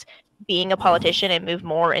far as being a politician and move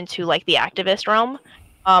more into like the activist realm.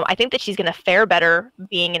 I think that she's going to fare better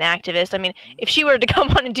being an activist. I mean, if she were to come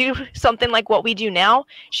on and do something like what we do now,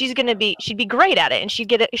 she'd be great at it, and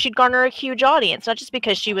she'd garner a huge audience, not just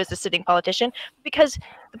because she was a sitting politician, but because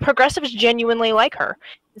the progressives genuinely like her.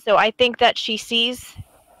 So I think that she sees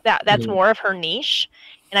that that's more of her niche.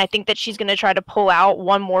 And I think that she's going to try to pull out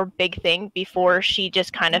one more big thing before she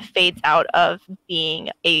just kind of fades out of being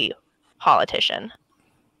a politician.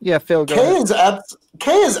 Yeah, Phil, go ahead.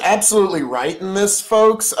 Kay is absolutely right in this,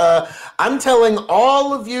 folks. I'm telling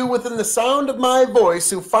all of you within the sound of my voice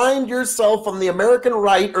who find yourself on the American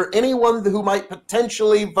right, or anyone who might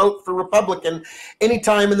potentially vote for Republican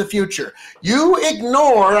anytime in the future, you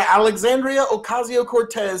ignore Alexandria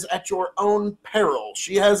Ocasio-Cortez at your own peril.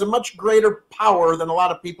 She has a much greater power than a lot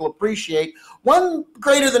of people appreciate, one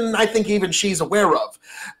greater than I think even she's aware of.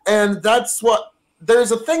 And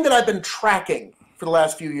there's a thing that I've been tracking for the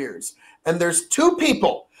last few years, and there's two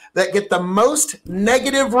people that get the most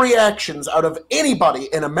negative reactions out of anybody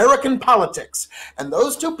in American politics, and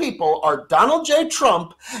those two people are Donald J.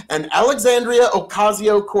 Trump and Alexandria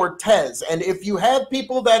Ocasio-Cortez. And if you have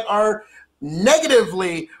people that are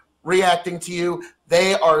negatively reacting to you,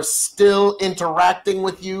 they are still interacting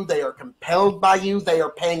with you, they are compelled by you, they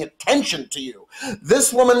are paying attention to you.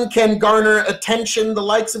 This woman can garner attention the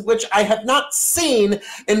likes of which I have not seen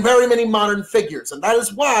in very many modern figures, and that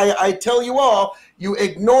is why I tell you all, you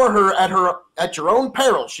ignore her at your own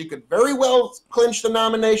peril. She could very well clinch the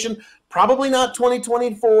nomination, probably not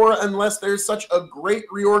 2024 unless there's such a great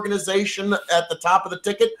reorganization at the top of the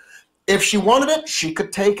ticket. If she wanted it, she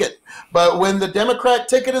could take it. But when the Democrat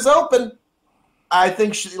ticket is open, I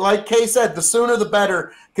think, like Kay said, the sooner the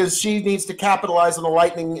better, because she needs to capitalize on the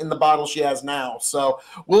lightning in the bottle she has now. So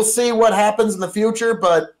we'll see what happens in the future,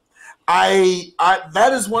 but that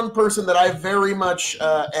is one person that I very much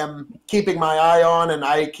am keeping my eye on, and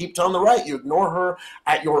I keep telling the right, you ignore her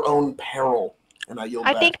at your own peril. And I yield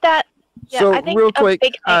back. Think that, yeah, so I think real quick,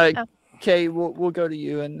 Kay, we'll go to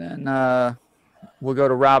you, and then we'll go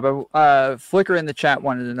to Rob. Flicker in the chat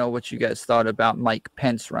wanted to know what you guys thought about Mike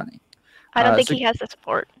Pence running. I don't think he has the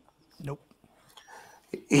support. Nope.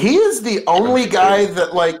 He is the only guy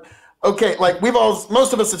that,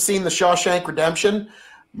 most of us have seen The Shawshank Redemption.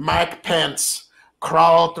 Mike Pence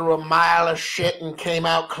crawled through a mile of shit and came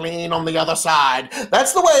out clean on the other side.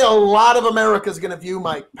 That's the way a lot of America is going to view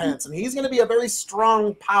Mike Pence, and he's going to be a very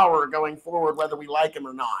strong power going forward, whether we like him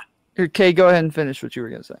or not. Kay, go ahead and finish what you were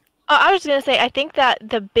going to say. I was going to say, I think that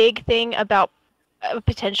the big thing about a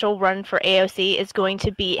potential run for AOC is going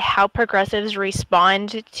to be how progressives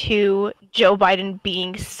respond to Joe Biden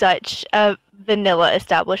being such a vanilla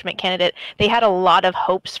establishment candidate. They had a lot of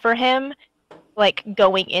hopes for him,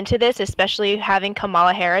 going into this, especially having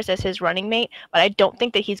Kamala Harris as his running mate, but I don't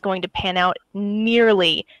think that he's going to pan out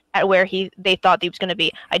nearly at where they thought he was going to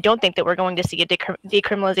be. I don't think that we're going to see a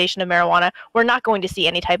decriminalization of marijuana. We're not going to see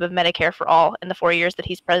any type of Medicare for all in the 4 years that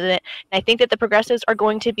he's president. And I think that the progressives are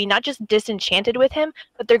going to be not just disenchanted with him,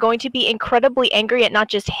 but they're going to be incredibly angry at not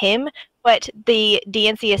just him, but the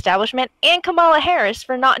DNC establishment and Kamala Harris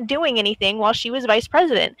for not doing anything while she was vice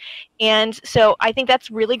president. And so I think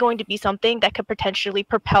that's really going to be something that could potentially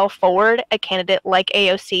propel forward a candidate like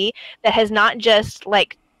AOC that has not just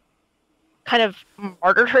kind of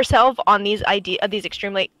martyred herself on these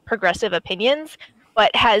extremely progressive opinions,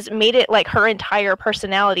 but has made it like her entire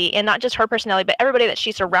personality, and not just her personality, but everybody that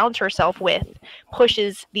she surrounds herself with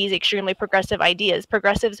pushes these extremely progressive ideas.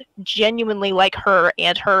 Progressives genuinely like her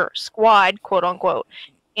and her squad, quote unquote.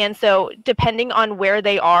 And so depending on where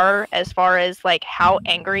they are as far as like how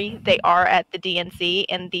angry they are at the DNC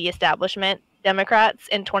and the establishment Democrats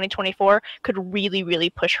in 2024 could really, really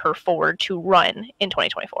push her forward to run in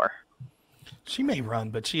 2024. She may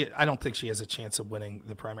run, but I don't think she has a chance of winning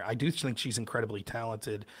the primary. I do think she's incredibly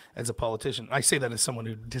talented as a politician. I say that as someone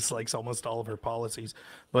who dislikes almost all of her policies.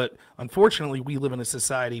 But unfortunately, we live in a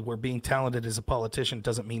society where being talented as a politician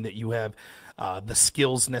doesn't mean that you have the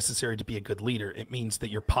skills necessary to be a good leader. It means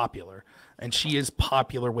that you're popular. And she is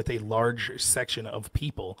popular with a large section of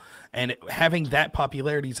people. And having that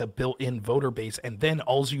popularity is a built-in voter base. And then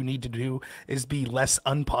all you need to do is be less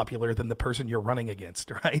unpopular than the person you're running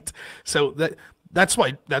against, right? So that's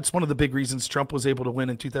one of the big reasons Trump was able to win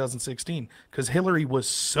in 2016, because Hillary was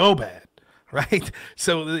so bad. Right.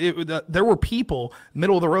 So there were people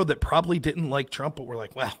middle of the road that probably didn't like Trump, but were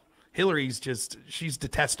like, well, Hillary's she's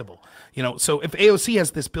detestable. So if AOC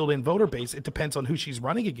has this built-in voter base, it depends on who she's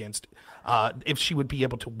running against, if she would be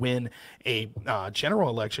able to win a general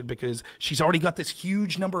election, because she's already got this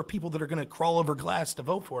huge number of people that are going to crawl over glass to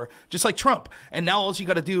vote for her, just like Trump. And now all you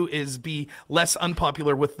got to do is be less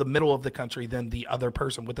unpopular with the middle of the country than the other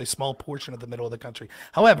person, with a small portion of the middle of the country.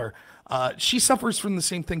 However, she suffers from the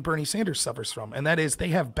same thing Bernie Sanders suffers from, and that is they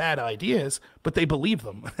have bad ideas, but they believe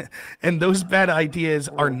them. And those bad ideas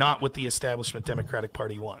are not what the establishment Democratic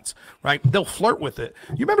Party wants, right? They'll flirt with it.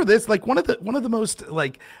 You remember this? Like one of the most,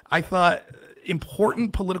 like, I thought,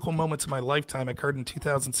 important political moments of my lifetime occurred in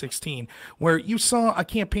 2016, where you saw a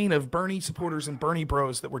campaign of Bernie supporters and Bernie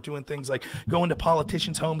bros that were doing things like going to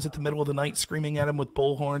politicians' homes at the middle of the night, screaming at them with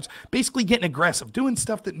bullhorns, basically getting aggressive, doing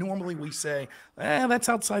stuff that normally we say, that's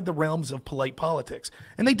outside the realms of polite politics.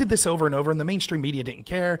 And they did this over and over, and the mainstream media didn't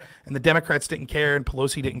care, and the Democrats didn't care, and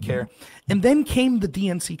Pelosi didn't care. And then came the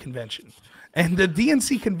DNC convention. And the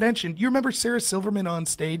DNC convention, you remember Sarah Silverman on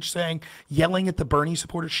stage yelling at the Bernie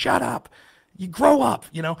supporters, shut up. You grow up,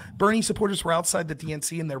 Bernie supporters were outside the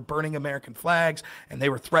DNC and they're burning American flags, and they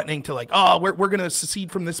were threatening to we're going to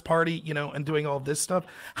secede from this party, and doing all of this stuff.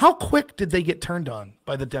 How quick did they get turned on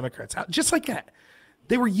by the Democrats? Just like that.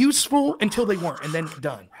 They were useful until they weren't, and then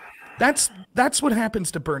done. That's what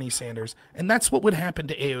happens to Bernie Sanders, and that's what would happen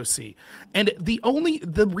to AOC. And the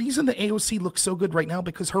reason that AOC looks so good right now,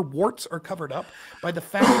 because her warts are covered up by the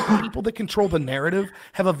fact that the people that control the narrative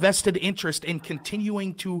have a vested interest in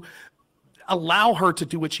continuing to allow her to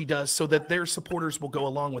do what she does so that their supporters will go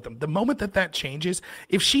along with them. The moment that changes,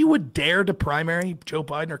 if she would dare to primary Joe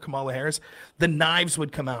Biden or Kamala Harris, the knives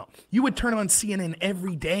would come out. You would turn on CNN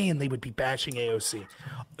every day and they would be bashing AOC.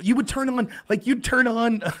 You would turn on, I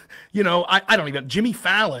don't even, Jimmy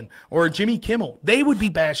Fallon or Jimmy Kimmel. They would be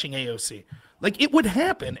bashing AOC. It would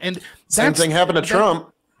happen. And same thing happened to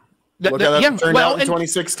Trump. Look how that turned out in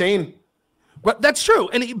 2016. Well, that's true.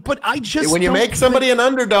 But I just when you make somebody an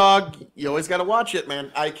underdog, you always got to watch it,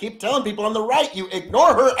 man. I keep telling people on the right, you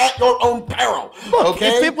ignore her at your own peril. Look,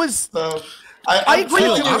 okay, if it was, I agree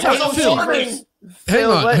with you.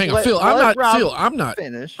 Hang on, Phil. I'm not.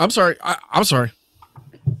 Finish. I'm sorry. I'm sorry.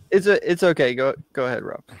 It's okay. Go ahead,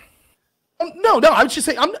 Rob. No. I was just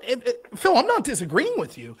saying, Phil, I'm not disagreeing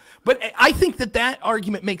with you, but I think that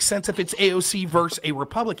argument makes sense if it's AOC versus a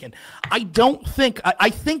Republican. I think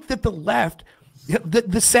that the left,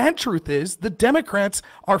 the sad truth is the Democrats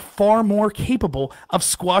are far more capable of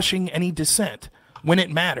squashing any dissent when it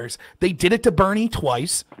matters. They did it to Bernie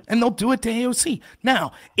twice, and they'll do it to AOC.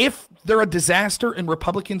 Now, if they're a disaster and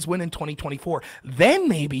Republicans win in 2024, then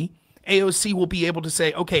maybe AOC will be able to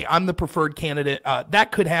say, okay, I'm the preferred candidate.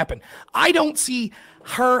 That could happen. I don't see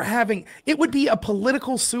her it would be a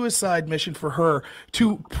political suicide mission for her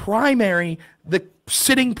to primary the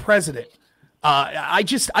sitting president.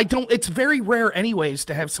 It's very rare anyways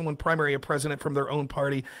to have someone primary a president from their own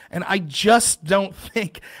party. And I just don't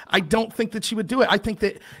think that she would do it. I think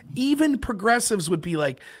that even progressives would be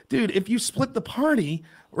like, dude, if you split the party,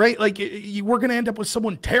 right? We're going to end up with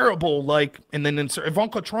someone terrible, and then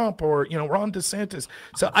Ivanka Trump or, Ron DeSantis.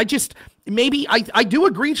 So I do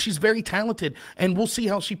agree she's very talented, and we'll see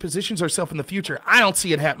how she positions herself in the future. I don't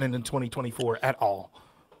see it happening in 2024 at all.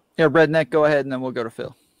 Yeah, ReDNeQ, go ahead, and then we'll go to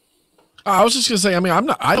Phil. I was just going to say,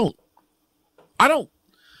 I don't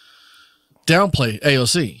downplay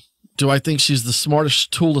AOC. Do I think she's the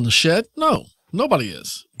smartest tool in the shed? No. Nobody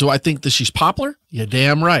is. Do I think that she's popular? Yeah,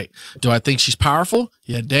 damn right. Do I think she's powerful?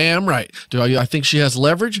 Yeah, damn right. Do I think she has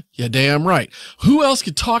leverage? Yeah, damn right. Who else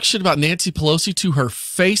could talk shit about Nancy Pelosi to her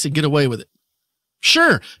face and get away with it?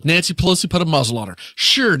 Sure, Nancy Pelosi put a muzzle on her.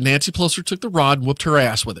 Sure, Nancy Pelosi took the rod and whooped her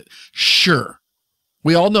ass with it. Sure.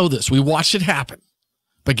 We all know this. We watched it happen.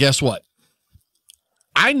 But guess what?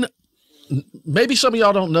 Maybe some of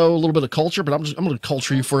y'all don't know a little bit of culture, but I'm going to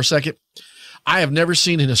culture you for a second. I have never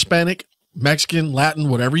seen an Hispanic, Mexican, Latin,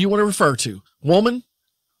 whatever you want to refer to, woman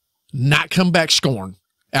not come back scorned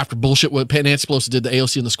after bullshit what Nancy Pelosi did to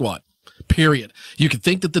AOC and the squad. Period. You can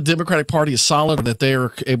think that the Democratic Party is solid or that they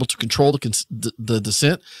are able to control the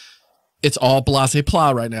dissent. It's all blase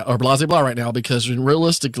blah right now, because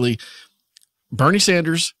realistically, Bernie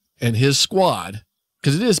Sanders and his squad,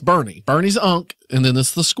 because it is Bernie. Bernie's Unc, and then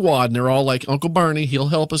it's the squad, and they're all like, Uncle Bernie, he'll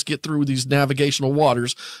help us get through these navigational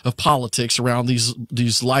waters of politics around these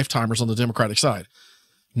lifetimers on the Democratic side.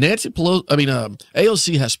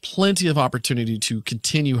 AOC has plenty of opportunity to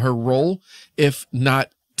continue her role, if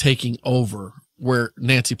not taking over where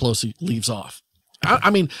Nancy Pelosi leaves off. I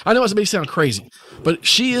know it may sound crazy, but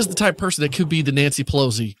she is the type of person that could be the Nancy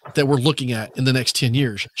Pelosi that we're looking at in the next 10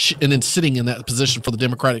 years, and then sitting in that position for the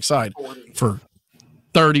Democratic side for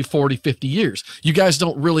 30, 40, 50 years. You guys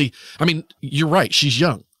don't really, you're right. She's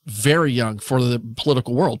young, very young for the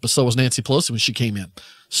political world, but so was Nancy Pelosi when she came in.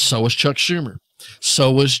 So was Chuck Schumer.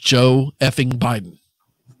 So was Joe effing Biden.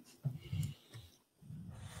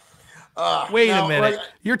 Wait a minute.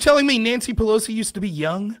 You're telling me Nancy Pelosi used to be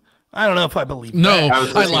young? I don't know if I believe that. No,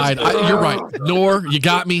 I lied. You're right. Noerr, you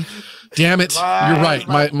got me. Damn it. You're right.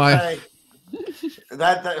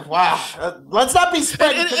 Wow. Let's not be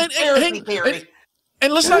spreading conspiracy theory.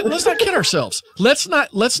 And let's not kid ourselves. Let's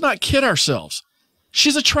not kid ourselves.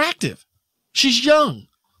 She's attractive. She's young.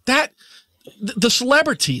 The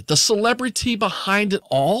celebrity behind it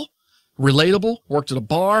all, relatable, worked at a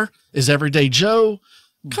bar, is everyday Joe.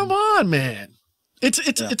 Come on, man. It's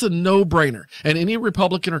a no-brainer. And any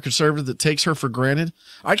Republican or conservative that takes her for granted,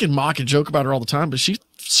 I can mock and joke about her all the time, but she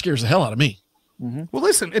scares the hell out of me. Mm-hmm. Well,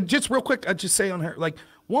 listen, just real quick, I'd just say on her,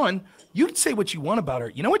 one, you can say what you want about her.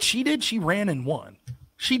 You know what she did? She ran and won.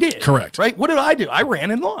 She did. Correct. Right? What did I do? I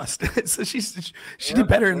ran and lost. So she did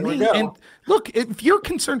better than me. And look, if you're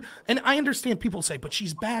concerned, and I understand people say, but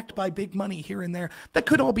she's backed by big money here and there. That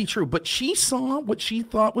could all be true. But she saw what she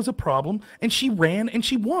thought was a problem, and she ran and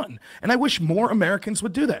she won. And I wish more Americans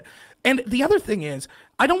would do that. And the other thing is,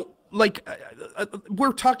 I don't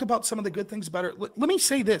we're talked about some of the good things about her. Let me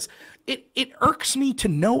say this. It irks me to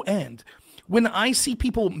no end when I see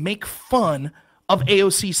people make fun of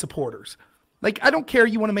AOC supporters. I don't care.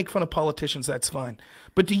 You want to make fun of politicians, that's fine.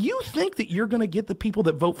 But do you think that you're going to get the people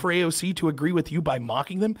that vote for AOC to agree with you by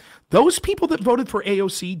mocking them? Those people that voted for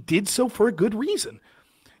AOC did so for a good reason.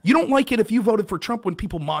 You don't like it if you voted for Trump when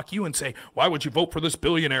people mock you and say, why would you vote for this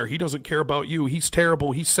billionaire? He doesn't care about you. He's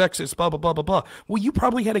terrible. He's sexist, blah, blah, blah, blah, blah. Well, you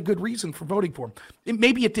probably had a good reason for voting for him.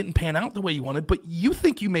 Maybe it didn't pan out the way you wanted, but you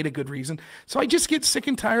think you made a good reason. So I just get sick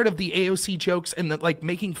and tired of the AOC jokes and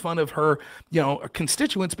making fun of her,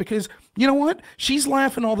 constituents, because you know what? She's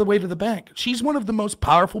laughing all the way to the bank. She's one of the most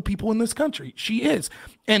powerful people in this country. She is.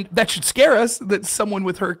 And that should scare us that someone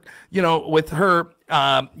with her,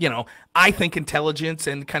 I think intelligence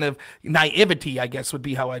and kind of naivety, I guess would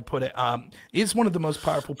be how I'd put it, is one of the most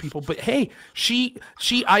powerful people. But hey,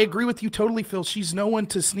 I agree with you totally, Phil. She's no one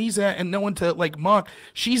to sneeze at and no one to mock.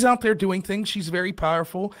 She's out there doing things. She's very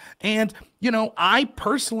powerful. And, I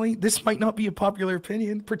personally, this might not be a popular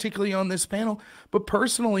opinion, particularly on this panel, but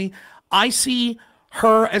personally, I see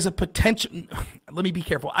her as a potential, let me be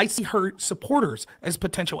careful. I see her supporters as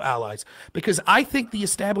potential allies, because I think the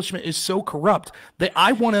establishment is so corrupt that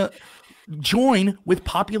I want to join with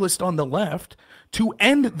populists on the left to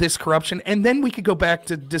end this corruption. And then we could go back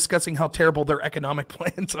to discussing how terrible their economic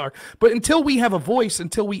plans are. But until we have a voice,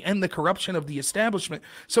 until we end the corruption of the establishment.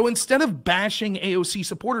 So instead of bashing AOC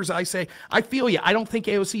supporters, I say, I feel you. I don't think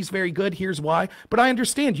AOC is very good. Here's why. But I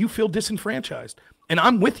understand you feel disenfranchised. And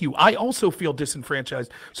I'm with you. I also feel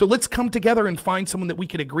disenfranchised. So let's come together and find someone that we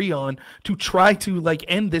can agree on to try to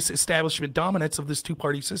end this establishment dominance of this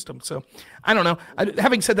two-party system. So I don't know.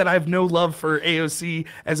 Having said that, I have no love for AOC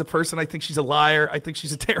as a person. I think she's a liar. I think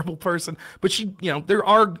she's a terrible person. But she, there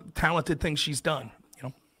are talented things she's done.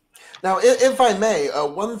 Now, if I may,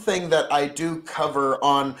 one thing that I do cover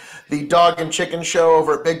on the Dog and Chicken Show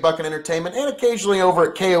over at Big Bucket Entertainment and occasionally over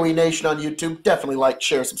at KOE Nation on YouTube, definitely like,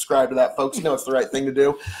 share, subscribe to that, folks. You know it's the right thing to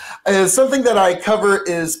do. Something that I cover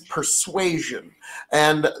is persuasion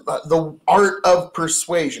and the art of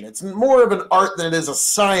persuasion. It's more of an art than it is a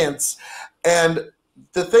science. And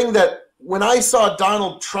the thing that when I saw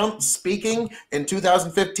Donald Trump speaking in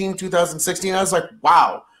 2015, 2016, I was like,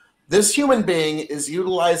 wow. This human being is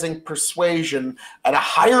utilizing persuasion at a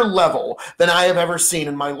higher level than I have ever seen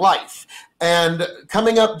in my life. And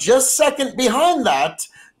coming up just second behind that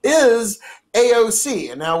is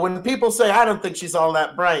AOC. And now when people say, I don't think she's all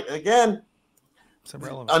that bright, again,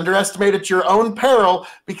 underestimate at your own peril,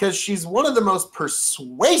 because she's one of the most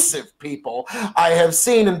persuasive people I have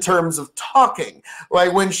seen in terms of talking.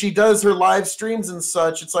 Like when she does her live streams and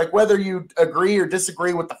such, it's like whether you agree or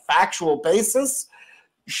disagree with the factual basis,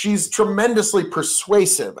 she's tremendously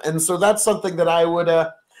persuasive. And so that's something that I would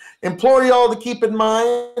implore you all to keep in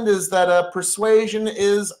mind, is that persuasion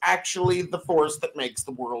is actually the force that makes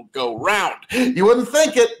the world go round. You wouldn't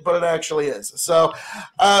think it, but it actually is. So,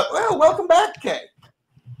 well, welcome back, Kay.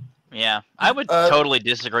 Yeah, I would totally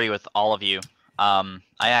disagree with all of you. I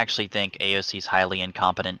actually think AOC is highly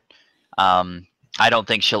incompetent. I don't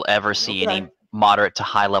think she'll ever see any moderate to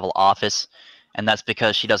high level office, and that's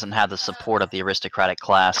because she doesn't have the support of the aristocratic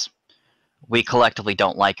class. We collectively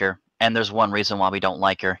don't like her, and there's one reason why we don't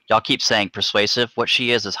like her. Y'all keep saying persuasive. What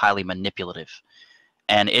she is highly manipulative,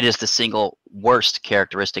 and it is the single worst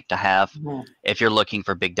characteristic to have if you're looking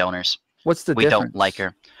for big donors. What's the We difference? don't like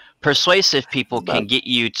her. Persuasive people can get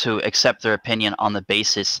you to accept their opinion on the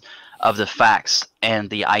basis of the facts and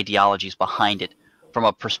the ideologies behind it from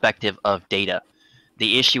a perspective of data.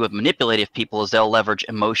 The issue with manipulative people is they'll leverage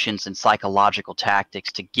emotions and psychological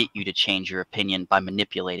tactics to get you to change your opinion by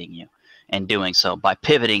manipulating you, and doing so by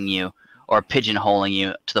pivoting you or pigeonholing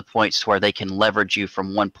you to the points where they can leverage you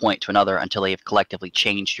from one point to another until they have collectively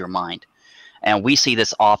changed your mind. And we see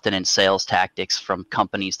this often in sales tactics from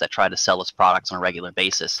companies that try to sell us products on a regular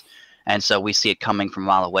basis. And so we see it coming from a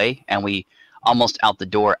mile away, and we almost out the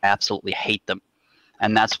door absolutely hate them.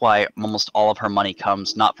 And that's why almost all of her money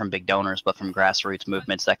comes not from big donors, but from grassroots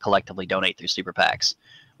movements that collectively donate through super PACs.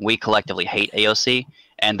 We collectively hate AOC,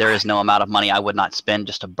 and there is no amount of money I would not spend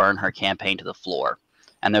just to burn her campaign to the floor.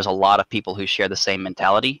 And there's a lot of people who share the same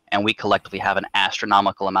mentality, and we collectively have an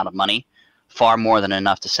astronomical amount of money, far more than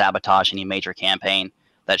enough to sabotage any major campaign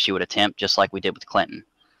that she would attempt, just like we did with Clinton.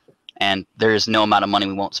 And there is no amount of money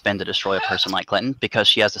we won't spend to destroy a person like Clinton, because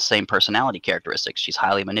she has the same personality characteristics. She's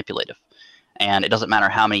highly manipulative. And it doesn't matter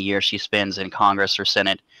how many years she spends in Congress or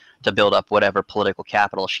Senate to build up whatever political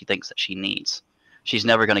capital she thinks that she needs. She's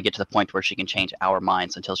never going to get to the point where she can change our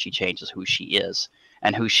minds until she changes who she is.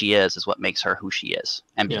 And who she is what makes her who she is.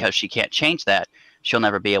 And because she can't change that, she'll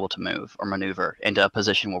never be able to move or maneuver into a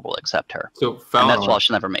position where we'll accept her. So, and that's why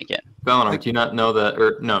she'll never make it. Fallenour, do you not know that,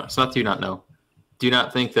 or no, it's not do you not know. Do you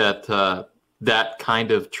not think that that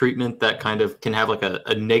kind of treatment, that kind of can have like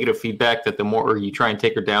a negative feedback, that the more you try and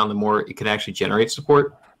take her down, the more it can actually generate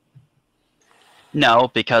support?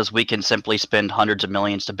 No, because we can simply spend hundreds of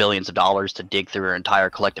millions to billions of dollars to dig through her entire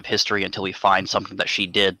collective history until we find something that she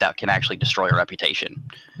did that can actually destroy her reputation.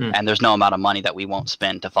 And there's no amount of money that we won't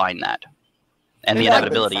spend to find that. And the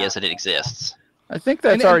inevitability is that it exists. I think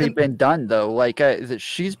that's already been done, though. Like,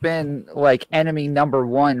 she's been like enemy number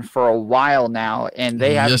one for a while now, and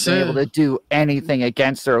they haven't been able to do anything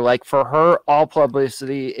against her. Like, for her, all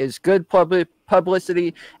publicity is good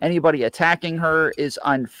publicity. Anybody attacking her is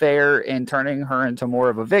unfair and turning her into more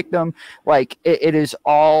of a victim. Like, it is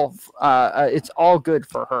all, it's all good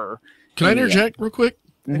for her. Can I interject real quick?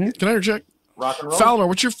 Can I interject? Rock and roll. Fallenour,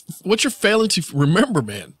 what you're failing to remember,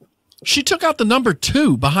 man? She took out the number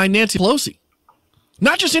 2 behind Nancy Pelosi.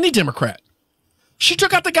 Not just any Democrat. She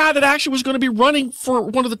took out the guy that actually was going to be running for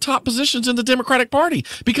one of the top positions in the Democratic Party,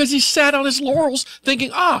 because he sat on his laurels thinking,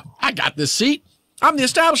 I got this seat. I'm the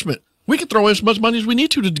establishment. We can throw in as much money as we need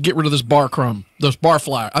to get rid of this bar crumb, this bar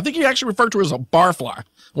fly. I think he actually referred to her as a bar fly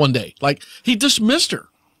one day. Like, he dismissed her.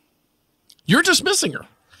 You're dismissing her.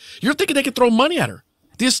 You're thinking they could throw money at her.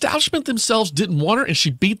 The establishment themselves didn't want her, and she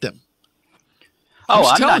beat them. I'm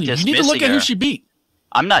telling not you, dismissing you need to look at her. who she beat.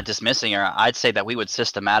 I'm not dismissing her. I'd say that we would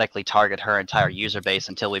systematically target her entire user base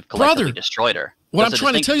until we've collectively destroyed her. What I'm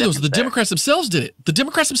trying to tell you is the Democrats themselves did it. The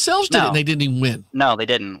Democrats themselves did it, and they didn't even win. No, they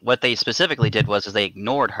didn't. What they specifically did was they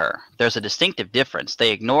ignored her. There's a distinctive difference.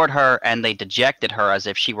 They ignored her, and they dejected her as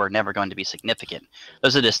if she were never going to be significant.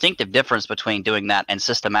 There's a distinctive difference between doing that and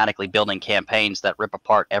systematically building campaigns that rip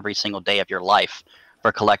apart every single day of your life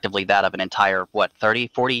for collectively that of an entire, 30,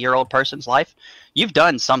 40-year-old person's life. You've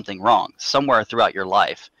done something wrong somewhere throughout your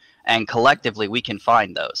life. And collectively, we can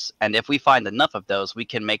find those. And if we find enough of those, we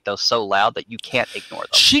can make those so loud that you can't ignore them.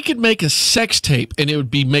 She could make a sex tape, and it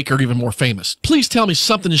would make her even more famous. Please tell me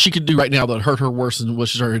something that she could do right now that would hurt her worse than what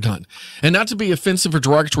she's already done. And not to be offensive or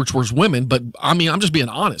derogatory towards women, but, I mean, I'm just being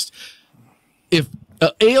honest. If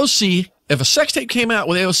if a sex tape came out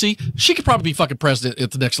with AOC, she could probably be fucking president at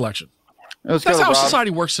the next election. That's how society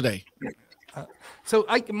works today. So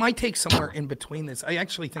my take somewhere in between this. I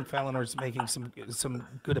actually think Fallonor's making some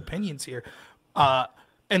good opinions here.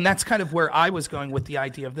 And that's kind of where I was going with the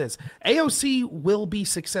idea of this. AOC will be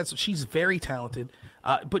successful. She's very talented,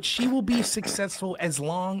 but she will be successful as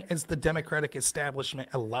long as the Democratic establishment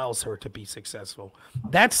allows her to be successful.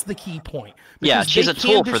 That's the key point. Yeah, she's a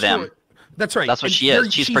tool for them. That's right. That's what she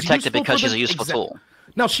is. She's protected because she's a useful tool.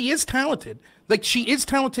 Now, she is talented. Like, she is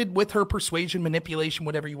talented with her persuasion, manipulation,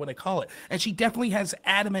 whatever you want to call it. And she definitely has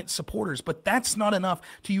adamant supporters, but that's not enough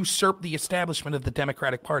to usurp the establishment of the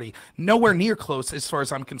Democratic Party. Nowhere near close as far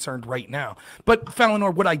as I'm concerned right now. But,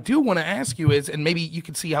 Fallenour, what I do want to ask you is, and maybe you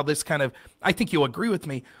can see how this kind of, I think you'll agree with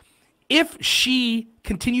me, if she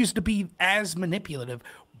continues to be as manipulative,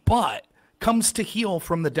 but comes to heel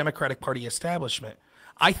from the Democratic Party establishment,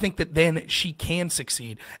 I think that then she can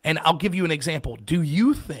succeed. And I'll give you an example. Do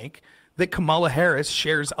you think that Kamala Harris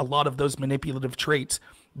shares a lot of those manipulative traits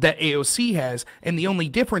that AOC has? And the only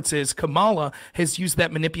difference is Kamala has used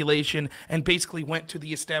that manipulation and basically went to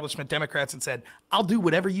the establishment Democrats and said, I'll do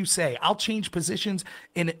whatever you say. I'll change positions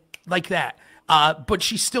and like that. But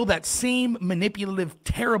she's still that same manipulative,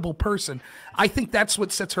 terrible person. I think that's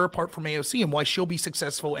what sets her apart from AOC and why she'll be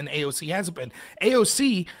successful and AOC hasn't been.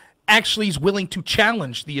 AOC actually is willing to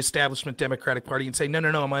challenge the establishment Democratic Party and say, no,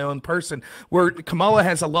 I'm my own person, where Kamala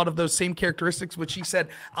has a lot of those same characteristics, which she said,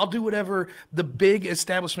 I'll do whatever the big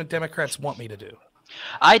establishment Democrats want me to do.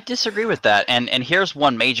 I disagree with that. And here's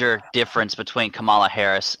one major difference between Kamala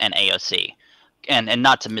Harris and AOC. And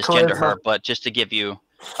not to misgender her, but just to give you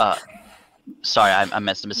sorry, I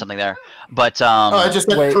missed something there. But I just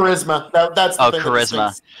said charisma. That's the thing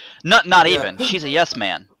charisma. Not even. She's a yes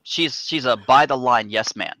man. She's a by the line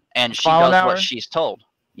yes man, and she does what she's told.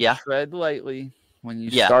 Yeah. Tread lightly when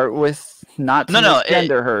you start with not to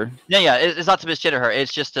misgender her. Yeah. It's not to misgender her.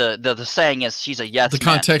 It's just the saying is she's a yes man. The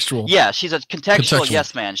contextual. Yeah, she's a contextual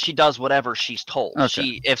yes man. She does whatever she's told.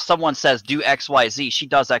 Okay. If someone says do X, Y, Z, she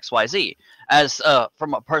does X, Y, Z. As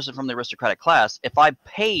from a person from the aristocratic class, if I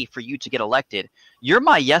pay for you to get elected, you're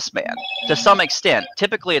my yes man to some extent.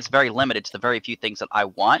 Typically, it's very limited to the very few things that I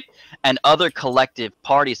want, and other collective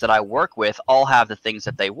parties that I work with all have the things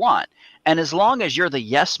that they want. And as long as you're the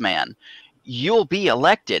yes man, you'll be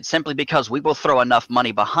elected simply because we will throw enough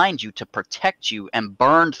money behind you to protect you and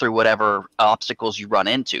burn through whatever obstacles you run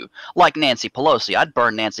into. Like Nancy Pelosi. I'd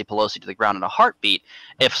burn Nancy Pelosi to the ground in a heartbeat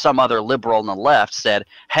if some other liberal on the left said,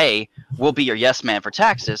 hey, we'll be your yes man for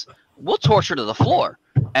taxes. We'll torture her to the floor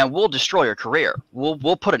and we'll destroy her career.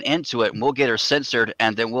 We'll put an end to it and we'll get her censored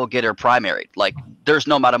and then we'll get her primaried. Like, there's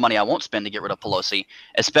no amount of money I won't spend to get rid of Pelosi,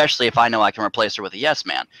 especially if I know I can replace her with a yes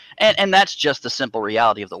man. And that's just the simple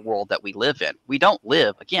reality of the world that we live in. We don't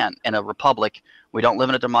live, again, in a republic. We don't live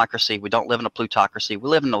in a democracy. We don't live in a plutocracy. We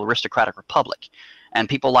live in an aristocratic republic. And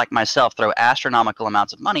people like myself throw astronomical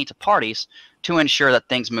amounts of money to parties to ensure that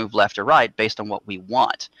things move left or right based on what we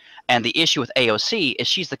want. And the issue with AOC is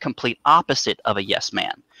she's the complete opposite of a yes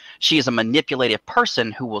man. She is a manipulative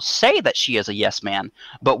person who will say that she is a yes man,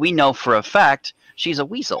 but we know for a fact she's a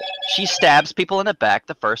weasel. She stabs people in the back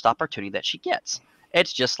the first opportunity that she gets.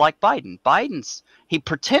 It's just like Biden. He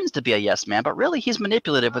pretends to be a yes man, but really he's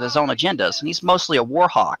manipulative with his own agendas, and he's mostly a war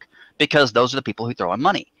hawk because those are the people who throw him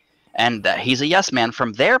money. And he's a yes man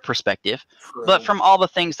from their perspective, but from all the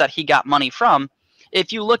things that he got money from,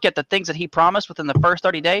 if you look at the things that he promised within the first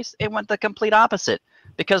 30 days, it went the complete opposite.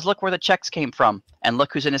 Because look where the checks came from, and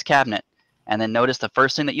look who's in his cabinet. And then notice the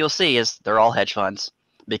first thing that you'll see is they're all hedge funds,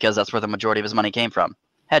 because that's where the majority of his money came from.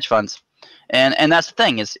 Hedge funds. And that's the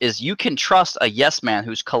thing, is you can trust a yes man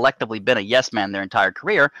who's collectively been a yes man their entire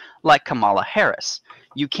career, like Kamala Harris.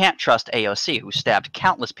 You can't trust AOC, who stabbed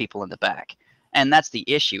countless people in the back. And that's the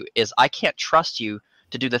issue, is I can't trust you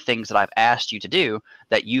to do the things that I've asked you to do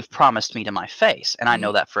that you've promised me to my face. And I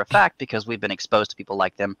know that for a fact because we've been exposed to people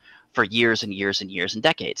like them for years and years and years and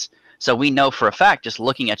decades. So we know for a fact, just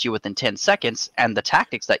looking at you within 10 seconds and the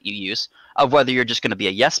tactics that you use, of whether you're just going to be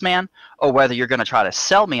a yes man or whether you're going to try to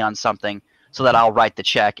sell me on something so that I'll write the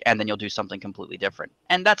check and then you'll do something completely different.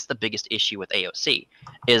 And that's the biggest issue with AOC,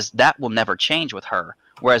 is that will never change with her.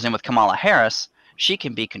 Whereas with Kamala Harris, she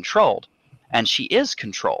can be controlled. And she is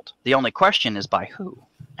controlled. The only question is by who?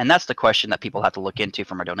 And that's the question that people have to look into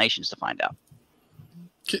from our donations to find out.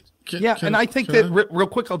 And I think that real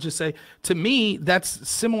quick, I'll just say, to me, that's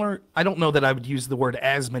similar. I don't know that I would use the word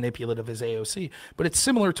as manipulative as AOC, but it's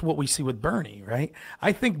similar to what we see with Bernie, right?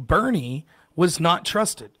 I think Bernie was not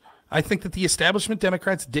trusted. I think that the establishment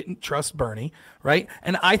Democrats didn't trust Bernie, right?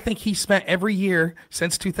 And I think he spent every year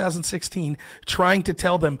since 2016 trying to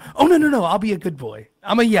tell them, oh, no, I'll be a good boy.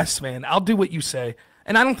 I'm a yes man. I'll do what you say.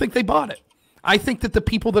 And I don't think they bought it. I think that the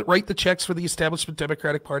people that write the checks for the establishment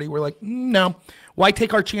Democratic Party were like, no, why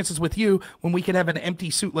take our chances with you when we could have an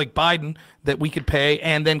empty suit like Biden that we could pay,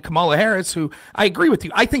 and then Kamala Harris, who I agree with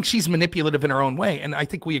you. I think she's manipulative in her own way, and I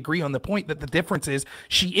think we agree on the point that the difference is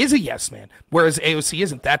she is a yes man, whereas AOC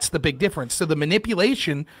isn't. That's the big difference. So the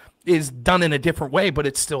manipulation is done in a different way, but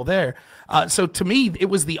it's still there. So to me, it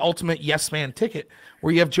was the ultimate yes man ticket,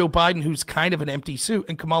 where you have Joe Biden, who's kind of an empty suit,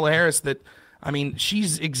 and Kamala Harris that, I mean,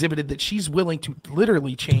 she's exhibited that she's willing to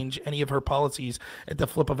literally change any of her policies at the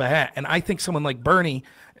flip of a hat. And I think someone like Bernie,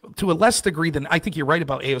 to a less degree than, I think you're right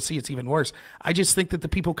about AOC, it's even worse. I just think that the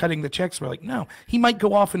people cutting the checks were like, no, he might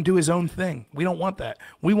go off and do his own thing. We don't want that.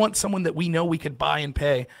 We want someone that we know we could buy and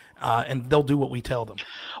pay, and they'll do what we tell them.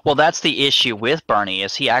 Well, that's the issue with Bernie,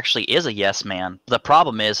 is he actually is a yes man. The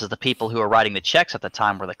problem is the people who were writing the checks at the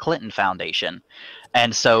time were the Clinton Foundation.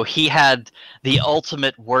 And so he had the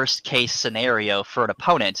ultimate worst case scenario for an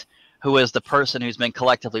opponent, who is the person who's been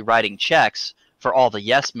collectively writing checks for all the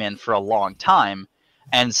yes men for a long time.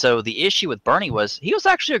 And so the issue with Bernie was he was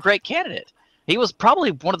actually a great candidate. He was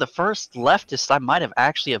probably one of the first leftists I might have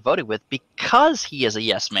actually voted with because he is a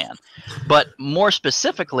yes man. But more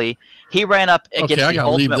specifically, he ran up against the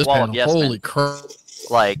ultimate wall of yes men. Holy crap.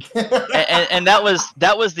 Like, and that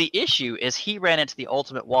was the issue, is he ran into the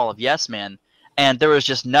ultimate wall of yes men. And there was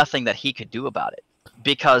just nothing that he could do about it,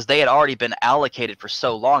 because they had already been allocated for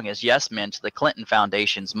so long as yes men to the Clinton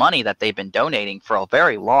Foundation's money that they've been donating for a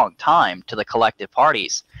very long time to the collective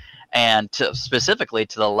parties, and specifically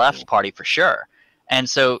to the left party for sure. And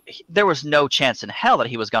so there was no chance in hell that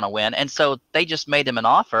he was going to win. And so they just made him an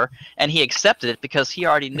offer, and he accepted it because he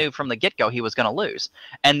already knew from the get-go he was going to lose.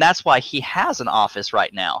 And that's why he has an office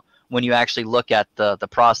right now. When you actually look at the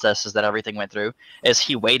processes that everything went through, is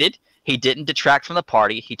he waited. He didn't detract from the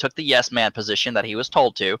party. He took the yes man position that he was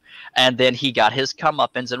told to, and then he got his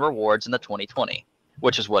comeuppance and rewards in the 2020,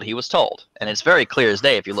 which is what he was told. And it's very clear as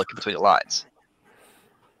day if you look between the lines.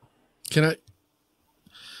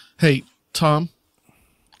 Hey, Tom?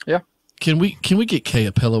 Yeah? Can we get Kay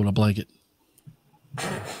a pillow and a blanket?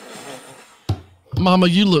 Mama,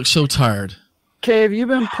 you look so tired. Kay, have you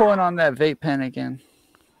been pulling on that vape pen again?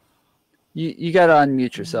 You got to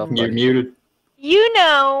unmute yourself. You're muted. You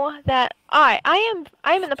know that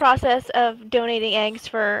I'm in the process of donating eggs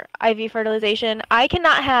for IV fertilization. I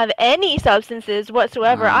cannot have any substances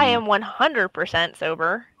whatsoever. I am 100%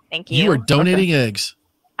 sober. Thank you. You are donating eggs.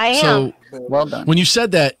 I am. So, well done. When you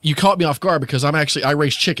said that, you caught me off guard, because I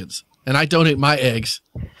raise chickens and I donate my eggs.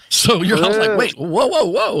 So I was like, wait,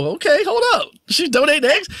 whoa, okay, hold up. She's donating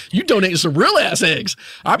eggs? You donating some real ass eggs.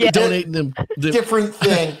 I've been donating them. Different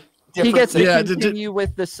thing. He gets to continue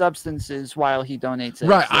with the substances while he donates it.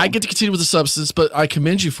 Right, so. I get to continue with the substance, but I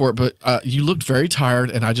commend you for it. But you looked very tired,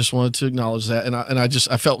 and I just wanted to acknowledge that. And I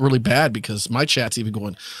felt really bad, because my chat's even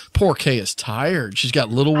going, poor Kay is tired. She's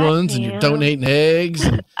got little ones, and you're donating eggs.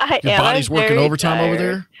 And your body's working overtime over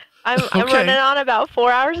there. I'm running on about 4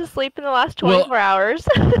 hours of sleep in the last 24 hours.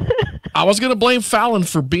 I was going to blame Fallon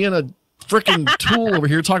for being a freaking tool over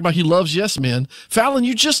here talking about he loves yes men. Fallon,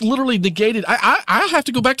 you just literally negated. I have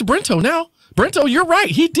to go back to Brento now. Brento, you're right.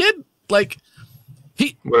 He did, like,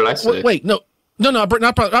 he. What did I say? Wait, no, not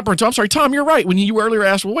Brento. I'm sorry, Tom. You're right. When you earlier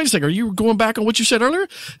asked, well, wait a second, are you going back on what you said earlier?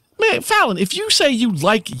 Man, Fallon, if you say you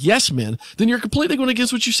like yes men, then you're completely going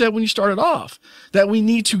against what you said when you started off. That we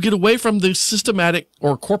need to get away from the systematic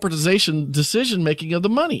or corporatization decision making of the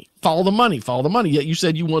money. Follow the money. Follow the money. Yet you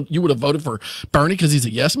said you would have voted for Bernie because he's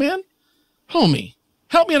a yes man. Homie,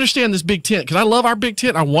 help me understand this big tent, because I love our big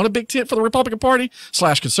tent. I want a big tent for the Republican Party /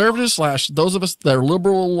 conservatives / those of us that are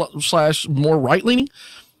liberal / more right leaning.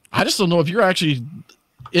 I just don't know if you're actually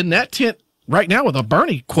in that tent right now with a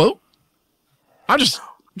Bernie quote. I'm just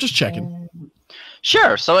checking.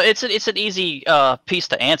 Sure. So it's an easy piece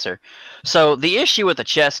to answer. So the issue with the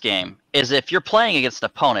chess game is if you're playing against an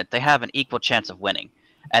opponent, they have an equal chance of winning.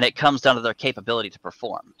 And it comes down to their capability to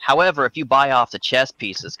perform. However, if you buy off the chess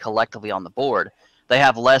pieces collectively on the board, they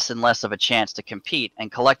have less and less of a chance to compete,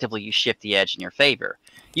 and collectively you shift the edge in your favor.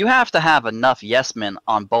 You have to have enough yes men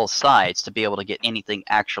on both sides to be able to get anything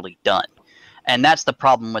actually done. And that's the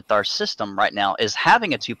problem with our system right now, is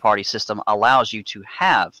having a two-party system allows you to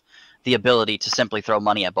have the ability to simply throw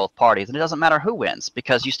money at both parties, and it doesn't matter who wins,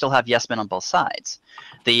 because you still have yes men on both sides.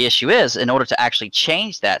 The issue is, in order to actually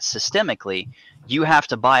change that systemically, you have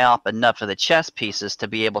to buy up enough of the chess pieces to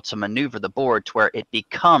be able to maneuver the board to where it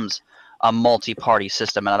becomes a multi-party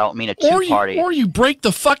system, and I don't mean a two-party. Or you break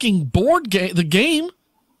the fucking board game,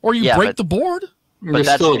 or you break the board. But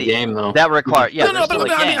that's still a game, though. That requires but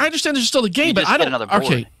I mean, I understand there's still a game, but I don't.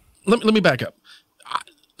 Okay, let me back up.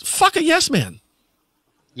 Fuck a yes man.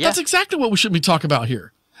 Yeah. That's exactly what we should be talking about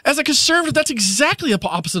here. As a conservative, that's exactly the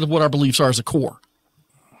opposite of what our beliefs are as a core.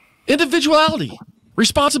 Individuality,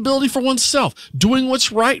 responsibility for oneself, doing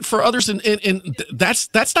what's right for others, and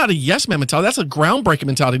that's not a yes man mentality. That's a groundbreaking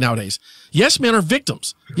mentality nowadays. Yes men are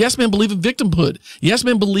victims. Yes men believe in victimhood. Yes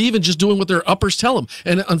men believe in just doing what their uppers tell them.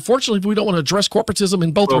 And unfortunately, if we don't want to address corporatism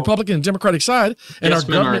in both the Republican and Democratic side and our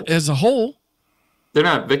government as a whole, they're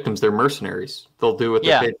not victims. They're mercenaries. They'll do what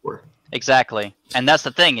they're paid for. Exactly. And that's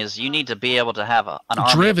the thing is you need to be able to have an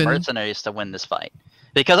army of mercenaries to win this fight.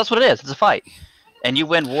 Because that's what it is. It's a fight. And you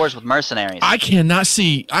win wars with mercenaries. I cannot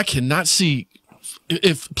see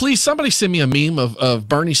if please somebody send me a meme of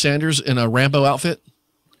Bernie Sanders in a Rambo outfit.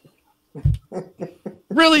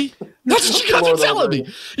 Really? That's what you guys are telling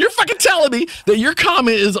me. You're fucking telling me that your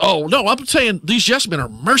comment is, oh no, I'm saying these yes men are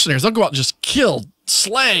mercenaries. They'll go out and just kill,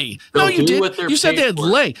 slay. No, you did. You said they'd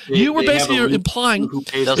lay. You were basically implying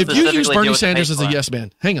if you use Bernie Sanders as a yes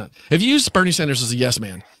man, hang on. If you use Bernie Sanders as a yes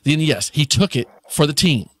man, then yes, he took it for the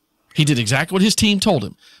team. He did exactly what his team told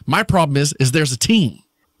him. My problem is there's a team.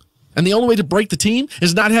 And the only way to break the team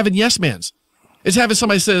is not having yes mans. It's having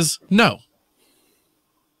somebody says, no.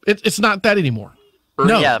 It's not that anymore.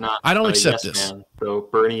 Bernie I don't accept this. Man. So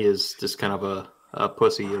Bernie is just kind of a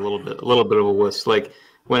pussy, a little bit of a wuss. Like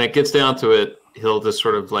when it gets down to it, he'll just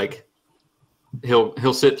sort of like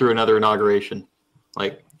he'll sit through another inauguration.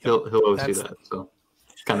 Like he'll always do that. So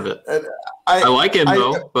it's kind of it. I like him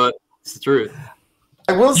though, but it's the truth.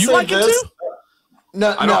 I will say like this.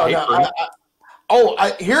 No.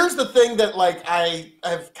 Here's the thing that like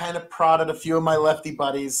I've kind of prodded a few of my lefty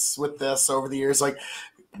buddies with this over the years. Like,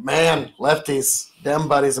 man, lefties, them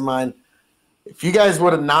buddies of mine. If you guys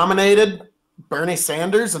would have nominated Bernie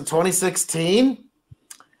Sanders in 2016,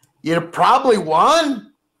 you'd have probably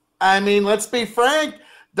won. I mean, let's be frank.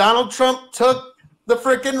 Donald Trump took the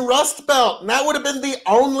freaking Rust Belt, and that would have been the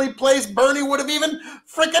only place Bernie would have even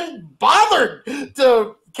freaking bothered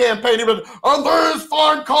to campaign. Even, and there's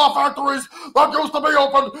fine car factories that used to be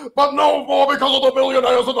open, but no more because of the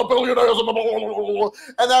billionaires and the billionaires and the blah, blah, blah, blah.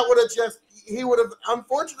 And that would have just, he would have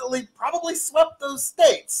unfortunately probably swept those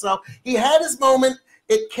states. So he had his moment.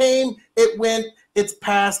 It came, it went, it's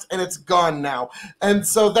past, and it's gone now. And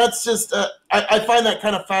so that's just, I find that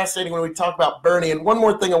kind of fascinating when we talk about Bernie. And one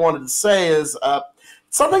more thing I wanted to say is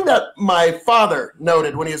something that my father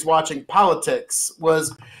noted when he was watching politics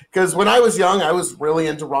was, because when I was young, I was really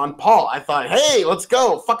into Ron Paul. I thought, hey, let's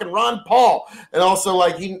go, fucking Ron Paul. And also,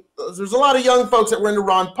 like, there's a lot of young folks that were into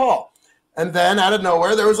Ron Paul. And then out of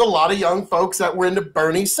nowhere, there was a lot of young folks that were into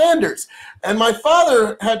Bernie Sanders. And my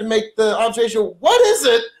father had to make the observation, what is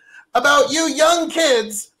it about you young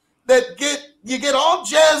kids that you get all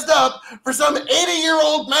jazzed up for some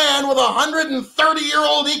 80-year-old man with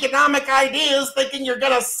 130-year-old economic ideas thinking you're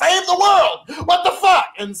going to save the world? What the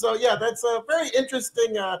fuck? And so, yeah, that's a very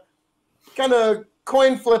interesting kind of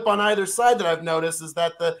coin flip on either side that I've noticed, is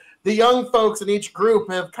that the young folks in each group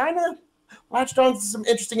have kind of latched on to some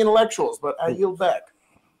interesting intellectuals, but I yield back.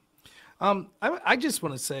 I just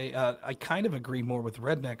want to say I kind of agree more with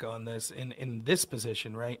ReDNeQ on this in this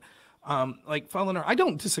position, right? Like Fallenour, I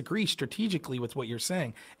don't disagree strategically with what you're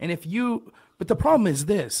saying. But the problem is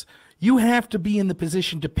this: you have to be in the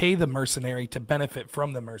position to pay the mercenary to benefit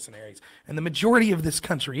from the mercenaries. And the majority of this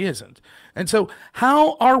country isn't. And so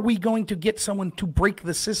how are we going to get someone to break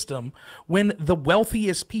the system when the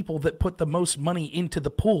wealthiest people that put the most money into the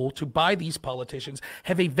pool to buy these politicians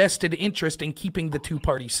have a vested interest in keeping the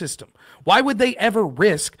two-party system? Why would they ever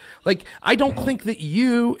risk? Like, I don't think that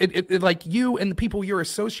you and the people you're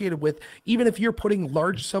associated with, even if you're putting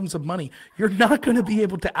large sums of money, you're not going to be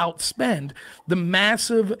able to outspend the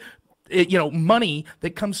massive money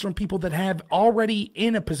that comes from people that have already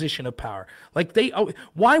in a position of power. Like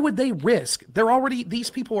why would they risk? These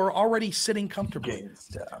people are already sitting comfortably.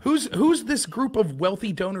 Who's this group of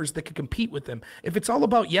wealthy donors that could compete with them? If it's all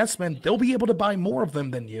about yes men, they'll be able to buy more of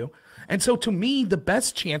them than you. And so to me, the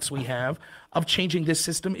best chance we have of changing this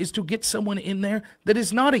system is to get someone in there that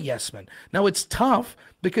is not a yes man. Now, it's tough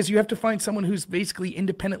because you have to find someone who's basically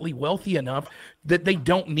independently wealthy enough that they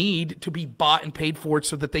don't need to be bought and paid for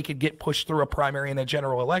so that they could get pushed through a primary and a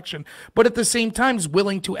general election, but at the same time is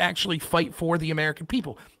willing to actually fight for the American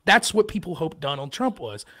people. That's what people hoped Donald Trump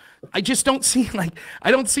was. I just don't see,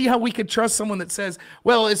 I don't see how we could trust someone that says,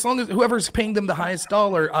 well, as long as whoever's paying them the highest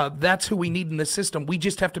dollar, that's who we need in the system. We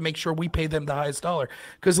just have to make sure we pay them the highest dollar.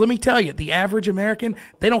 Because let me tell you, the average American,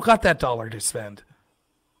 they don't got that dollar to spend.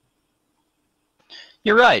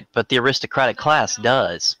 You're right, but the aristocratic class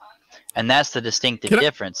does. And that's the distinctive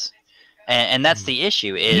difference. And that's the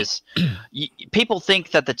issue is people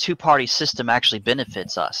think that the two-party system actually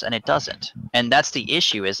benefits us, and it doesn't. And that's the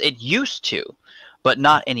issue is it used to, but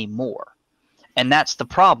not anymore. And that's the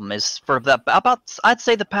problem is for about, I'd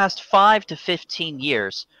say, the past 5 to 15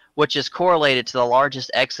 years, which is correlated to the largest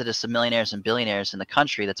exodus of millionaires and billionaires in the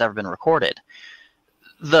country that's ever been recorded.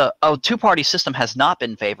 The two-party system has not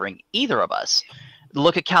been favoring either of us.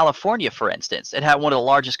 Look at California, for instance. It had one of the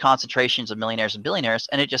largest concentrations of millionaires and billionaires,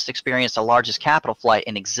 and it just experienced the largest capital flight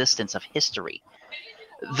in existence of history.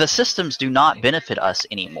 The systems do not benefit us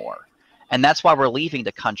anymore. And that's why we're leaving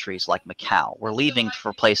to countries like Macau. We're leaving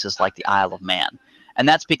for places like the Isle of Man. And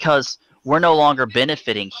that's because we're no longer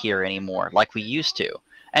benefiting here anymore like we used to.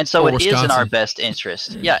 And so it is in our best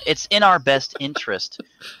interest. Yeah, it's in our best interest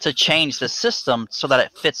to change the system so that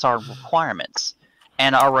it fits our requirements.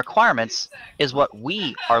 And our requirements is what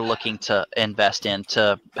we are looking to invest in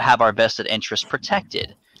to have our vested interests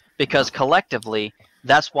protected. Because collectively,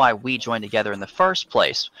 that's why we joined together in the first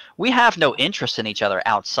place. We have no interest in each other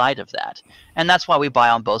outside of that. And that's why we buy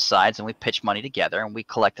on both sides and we pitch money together and we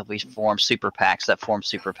collectively form super PACs that form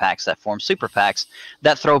super PACs that form super PACs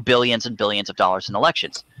that throw billions and billions of dollars in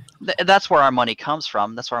elections. That's where our money comes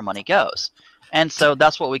from. That's where our money goes. And so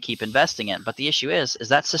that's what we keep investing in. But the issue is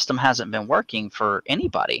that system hasn't been working for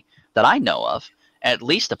anybody that I know of at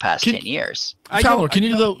least the past 10 years. Fallenour, can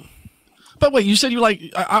you though? But wait, you said you like.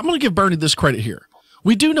 I'm going to give Bernie this credit here.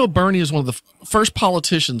 We do know Bernie is one of the first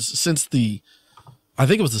politicians since I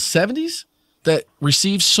think it was the 70s, that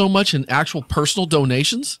received so much in actual personal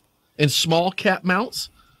donations and small cap mounts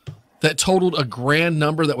that totaled a grand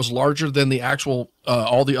number that was larger than the actual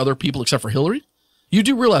all the other people except for Hillary. You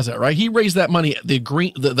do realize that, right? He raised that money,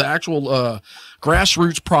 the actual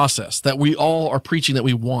grassroots process that we all are preaching that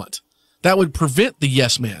we want. That would prevent the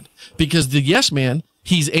yes man, because the yes man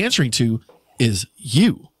he's answering to is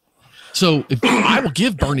you. So I will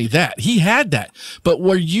give Bernie that. He had that. But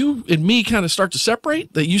where you and me kind of start to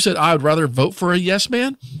separate, that you said I would rather vote for a yes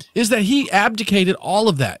man, is that he abdicated all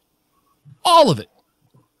of that, all of it,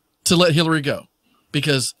 to let Hillary go.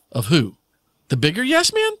 Because of who? The bigger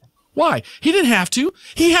yes man? Why? He didn't have to.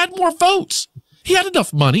 He had more votes. He had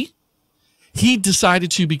enough money. He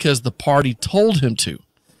decided to because the party told him to.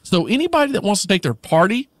 So anybody that wants to take their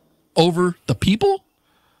party over the people,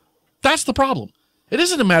 that's the problem. It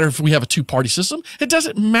doesn't matter if we have a two-party system. It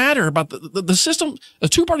doesn't matter about the system. A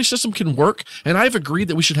two-party system can work, and I've agreed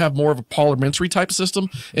that we should have more of a parliamentary type of system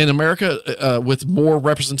in America with more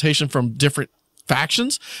representation from different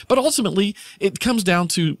factions. But ultimately, it comes down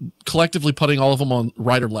to collectively putting all of them on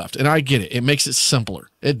right or left. And I get it. It makes it simpler.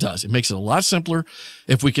 It does. It makes it a lot simpler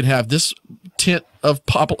if we can have this tent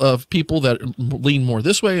of people that lean more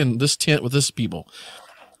this way and this tent with this people.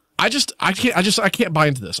 I can't buy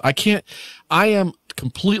into this. I am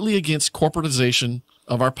completely against corporatization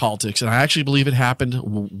of our politics, and I actually believe it happened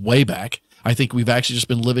way back. I think we've actually just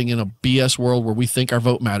been living in a BS world where we think our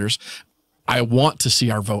vote matters. I want to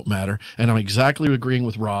see our vote matter, and I'm exactly agreeing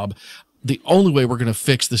with Rob. The only way we're going to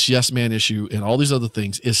fix this yes man issue and all these other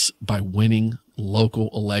things is by winning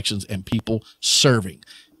local elections and people serving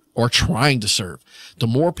or trying to serve. The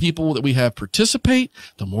more people that we have participate,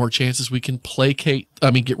 the more chances we can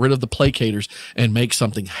get rid of the placaters and make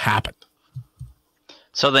something happen.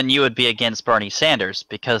 So then you would be against Bernie Sanders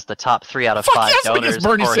because the top 3 out of 5 donors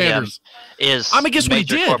for him is I'm against what he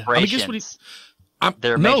did. corporations.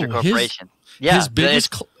 They're major corporations. His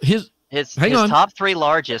top 3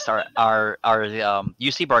 largest are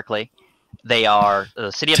UC Berkeley. They are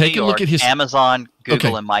the City of New York, Amazon,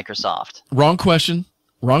 Google, and Microsoft. Wrong question.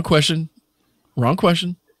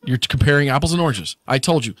 You're comparing apples and oranges. I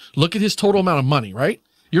told you. Look at his total amount of money, right?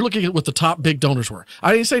 You're looking at what the top big donors were.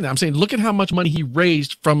 I didn't say that. I'm saying look at how much money he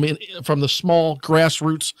raised from the small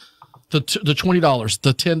grassroots, the $20,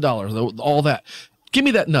 the $10, all that. Give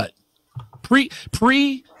me that nut. What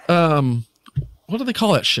do they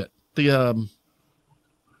call that shit? The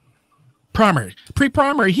primary.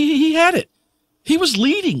 Pre-primary. He had it. He was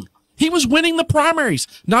leading. He was winning the primaries,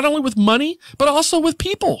 not only with money, but also with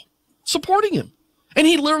people supporting him. And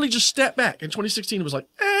he literally just stepped back in 2016 and was like,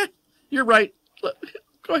 you're right.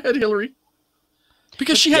 Go ahead, Hillary.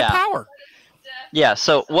 Because she had power. Yeah,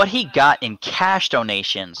 so what he got in cash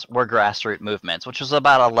donations were grassroots movements, which was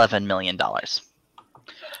about $11 million.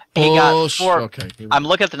 I'm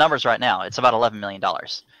looking at the numbers right now. It's about $11 million.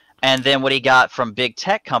 And then what he got from big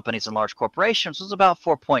tech companies and large corporations was about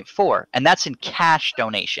 4.4, and that's in cash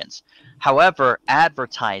donations. However,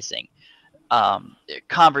 advertising,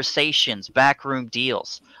 conversations, backroom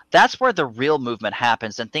deals, That's where the real movement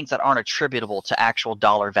happens, and things that aren't attributable to actual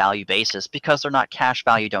dollar value basis because they're not cash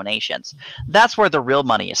value donations. That's where the real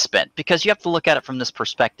money is spent, because you have to look at it from this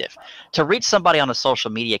perspective. To reach somebody on a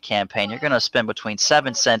social media campaign, you're going to spend between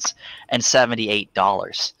 7 cents and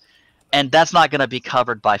 $78. And that's not going to be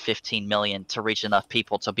covered by 15 million to reach enough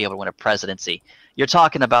people to be able to win a presidency. You're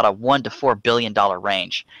talking about a $1 to $4 billion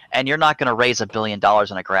range, and you're not going to raise $1 billion in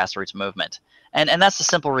a grassroots movement. And that's the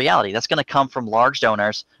simple reality. That's going to come from large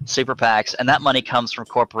donors, super PACs, and that money comes from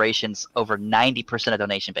corporations over 90% of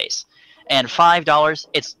donation base. And $5,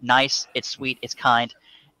 it's nice, it's sweet, it's kind.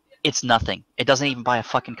 It's nothing. It doesn't even buy a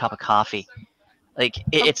fucking cup of coffee. Like,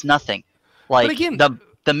 it's nothing. Like, again,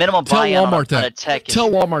 the minimum tell buy-in on Walmart a tech is... Tell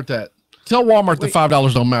Walmart that. Tell Walmart that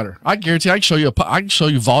 $5 don't matter. I guarantee I can show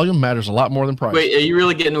you volume matters a lot more than price. Wait, are you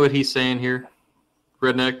really getting to what he's saying here,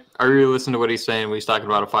 Redneck? Are you really listening to what he's saying when he's talking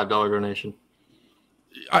about a $5 donation?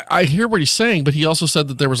 I hear what he's saying, but he also said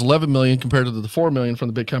that there was 11 million compared to the 4 million from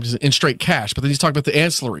the big companies in straight cash. But then he's talking about the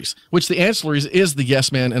ancillaries, which the ancillaries is the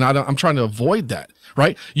yes man, and I'm trying to avoid that.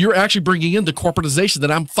 Right? You're actually bringing in the corporatization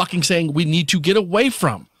that I'm fucking saying we need to get away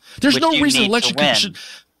from. There's no reason election should.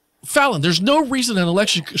 Fallon, there's no reason an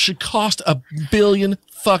election should cost $1 billion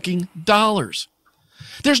fucking dollars.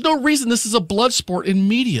 There's no reason this is a blood sport in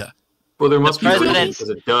media. Well, there must be because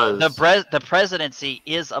it does. The presidency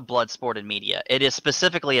is a blood sport in media. It is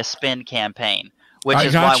specifically a spin campaign, which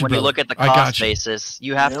is why when you look at the cost basis,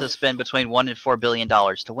 you have to spend between $1 and $4 billion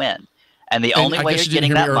to win. And the only way you're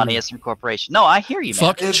getting that money is from corporations. No, I hear you,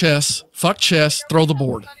 man. Fuck chess, throw the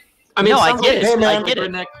board. I mean, no, I get it. Hey, man, I get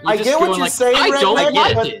it. I get what you're saying, I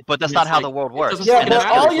get it, but that's not how the world works. Yeah, but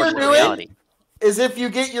all you're doing is if you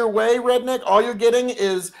get your way, Redneck, all you're getting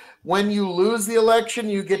is when you lose the election,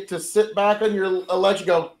 you get to sit back on your election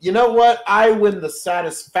and go, you know what? I win the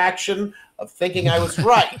satisfaction of thinking I was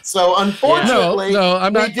right. So unfortunately, no,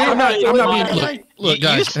 I'm not being. Look,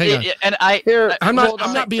 guys, hang on. And I'm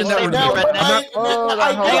not being that ridiculous.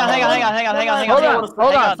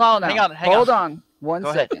 Hold on. One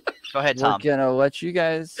second. Go ahead, Tom. We're gonna let you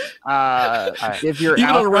guys give your Even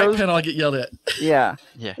outros. on the right panel, I get yelled at. Yeah.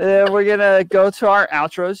 We're gonna go to our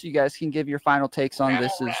outros. You guys can give your final takes on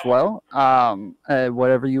this as well.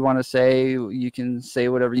 Whatever you want to say, you can say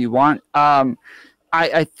whatever you want.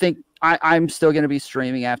 I think I'm still gonna be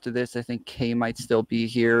streaming after this. I think Kay might still be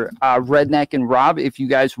here. Redneck and Rob, if you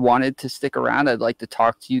guys wanted to stick around, I'd like to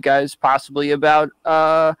talk to you guys possibly about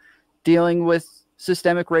dealing with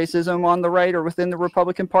systemic racism on the right or within the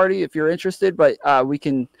Republican Party if you're interested, but we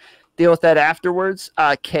can deal with that afterwards.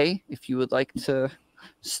 Kay, if you would like to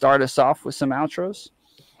start us off with some outros.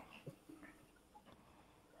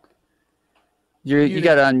 You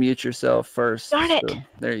got to unmute yourself first. Darn it. So,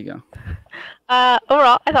 there you go.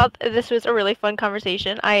 Overall, I thought this was a really fun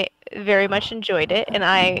conversation. I very much enjoyed it, and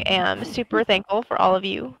I am super thankful for all of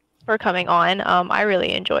you for coming on. I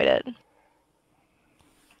really enjoyed it.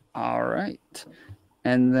 All right.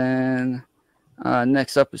 And then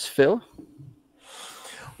next up is Phil.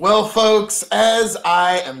 Well, folks, as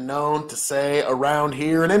I am known to say around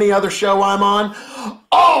here and any other show I'm on,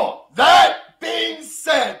 all that being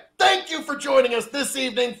said, thank you for joining us this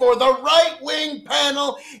evening for the Right Wing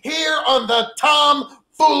panel here on the Tom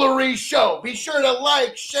Foolery Show. Be sure to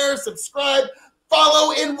like, share, subscribe,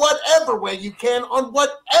 follow in whatever way you can on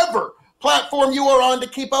whatever platform you are on to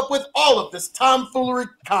keep up with all of this tomfoolery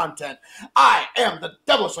content. I am the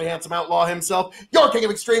devilishly handsome outlaw himself, your king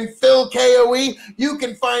of extreme, Phil KOE. You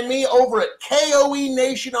can find me over at KOE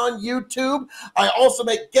Nation on YouTube. I also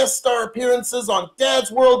make guest star appearances on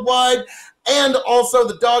Dad's Worldwide and also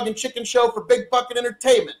the Dog and Chicken Show for Big Bucket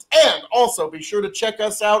Entertainment. And also be sure to check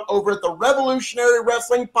us out over at the Revolutionary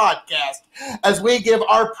Wrestling Podcast as we give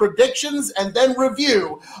our predictions and then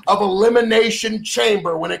review of Elimination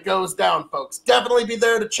Chamber when it goes down, folks. Definitely be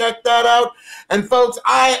there to check that out. And folks,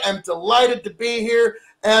 I am delighted to be here.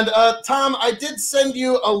 And Tom, I did send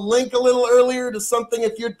you a link a little earlier to something,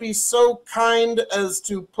 if you'd be so kind as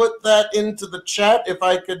to put that into the chat, if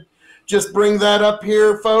I could just bring that up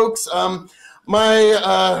here, folks.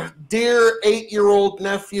 My dear 8-year-old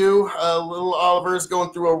nephew, little Oliver, is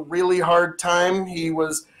going through a really hard time. He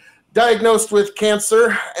was diagnosed with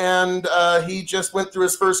cancer, and he just went through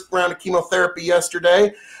his first round of chemotherapy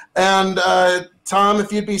yesterday. And Tom,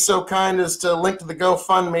 if you'd be so kind as to link to the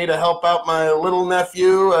GoFundMe to help out my little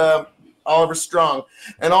nephew, Oliver Strong.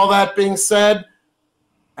 And all that being said,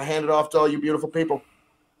 I hand it off to all you beautiful people.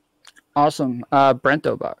 Awesome.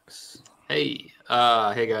 BrentoBox. Hey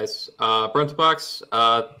guys. BrentoBox.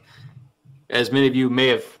 As many of you may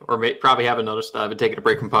have or probably haven't noticed, I've been taking a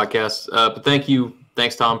break from podcasts. But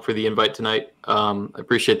thanks Tom for the invite tonight. I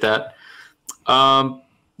appreciate that.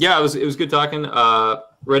 Yeah, it was good talking.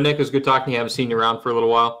 ReDNeQ, it was good talking. I haven't seen you around for a little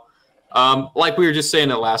while. Like we were just saying in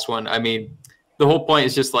the last one, I mean, the whole point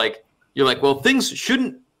is just like, you're like, well, things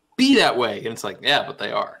shouldn't be that way. And it's like, yeah, but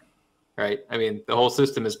they are, right? I mean, the whole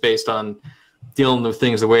system is based on dealing with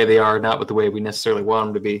things the way they are, not with the way we necessarily want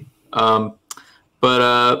them to be.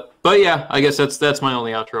 But yeah, I guess that's my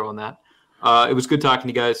only outro on that. It was good talking to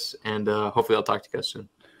you guys, and hopefully I'll talk to you guys soon.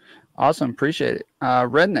 Awesome. Appreciate it.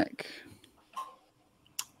 ReDNeQ.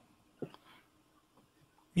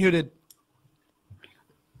 Muted.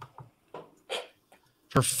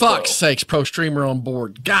 For fuck's sakes, pro streamer on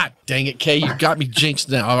board. God dang it, Kay, you got me jinxed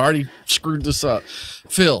now. I've already screwed this up.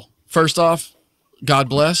 Phil, first off, God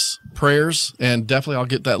bless, prayers, and definitely I'll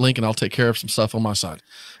get that link and I'll take care of some stuff on my side.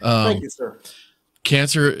 Thank you, sir.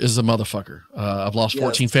 Cancer is a motherfucker. I've lost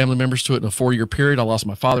 14 family members to it in a 4-year period. I lost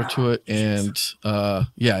my father to it, and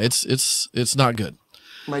yeah, it's not good.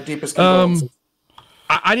 My deepest condolences.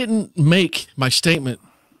 I didn't make my statement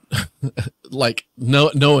like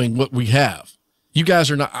knowing what we have. You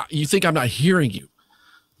guys are not. You think I'm not hearing you?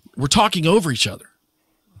 We're talking over each other.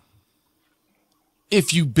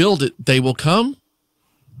 If you build it, they will come.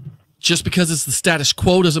 Just because it's the status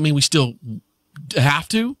quo doesn't mean we still have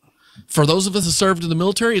to. For those of us that served in the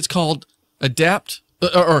military, it's called adapt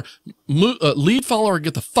or lead, follow, or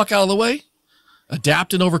get the fuck out of the way.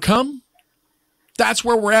 Adapt and overcome. That's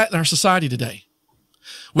where we're at in our society today.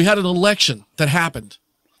 We had an election that happened.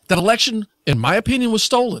 That election, in my opinion, was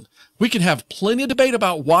stolen. We can have plenty of debate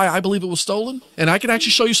about why I believe it was stolen, and I can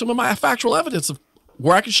actually show you some of my factual evidence of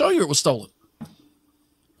where I can show you it was stolen.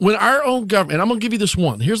 When our own government, and I'm going to give you this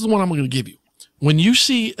one. Here's the one I'm going to give you. When you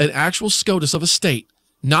see an actual SCOTUS of a state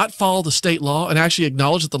not follow the state law and actually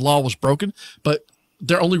acknowledge that the law was broken, but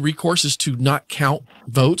their only recourse is to not count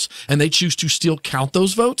votes, and they choose to still count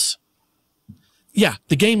those votes, yeah,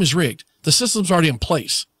 the game is rigged. The system's already in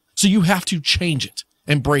place. So you have to change it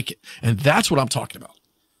and break it. And that's what I'm talking about.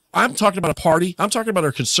 I'm talking about a party. I'm talking about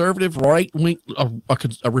a conservative right wing,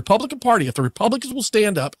 a Republican party. If the Republicans will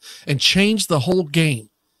stand up and change the whole game,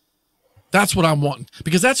 that's what I'm wanting,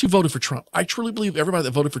 because that's who voted for Trump. I truly believe everybody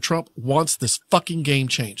that voted for Trump wants this fucking game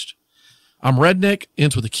changed. I'm ReDNeQ,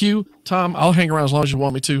 ends with a Q. Tom, I'll hang around as long as you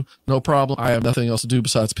want me to. No problem. I have nothing else to do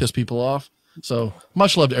besides piss people off. So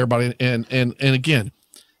much love to everybody. And again,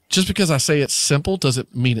 just because I say it's simple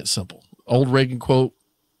doesn't mean it's simple. Old Reagan quote,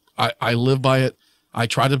 I live by it. I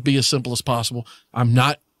try to be as simple as possible. I'm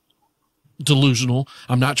not delusional.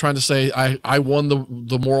 I'm not trying to say I won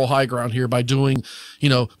the moral high ground here by doing,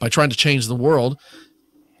 by trying to change the world.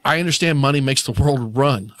 I understand money makes the world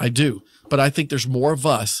run. I do. But I think there's more of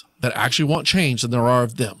us that actually want change than there are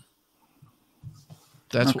of them.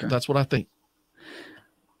 That's what I think.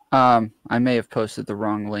 I may have posted the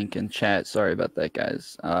wrong link in chat. Sorry about that,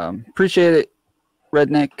 guys. Appreciate it,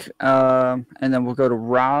 ReDNeQ. And then we'll go to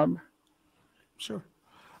Rob. Sure.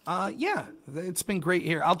 Yeah, it's been great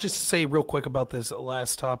here. I'll just say real quick about this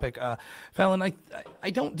last topic. Fallon, I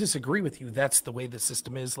don't disagree with you. That's the way the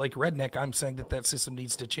system is. Like ReDNeQ, I'm saying that system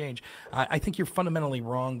needs to change. I think you're fundamentally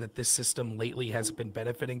wrong that this system lately has been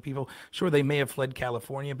benefiting people. Sure, they may have fled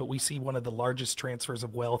California, but we see one of the largest transfers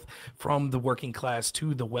of wealth from the working class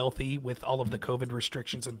to the wealthy with all of the COVID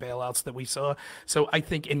restrictions and bailouts that we saw. So I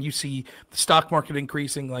think, and you see the stock market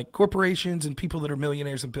increasing, like corporations and people that are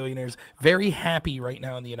millionaires and billionaires, very happy right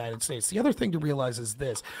now in the United States. The other thing to realize is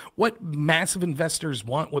this: what massive investors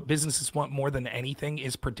want, what businesses want more than anything,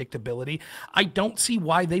 is predictability. I don't see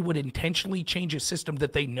why they would intentionally change a system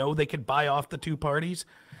that they know they could buy off the two parties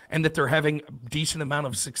and that they're having a decent amount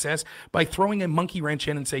of success by throwing a monkey wrench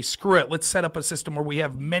in and say, screw it, let's set up a system where we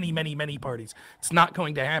have many, many, many parties. It's not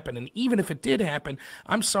going to happen. And even if it did happen,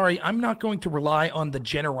 I'm sorry, I'm not going to rely on the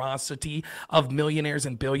generosity of millionaires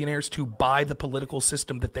and billionaires to buy the political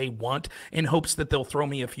system that they want in hopes that they'll throw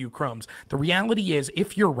me a few crumbs. The reality is,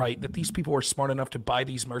 if you're right, that these people are smart enough to buy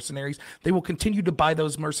these mercenaries, they will continue to buy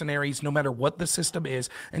those mercenaries no matter what the system is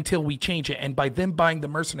until we change it. And by them buying the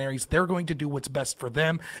mercenaries, they're going to do what's best for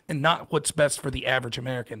them and not what's best for the average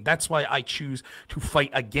American. That's why I choose to fight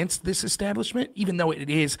against this establishment, even though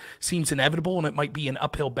it seems inevitable and it might be an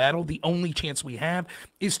uphill battle. The only chance we have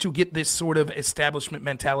is to get this sort of establishment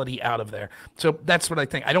mentality out of there. So that's what I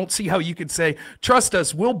think. I don't see how you could say, trust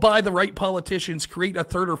us, we'll buy the right politicians, create a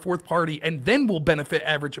third or fourth party, and then we'll benefit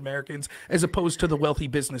average Americans as opposed to the wealthy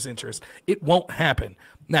business interest. It won't happen.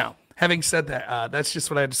 Now, having said that, that's just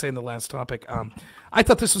what I had to say in the last topic. I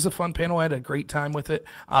thought this was a fun panel. I had a great time with it.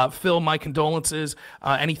 Phil, my condolences.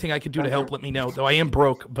 Anything I could do to help, let me know. Though I am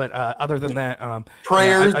broke, but other than that,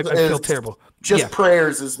 prayers. I feel terrible. Just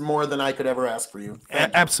prayers is more than I could ever ask for you.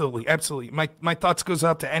 Absolutely, absolutely. My thoughts goes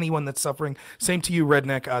out to anyone that's suffering. Same to you,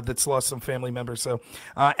 ReDNeQ, that's lost some family members. So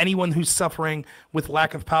anyone who's suffering with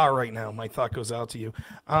lack of power right now, my thought goes out to you.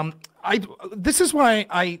 This is why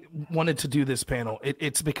I wanted to do this panel.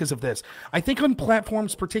 It's because of this. I think on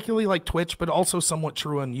platforms, particularly like Twitch, but also somewhat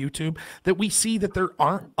true on YouTube, that we see that there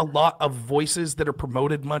aren't a lot of voices that are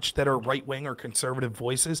promoted much that are right-wing or conservative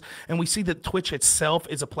voices. And we see that Twitch itself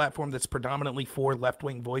is a platform that's predominantly for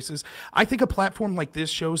left-wing voices. I think a platform like this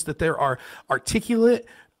shows that there are articulate,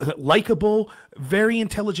 likable, very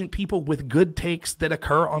intelligent people with good takes that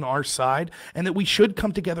occur on our side, and that we should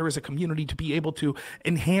come together as a community to be able to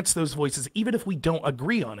enhance those voices, even if we don't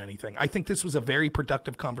agree on anything. I think this was a very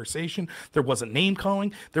productive conversation. There wasn't name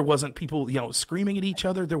calling. There wasn't people, screaming at each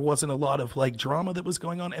other. There wasn't a lot of drama that was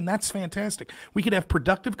going on, and that's fantastic. We could have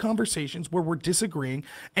productive conversations where we're disagreeing,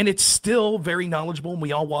 and it's still very knowledgeable, and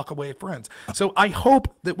we all walk away friends. So I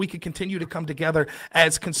hope that we could continue to come together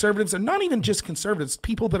as conservatives, and not even just conservatives,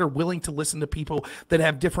 people that are willing to listen to people that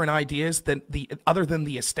have different ideas than other than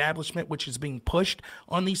the establishment, which is being pushed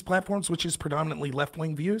on these platforms, which is predominantly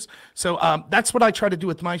left-wing views. So that's what I try to do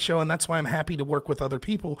with my show, and that's why I'm happy to work with other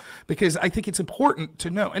people, because I think it's important to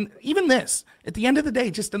know. And even this, at the end of the day,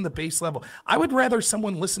 just in the base level, I would rather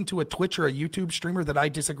someone listen to a Twitch or a YouTube streamer that I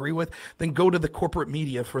disagree with than go to the corporate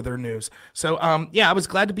media for their news. So I was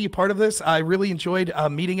glad to be a part of this. I really enjoyed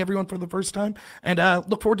meeting everyone for the first time, and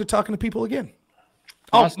look forward to talking to people again.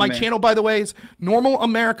 Awesome, my man. channel, by the way, is Normal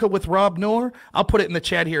America with Rob Noerr. I'll put it in the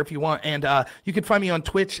chat here if you want. And you can find me on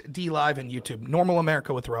Twitch, D Live, and YouTube. Normal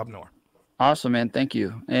America with Rob Noerr. Awesome, man. Thank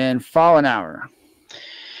you. And Fallenour.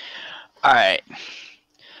 All right.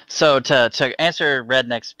 So to answer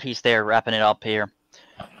ReDNeQ's piece there, wrapping it up here.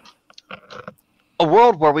 A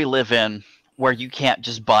world where we live in, where you can't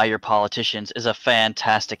just buy your politicians, is a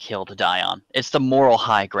fantastic hill to die on. It's the moral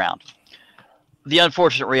high ground. The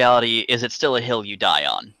unfortunate reality is it's still a hill you die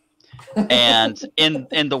on. And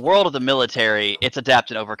in the world of the military, it's adapt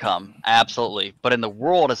and overcome, absolutely. But in the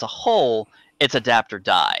world as a whole, it's adapt or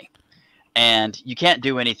die. And you can't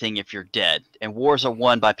do anything if you're dead. And wars are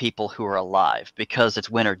won by people who are alive, because it's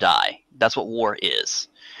win or die. That's what war is.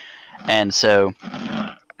 And so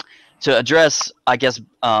to address, I guess,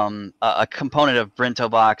 a component of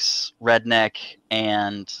BrentoBox, ReDNeQ,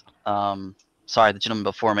 and sorry, the gentleman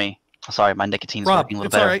before me. Sorry, my nicotine's working a little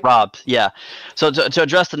better. Right. Rob, yeah. So to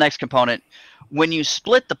address the next component, when you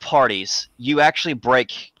split the parties, you actually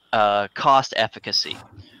break cost efficacy.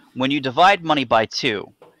 When you divide money by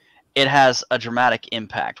 2, it has a dramatic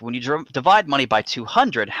impact. When you divide money by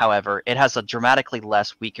 200, however, it has a dramatically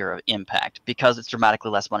weaker impact, because it's dramatically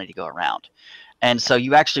less money to go around. And so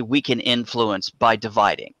you actually weaken influence by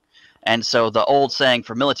dividing. And so the old saying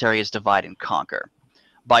for military is divide and conquer.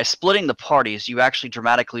 By splitting the parties, you actually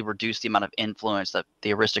dramatically reduce the amount of influence that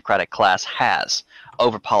the aristocratic class has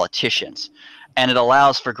over politicians. And it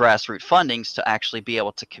allows for grassroots fundings to actually be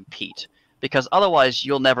able to compete, because otherwise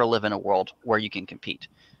you'll never live in a world where you can compete.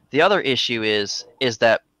 The other issue is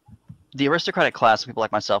that the aristocratic class, people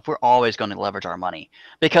like myself, we're always going to leverage our money,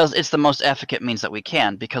 because it's the most efficient means that we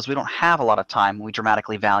can, because we don't have a lot of time. We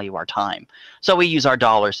dramatically value our time. So we use our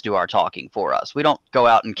dollars to do our talking for us. We don't go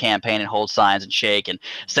out and campaign and hold signs and shake and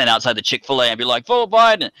stand outside the Chick-fil-A and be like, vote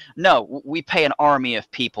Biden. No, we pay an army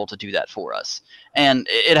of people to do that for us. And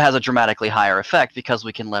it has a dramatically higher effect, because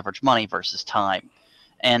we can leverage money versus time.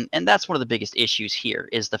 And that's one of the biggest issues here,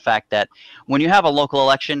 is the fact that when you have a local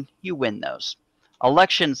election, you win those.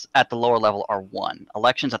 Elections at the lower level are won.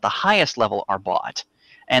 Elections at the highest level are bought.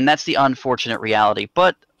 And that's the unfortunate reality,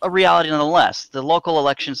 but a reality nonetheless. The local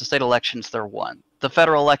elections, the state elections, they're won. The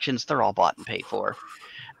federal elections, they're all bought and paid for.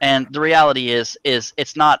 And the reality is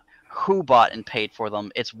it's not who bought and paid for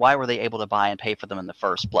them, it's why were they able to buy and pay for them in the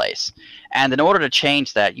first place. And in order to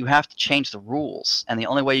change that, you have to change the rules. And the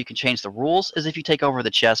only way you can change the rules is if you take over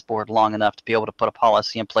the chessboard long enough to be able to put a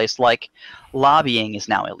policy in place like lobbying is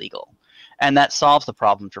now illegal. And that solves the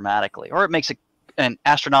problem dramatically, or it makes it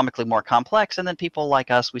astronomically more complex, and then people like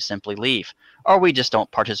us, we simply leave, or we just don't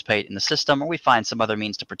participate in the system, or we find some other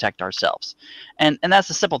means to protect ourselves. And that's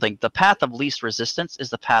the simple thing. The path of least resistance is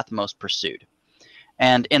the path most pursued.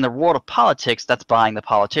 And in the world of politics, that's buying the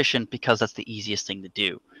politician, because that's the easiest thing to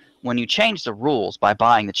do. When you change the rules by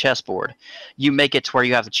buying the chessboard, you make it to where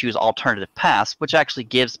you have to choose alternative paths, which actually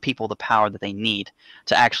gives people the power that they need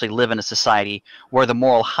to actually live in a society where the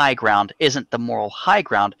moral high ground isn't the moral high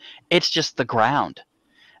ground, it's just the ground.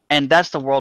 And that's the world